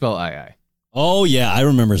 how do you spell I? Oh, yeah. I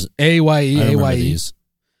remember. A-Y-E, I remember A-Y-E. these.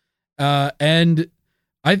 And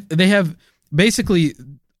they have basically,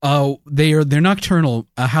 they're nocturnal.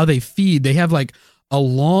 How they feed, they have like a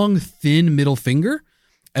long, thin middle finger.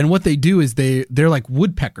 And what they do is they're like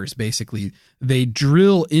woodpeckers, basically. They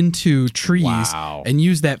drill into trees and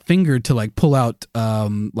use that finger to like pull out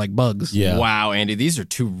like bugs. Yeah. Wow, Andy, these are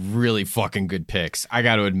two really fucking good picks, I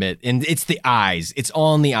got to admit. And it's the eyes. It's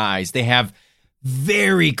all in the eyes. They have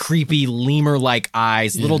very creepy lemur-like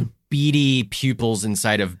eyes, little beady pupils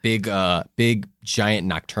inside of big giant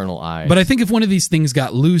nocturnal eyes. But I think if one of these things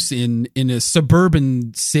got loose in a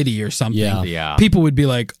suburban city or something, people would be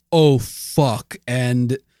like, "Oh fuck!"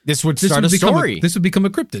 And this would start a story. This would become a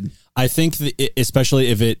cryptid. I think, especially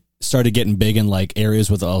if it started getting big in like areas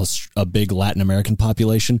with a big Latin American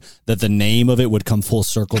population, that the name of it would come full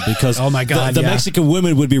circle, because oh my God, the Mexican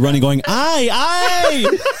women would be running going, "Ay!"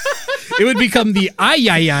 It would become the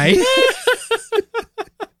ay.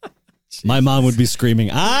 My mom would be screaming,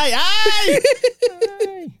 "Ay!"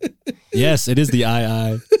 Yes, it is the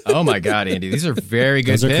ay. Oh my God, Andy, these are very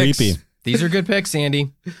good Those are picks. creepy. These are good picks,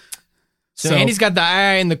 Andy. So Andy's got the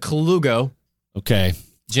eye and the Kalugo. Okay.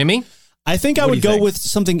 Jimmy? I think I What do would you go think? with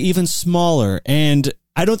something even smaller. And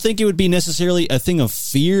I don't think it would be necessarily a thing of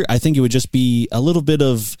fear. I think it would just be a little bit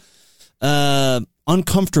of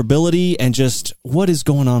uncomfortability and just what is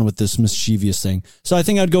going on with this mischievous thing. So I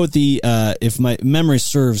think I'd go with the, if my memory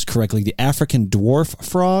serves correctly, the African dwarf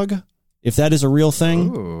frog, if that is a real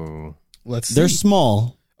thing. Ooh. Let's see. They're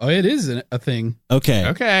small. Oh, it is a thing. Okay.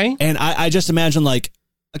 Okay. And I just imagine like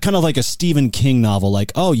kind of like a Stephen King novel.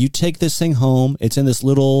 Like, oh, you take this thing home. It's in this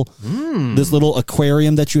little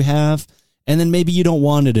aquarium that you have. And then maybe you don't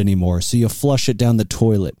want it anymore. So you flush it down the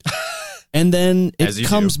toilet. And then As it you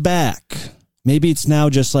comes do. back. Maybe it's now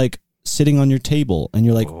just like sitting on your table. And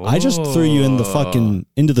you're like, I just threw you in the fucking,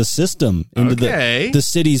 into the system, into Okay. the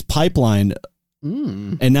city's pipeline.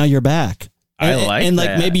 And now you're back. I And- like And like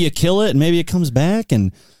that. maybe you kill it and maybe it comes back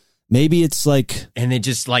and maybe it's like, And they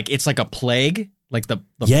just like, it's like a plague, like the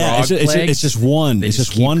yeah, frog it's plague. just one. They It's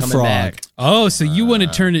just keep one coming frog. back. Oh, so you want to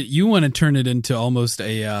turn it? You want to turn it into almost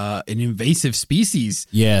an invasive species,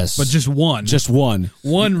 Yes. but just one. Just one.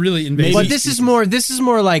 one really invasive. But this is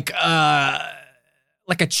more like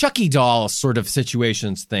a Chucky doll sort of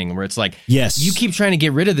situations thing where it's like, Yes. you keep trying to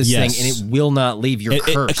get rid of this Yes. thing and it will not leave. You're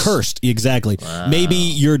cursed. Cursed, exactly. Maybe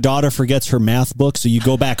your daughter forgets her math book, so you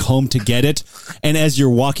go back home to get it, and as you're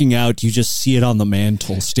walking out, you just see it on the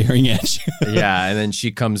mantle staring at you. Yeah, and then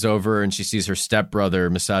she comes over and she sees her stepbrother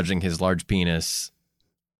massaging his large penis.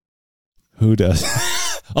 Who does?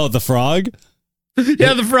 Oh, the frog?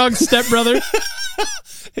 yeah, the frog's stepbrother.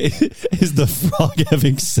 Is the frog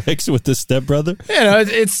having sex with the stepbrother? You know,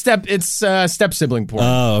 it's step sibling porn,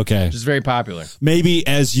 Oh, okay. which is very popular. Maybe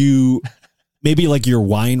maybe like your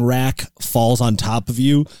wine rack falls on top of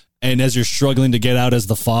you, and as you're struggling to get out as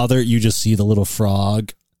the father, you just see the little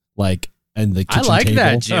frog, like, and the I kitchen like table.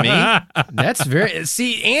 that, Jimmy. That's very.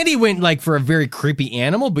 See, Andy went like for a very creepy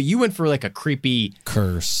animal, but you went for like a creepy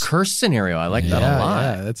Curse. curse scenario. I like that a lot.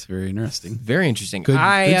 Yeah, that's very interesting. Very interesting. Good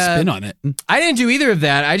spin on it. I didn't do either of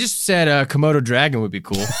that. I just said Komodo dragon would be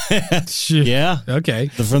cool, Yeah. Okay.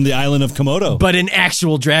 From the island of Komodo. but an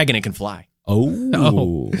actual dragon, it can fly.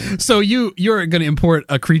 Oh. So you're going to import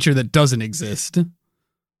a creature that doesn't exist.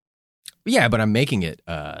 Yeah, but I'm making it.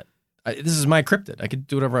 This is my cryptid. I could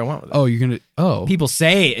do whatever I want with it. Oh, you're going to. Oh. People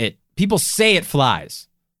say it flies.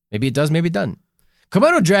 Maybe it does. Maybe it doesn't.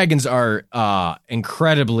 Komodo dragons are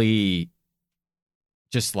incredibly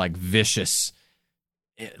just like vicious,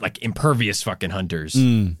 like impervious fucking hunters.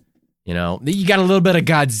 Mm. You know, you got a little bit of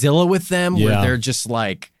Godzilla with them where Yeah. they're just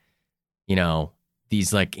like, you know,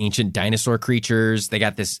 these like ancient dinosaur creatures. They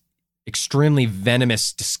got this extremely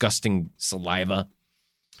venomous, disgusting saliva,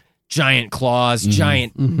 giant claws,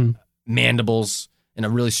 giant Mhm. mandibles, and a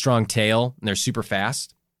really strong tail. And they're super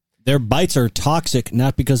fast. Their bites are toxic,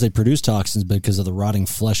 not because they produce toxins, but because of the rotting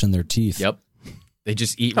flesh in their teeth. Yep. They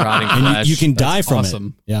just eat rotting And flesh. you can die from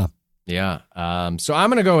awesome. it. Yeah. Yeah. So I'm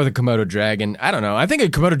going to go with a Komodo dragon. I don't know. I think a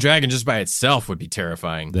Komodo dragon just by itself would be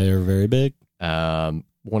terrifying. They're very big.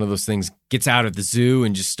 One of those things gets out of the zoo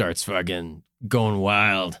and just starts fucking going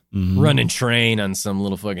wild, Mhm. running train on some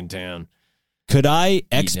little fucking town. Could I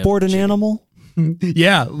export an chicken. animal?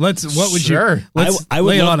 Yeah. What would Sure. you? Let's I would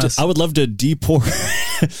lay it love on to, us. I would love to deport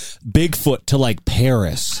Bigfoot to like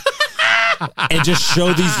Paris and just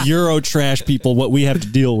show these Eurotrash people what we have to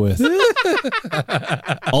deal with.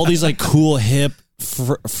 All these like cool hip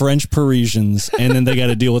French Parisians, and then they got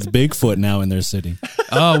to deal with Bigfoot now in their city.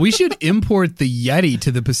 Oh, we should import the Yeti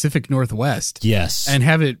to the Pacific Northwest Yes, and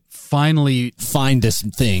have it finally find this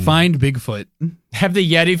thing. find Bigfoot. Have the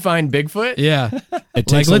Yeti find Bigfoot? Yeah. It Like,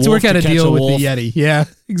 takes let's wolf work out to a catch deal with wolf. the Yeti. Yeah,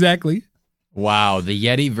 exactly. Wow. The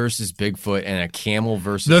Yeti versus Bigfoot and a camel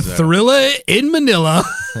versus The a- Thriller in Manila.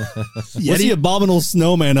 What's the abominable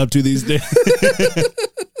snowman up to these days?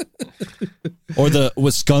 Or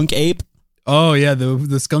with skunk ape? Oh, yeah,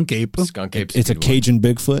 the skunk ape. skunk ape. It's a Cajun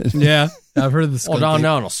Bigfoot. Yeah, I've heard of the Oh, skunk down ape.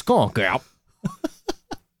 down a skunk ape.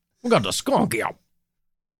 We got the skunk ape.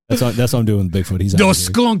 That's what I'm doing with Bigfoot. He's out The of here.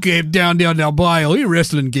 skunk ape down bio. He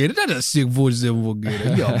wrestling gator. That's a 6'4"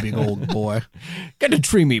 gator. You a big old boy. Get the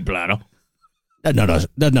tree meat bladder. That's not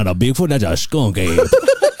a Bigfoot. That's a skunk ape.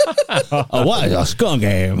 What is a skunk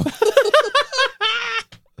ape?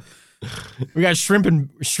 We got shrimp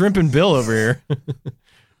and Bill over here.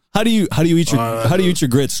 How do you eat your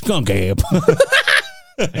grits? Skunk ape.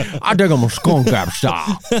 I dig them a skunk ape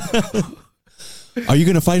style. Are you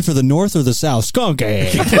going to fight for the North or the South? Skunk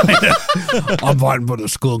ape. I'm fighting for the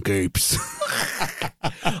skunk apes.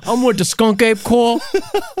 I'm with the skunk ape corps.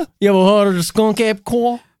 You ever heard of the skunk ape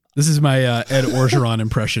corps? This is my Ed Orgeron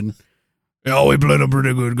impression. Yeah, we played a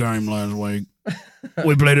pretty good game last week.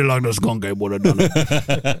 We played it like the skunk ape would have done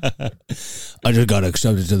it. I just got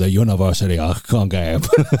accepted to the University of Skunk Ape.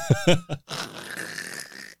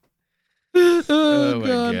 Oh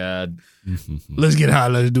my God. Let's get high.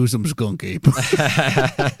 Let's do some skunk ape.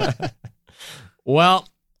 Well,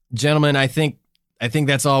 gentlemen, I think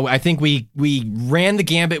that's all. I think we ran the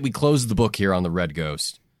gambit. We closed the book here on the Red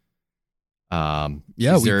Ghost. Yeah,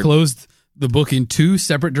 we closed the book in 2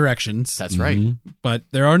 separate directions. That's right. But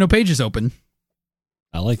there are no pages open.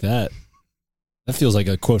 I like that. That feels like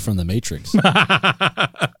a quote from The Matrix.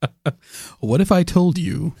 What if I told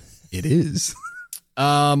you it is?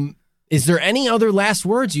 Is there any other last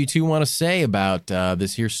words you two want to say about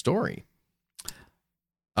this here story?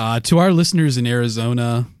 To our listeners in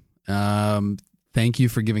Arizona, thank you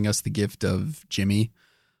for giving us the gift of Jimmy.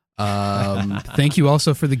 Thank you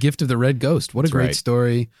also for the gift of the Red Ghost. What a great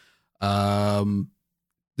story.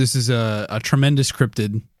 This is a tremendous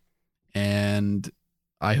cryptid, and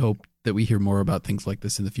I hope that we hear more about things like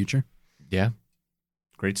this in the future. Yeah.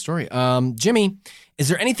 Great story. Jimmy, is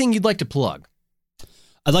there anything you'd like to plug?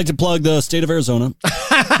 I'd like to plug the state of Arizona.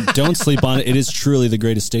 Don't sleep on it. It is truly the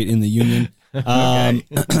greatest state in the union.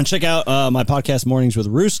 Check out my podcast, Mornings with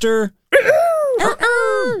Rooster.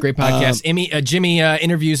 Great podcast. Jimmy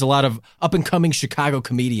interviews a lot of up-and-coming Chicago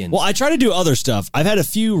comedians. Well, I try to do other stuff. I've had a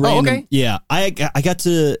few random... okay. Yeah, I got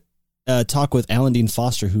to talk with Alan Dean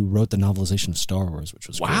Foster, who wrote the novelization of Star Wars, which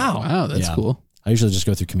was cool. Wow, that's cool. I usually just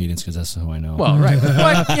go through comedians because that's who I know. Well, right.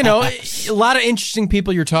 But, you know, a lot of interesting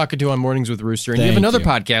people you're talking to on Mornings with Rooster. And you have another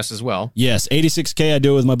podcast as well. Yes, 86K. I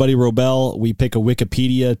do it with my buddy Robel. We pick a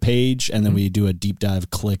Wikipedia page, and then we do a deep dive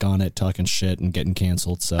click on it, talking shit and getting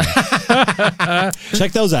canceled. So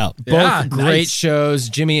check those out. Both great shows.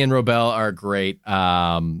 Jimmy and Robel are great.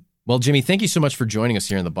 Well, Jimmy, thank you so much for joining us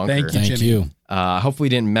here in the bunker. Thank you. Hopefully we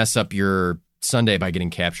didn't mess up your Sunday by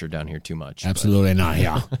getting captured down here too much. Absolutely not.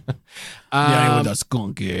 Yeah. With a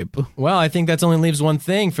skunk ape. Well, I think that only leaves one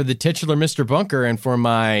thing for the titular Mr. Bunker and for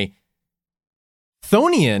my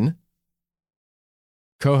Thonian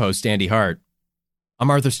co-host, Andy Hart.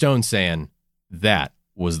 I'm Arthur Stone saying that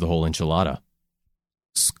was the whole enchilada.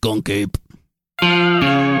 Skunk ape.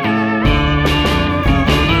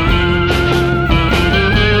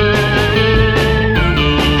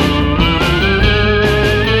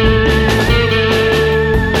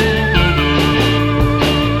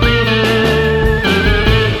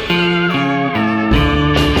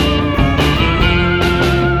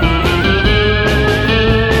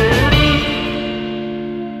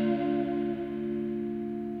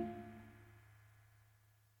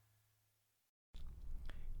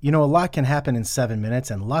 You know, a lot can happen in 7 minutes,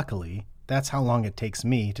 and luckily, that's how long it takes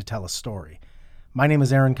me to tell a story. My name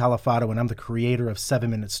is Aaron Califato, and I'm the creator of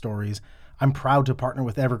 7-Minute Stories. I'm proud to partner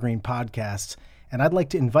with Evergreen Podcasts, and I'd like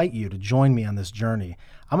to invite you to join me on this journey.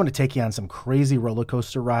 I'm going to take you on some crazy roller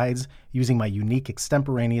coaster rides using my unique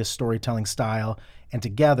extemporaneous storytelling style, and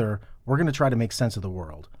together, we're going to try to make sense of the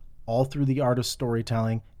world, all through the art of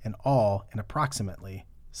storytelling, and all in approximately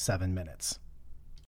 7 minutes.